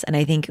process, and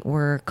I think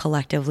we're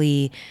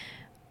collectively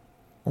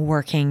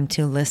working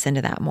to listen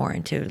to that more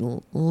and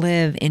to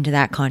live into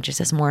that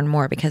consciousness more and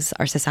more, because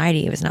our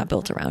society was not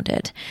built around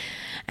it.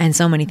 And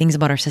so many things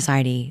about our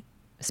society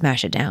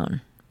smash it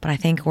down. But I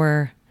think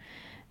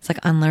it's like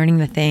unlearning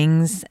the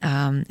things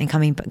and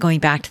going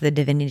back to the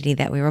divinity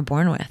that we were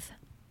born with.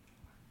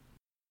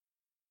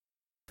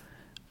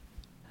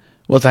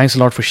 Well, thanks a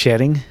lot for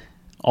sharing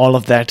all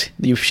of that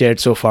you've shared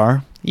so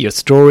far. Your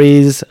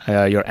stories,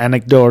 your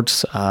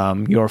anecdotes,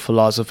 your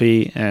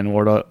philosophy, and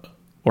what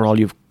all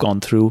you've gone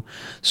through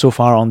so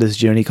far on this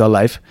journey called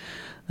life.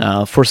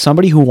 For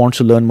somebody who wants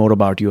to learn more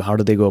about you, how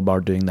do they go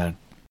about doing that?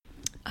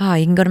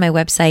 You can go to my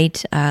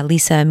website,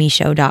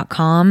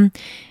 lisamichaud.com.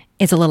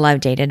 It's a little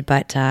outdated,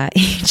 but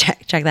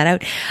check that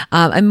out.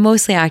 I'm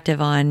mostly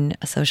active on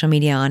social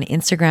media, on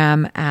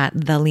Instagram at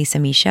The Lisa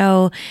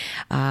Michaud,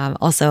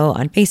 also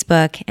on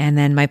Facebook, and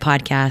then my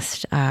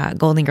podcast,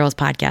 Golden Girls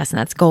Podcast, and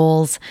that's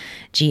Goals,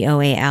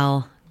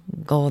 GOAL,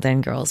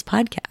 Golden Girls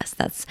Podcast.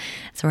 That's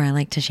where I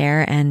like to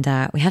share, and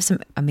we have some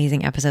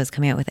amazing episodes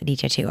coming out with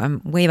Aditya too.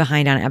 I'm way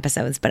behind on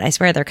episodes, but I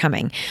swear they're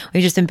coming.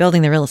 We've just been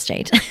building the real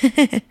estate.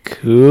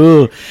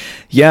 Cool.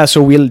 Yeah,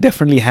 so we'll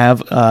definitely have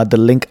the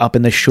link up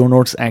in the show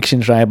notes,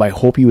 Action Tribe. I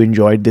hope you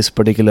enjoyed this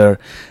particular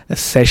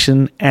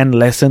session and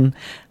lesson,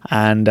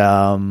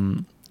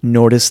 and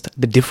noticed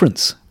the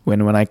difference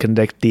when I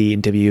conduct the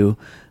interview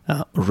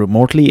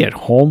remotely at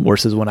home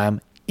versus when I'm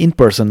in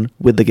person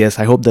with the guests.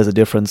 I hope there's a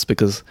difference,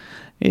 because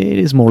it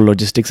is more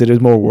logistics, it is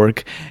more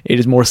work, it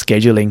is more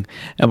scheduling.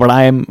 But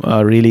I am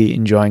really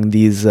enjoying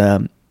these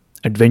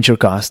adventure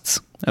casts,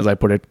 as I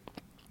put it.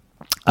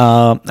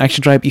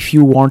 Action Tribe, if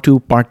you want to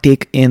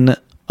partake in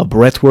a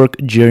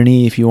breathwork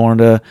journey, if you want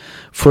to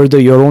further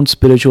your own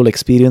spiritual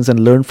experience and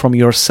learn from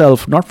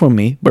yourself, not from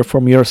me, but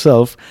from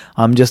yourself,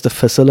 I'm just a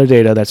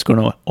facilitator that's going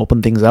to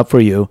open things up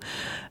for you.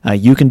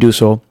 You can do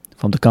so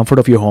from the comfort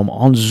of your home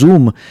on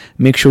Zoom.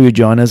 Make sure you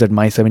join us at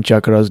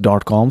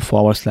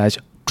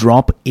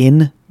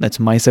my7chakras.com/drop-in. That's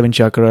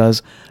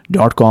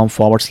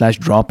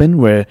my7chakras.com/drop-in,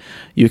 where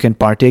you can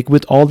partake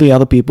with all the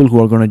other people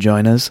who are going to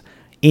join us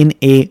in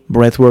a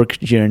breathwork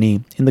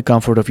journey in the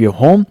comfort of your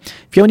home.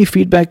 If you have any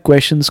feedback,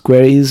 questions,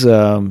 queries,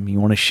 you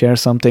want to share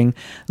something,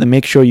 then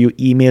make sure you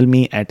email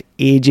me at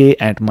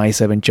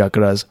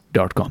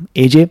aj@my7chakras.com.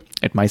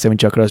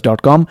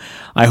 aj@my7chakras.com.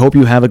 I hope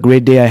you have a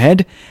great day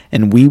ahead,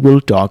 and we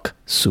will talk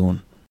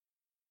soon.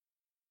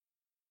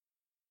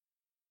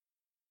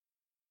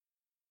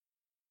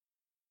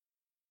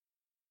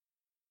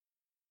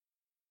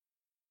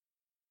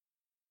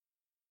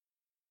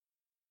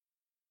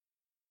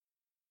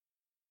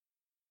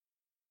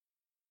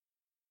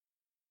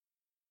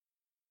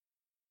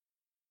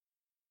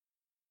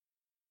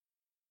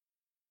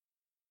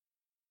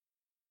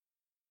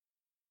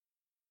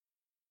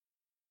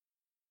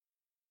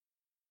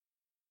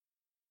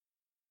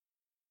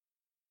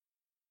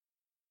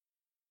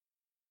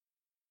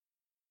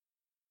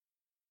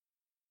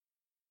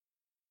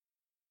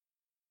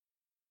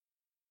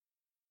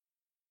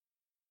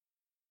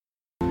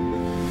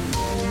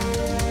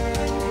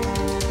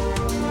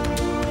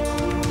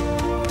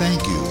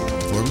 Thank you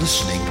for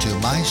listening to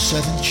My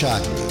Seven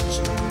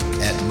Chakras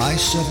at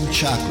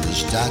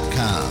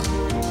my7chakras.com.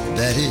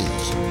 That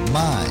is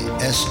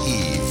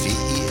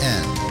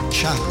MySEVEN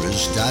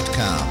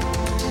chakras.com.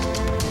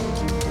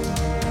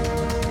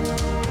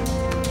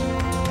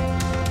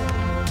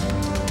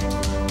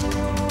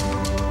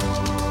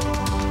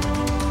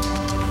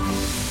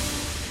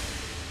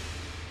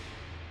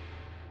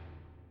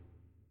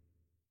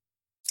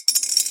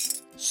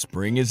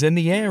 Spring is in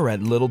the air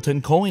at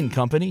Littleton Coin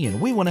Company, and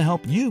we want to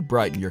help you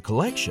brighten your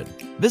collection.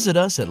 Visit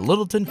us at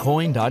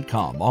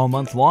littletoncoin.com all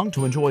month long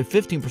to enjoy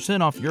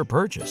 15% off your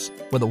purchase.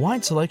 With a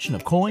wide selection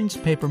of coins,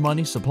 paper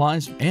money,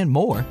 supplies, and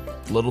more,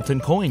 Littleton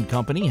Coin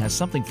Company has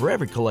something for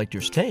every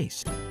collector's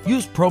taste.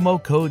 Use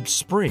promo code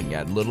SPRING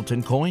at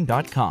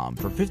littletoncoin.com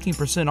for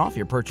 15% off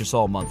your purchase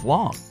all month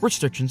long.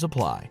 Restrictions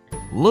apply.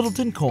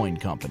 Littleton Coin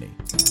Company.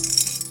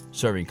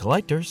 Serving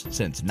collectors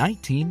since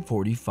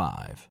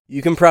 1945.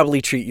 You can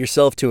probably treat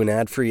yourself to an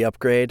ad-free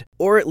upgrade,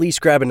 or at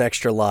least grab an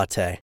extra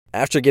latte.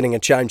 After getting a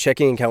Chime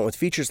checking account with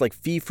features like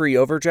fee-free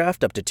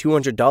overdraft up to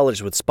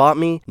 $200 with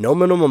SpotMe, no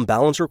minimum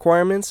balance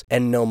requirements,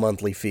 and no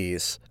monthly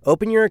fees.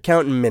 Open your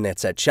account in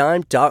minutes at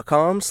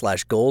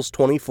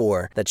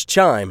chime.com/goals24. That's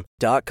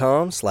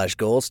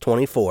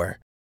chime.com/goals24.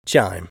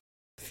 Chime.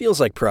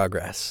 Feels like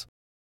progress.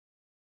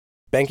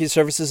 Banking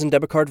services and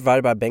debit card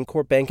provided by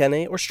Bancorp Bank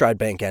N.A. or Stride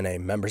Bank N.A.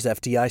 Members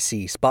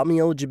FDIC. SpotMe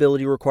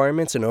eligibility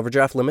requirements and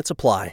overdraft limits apply.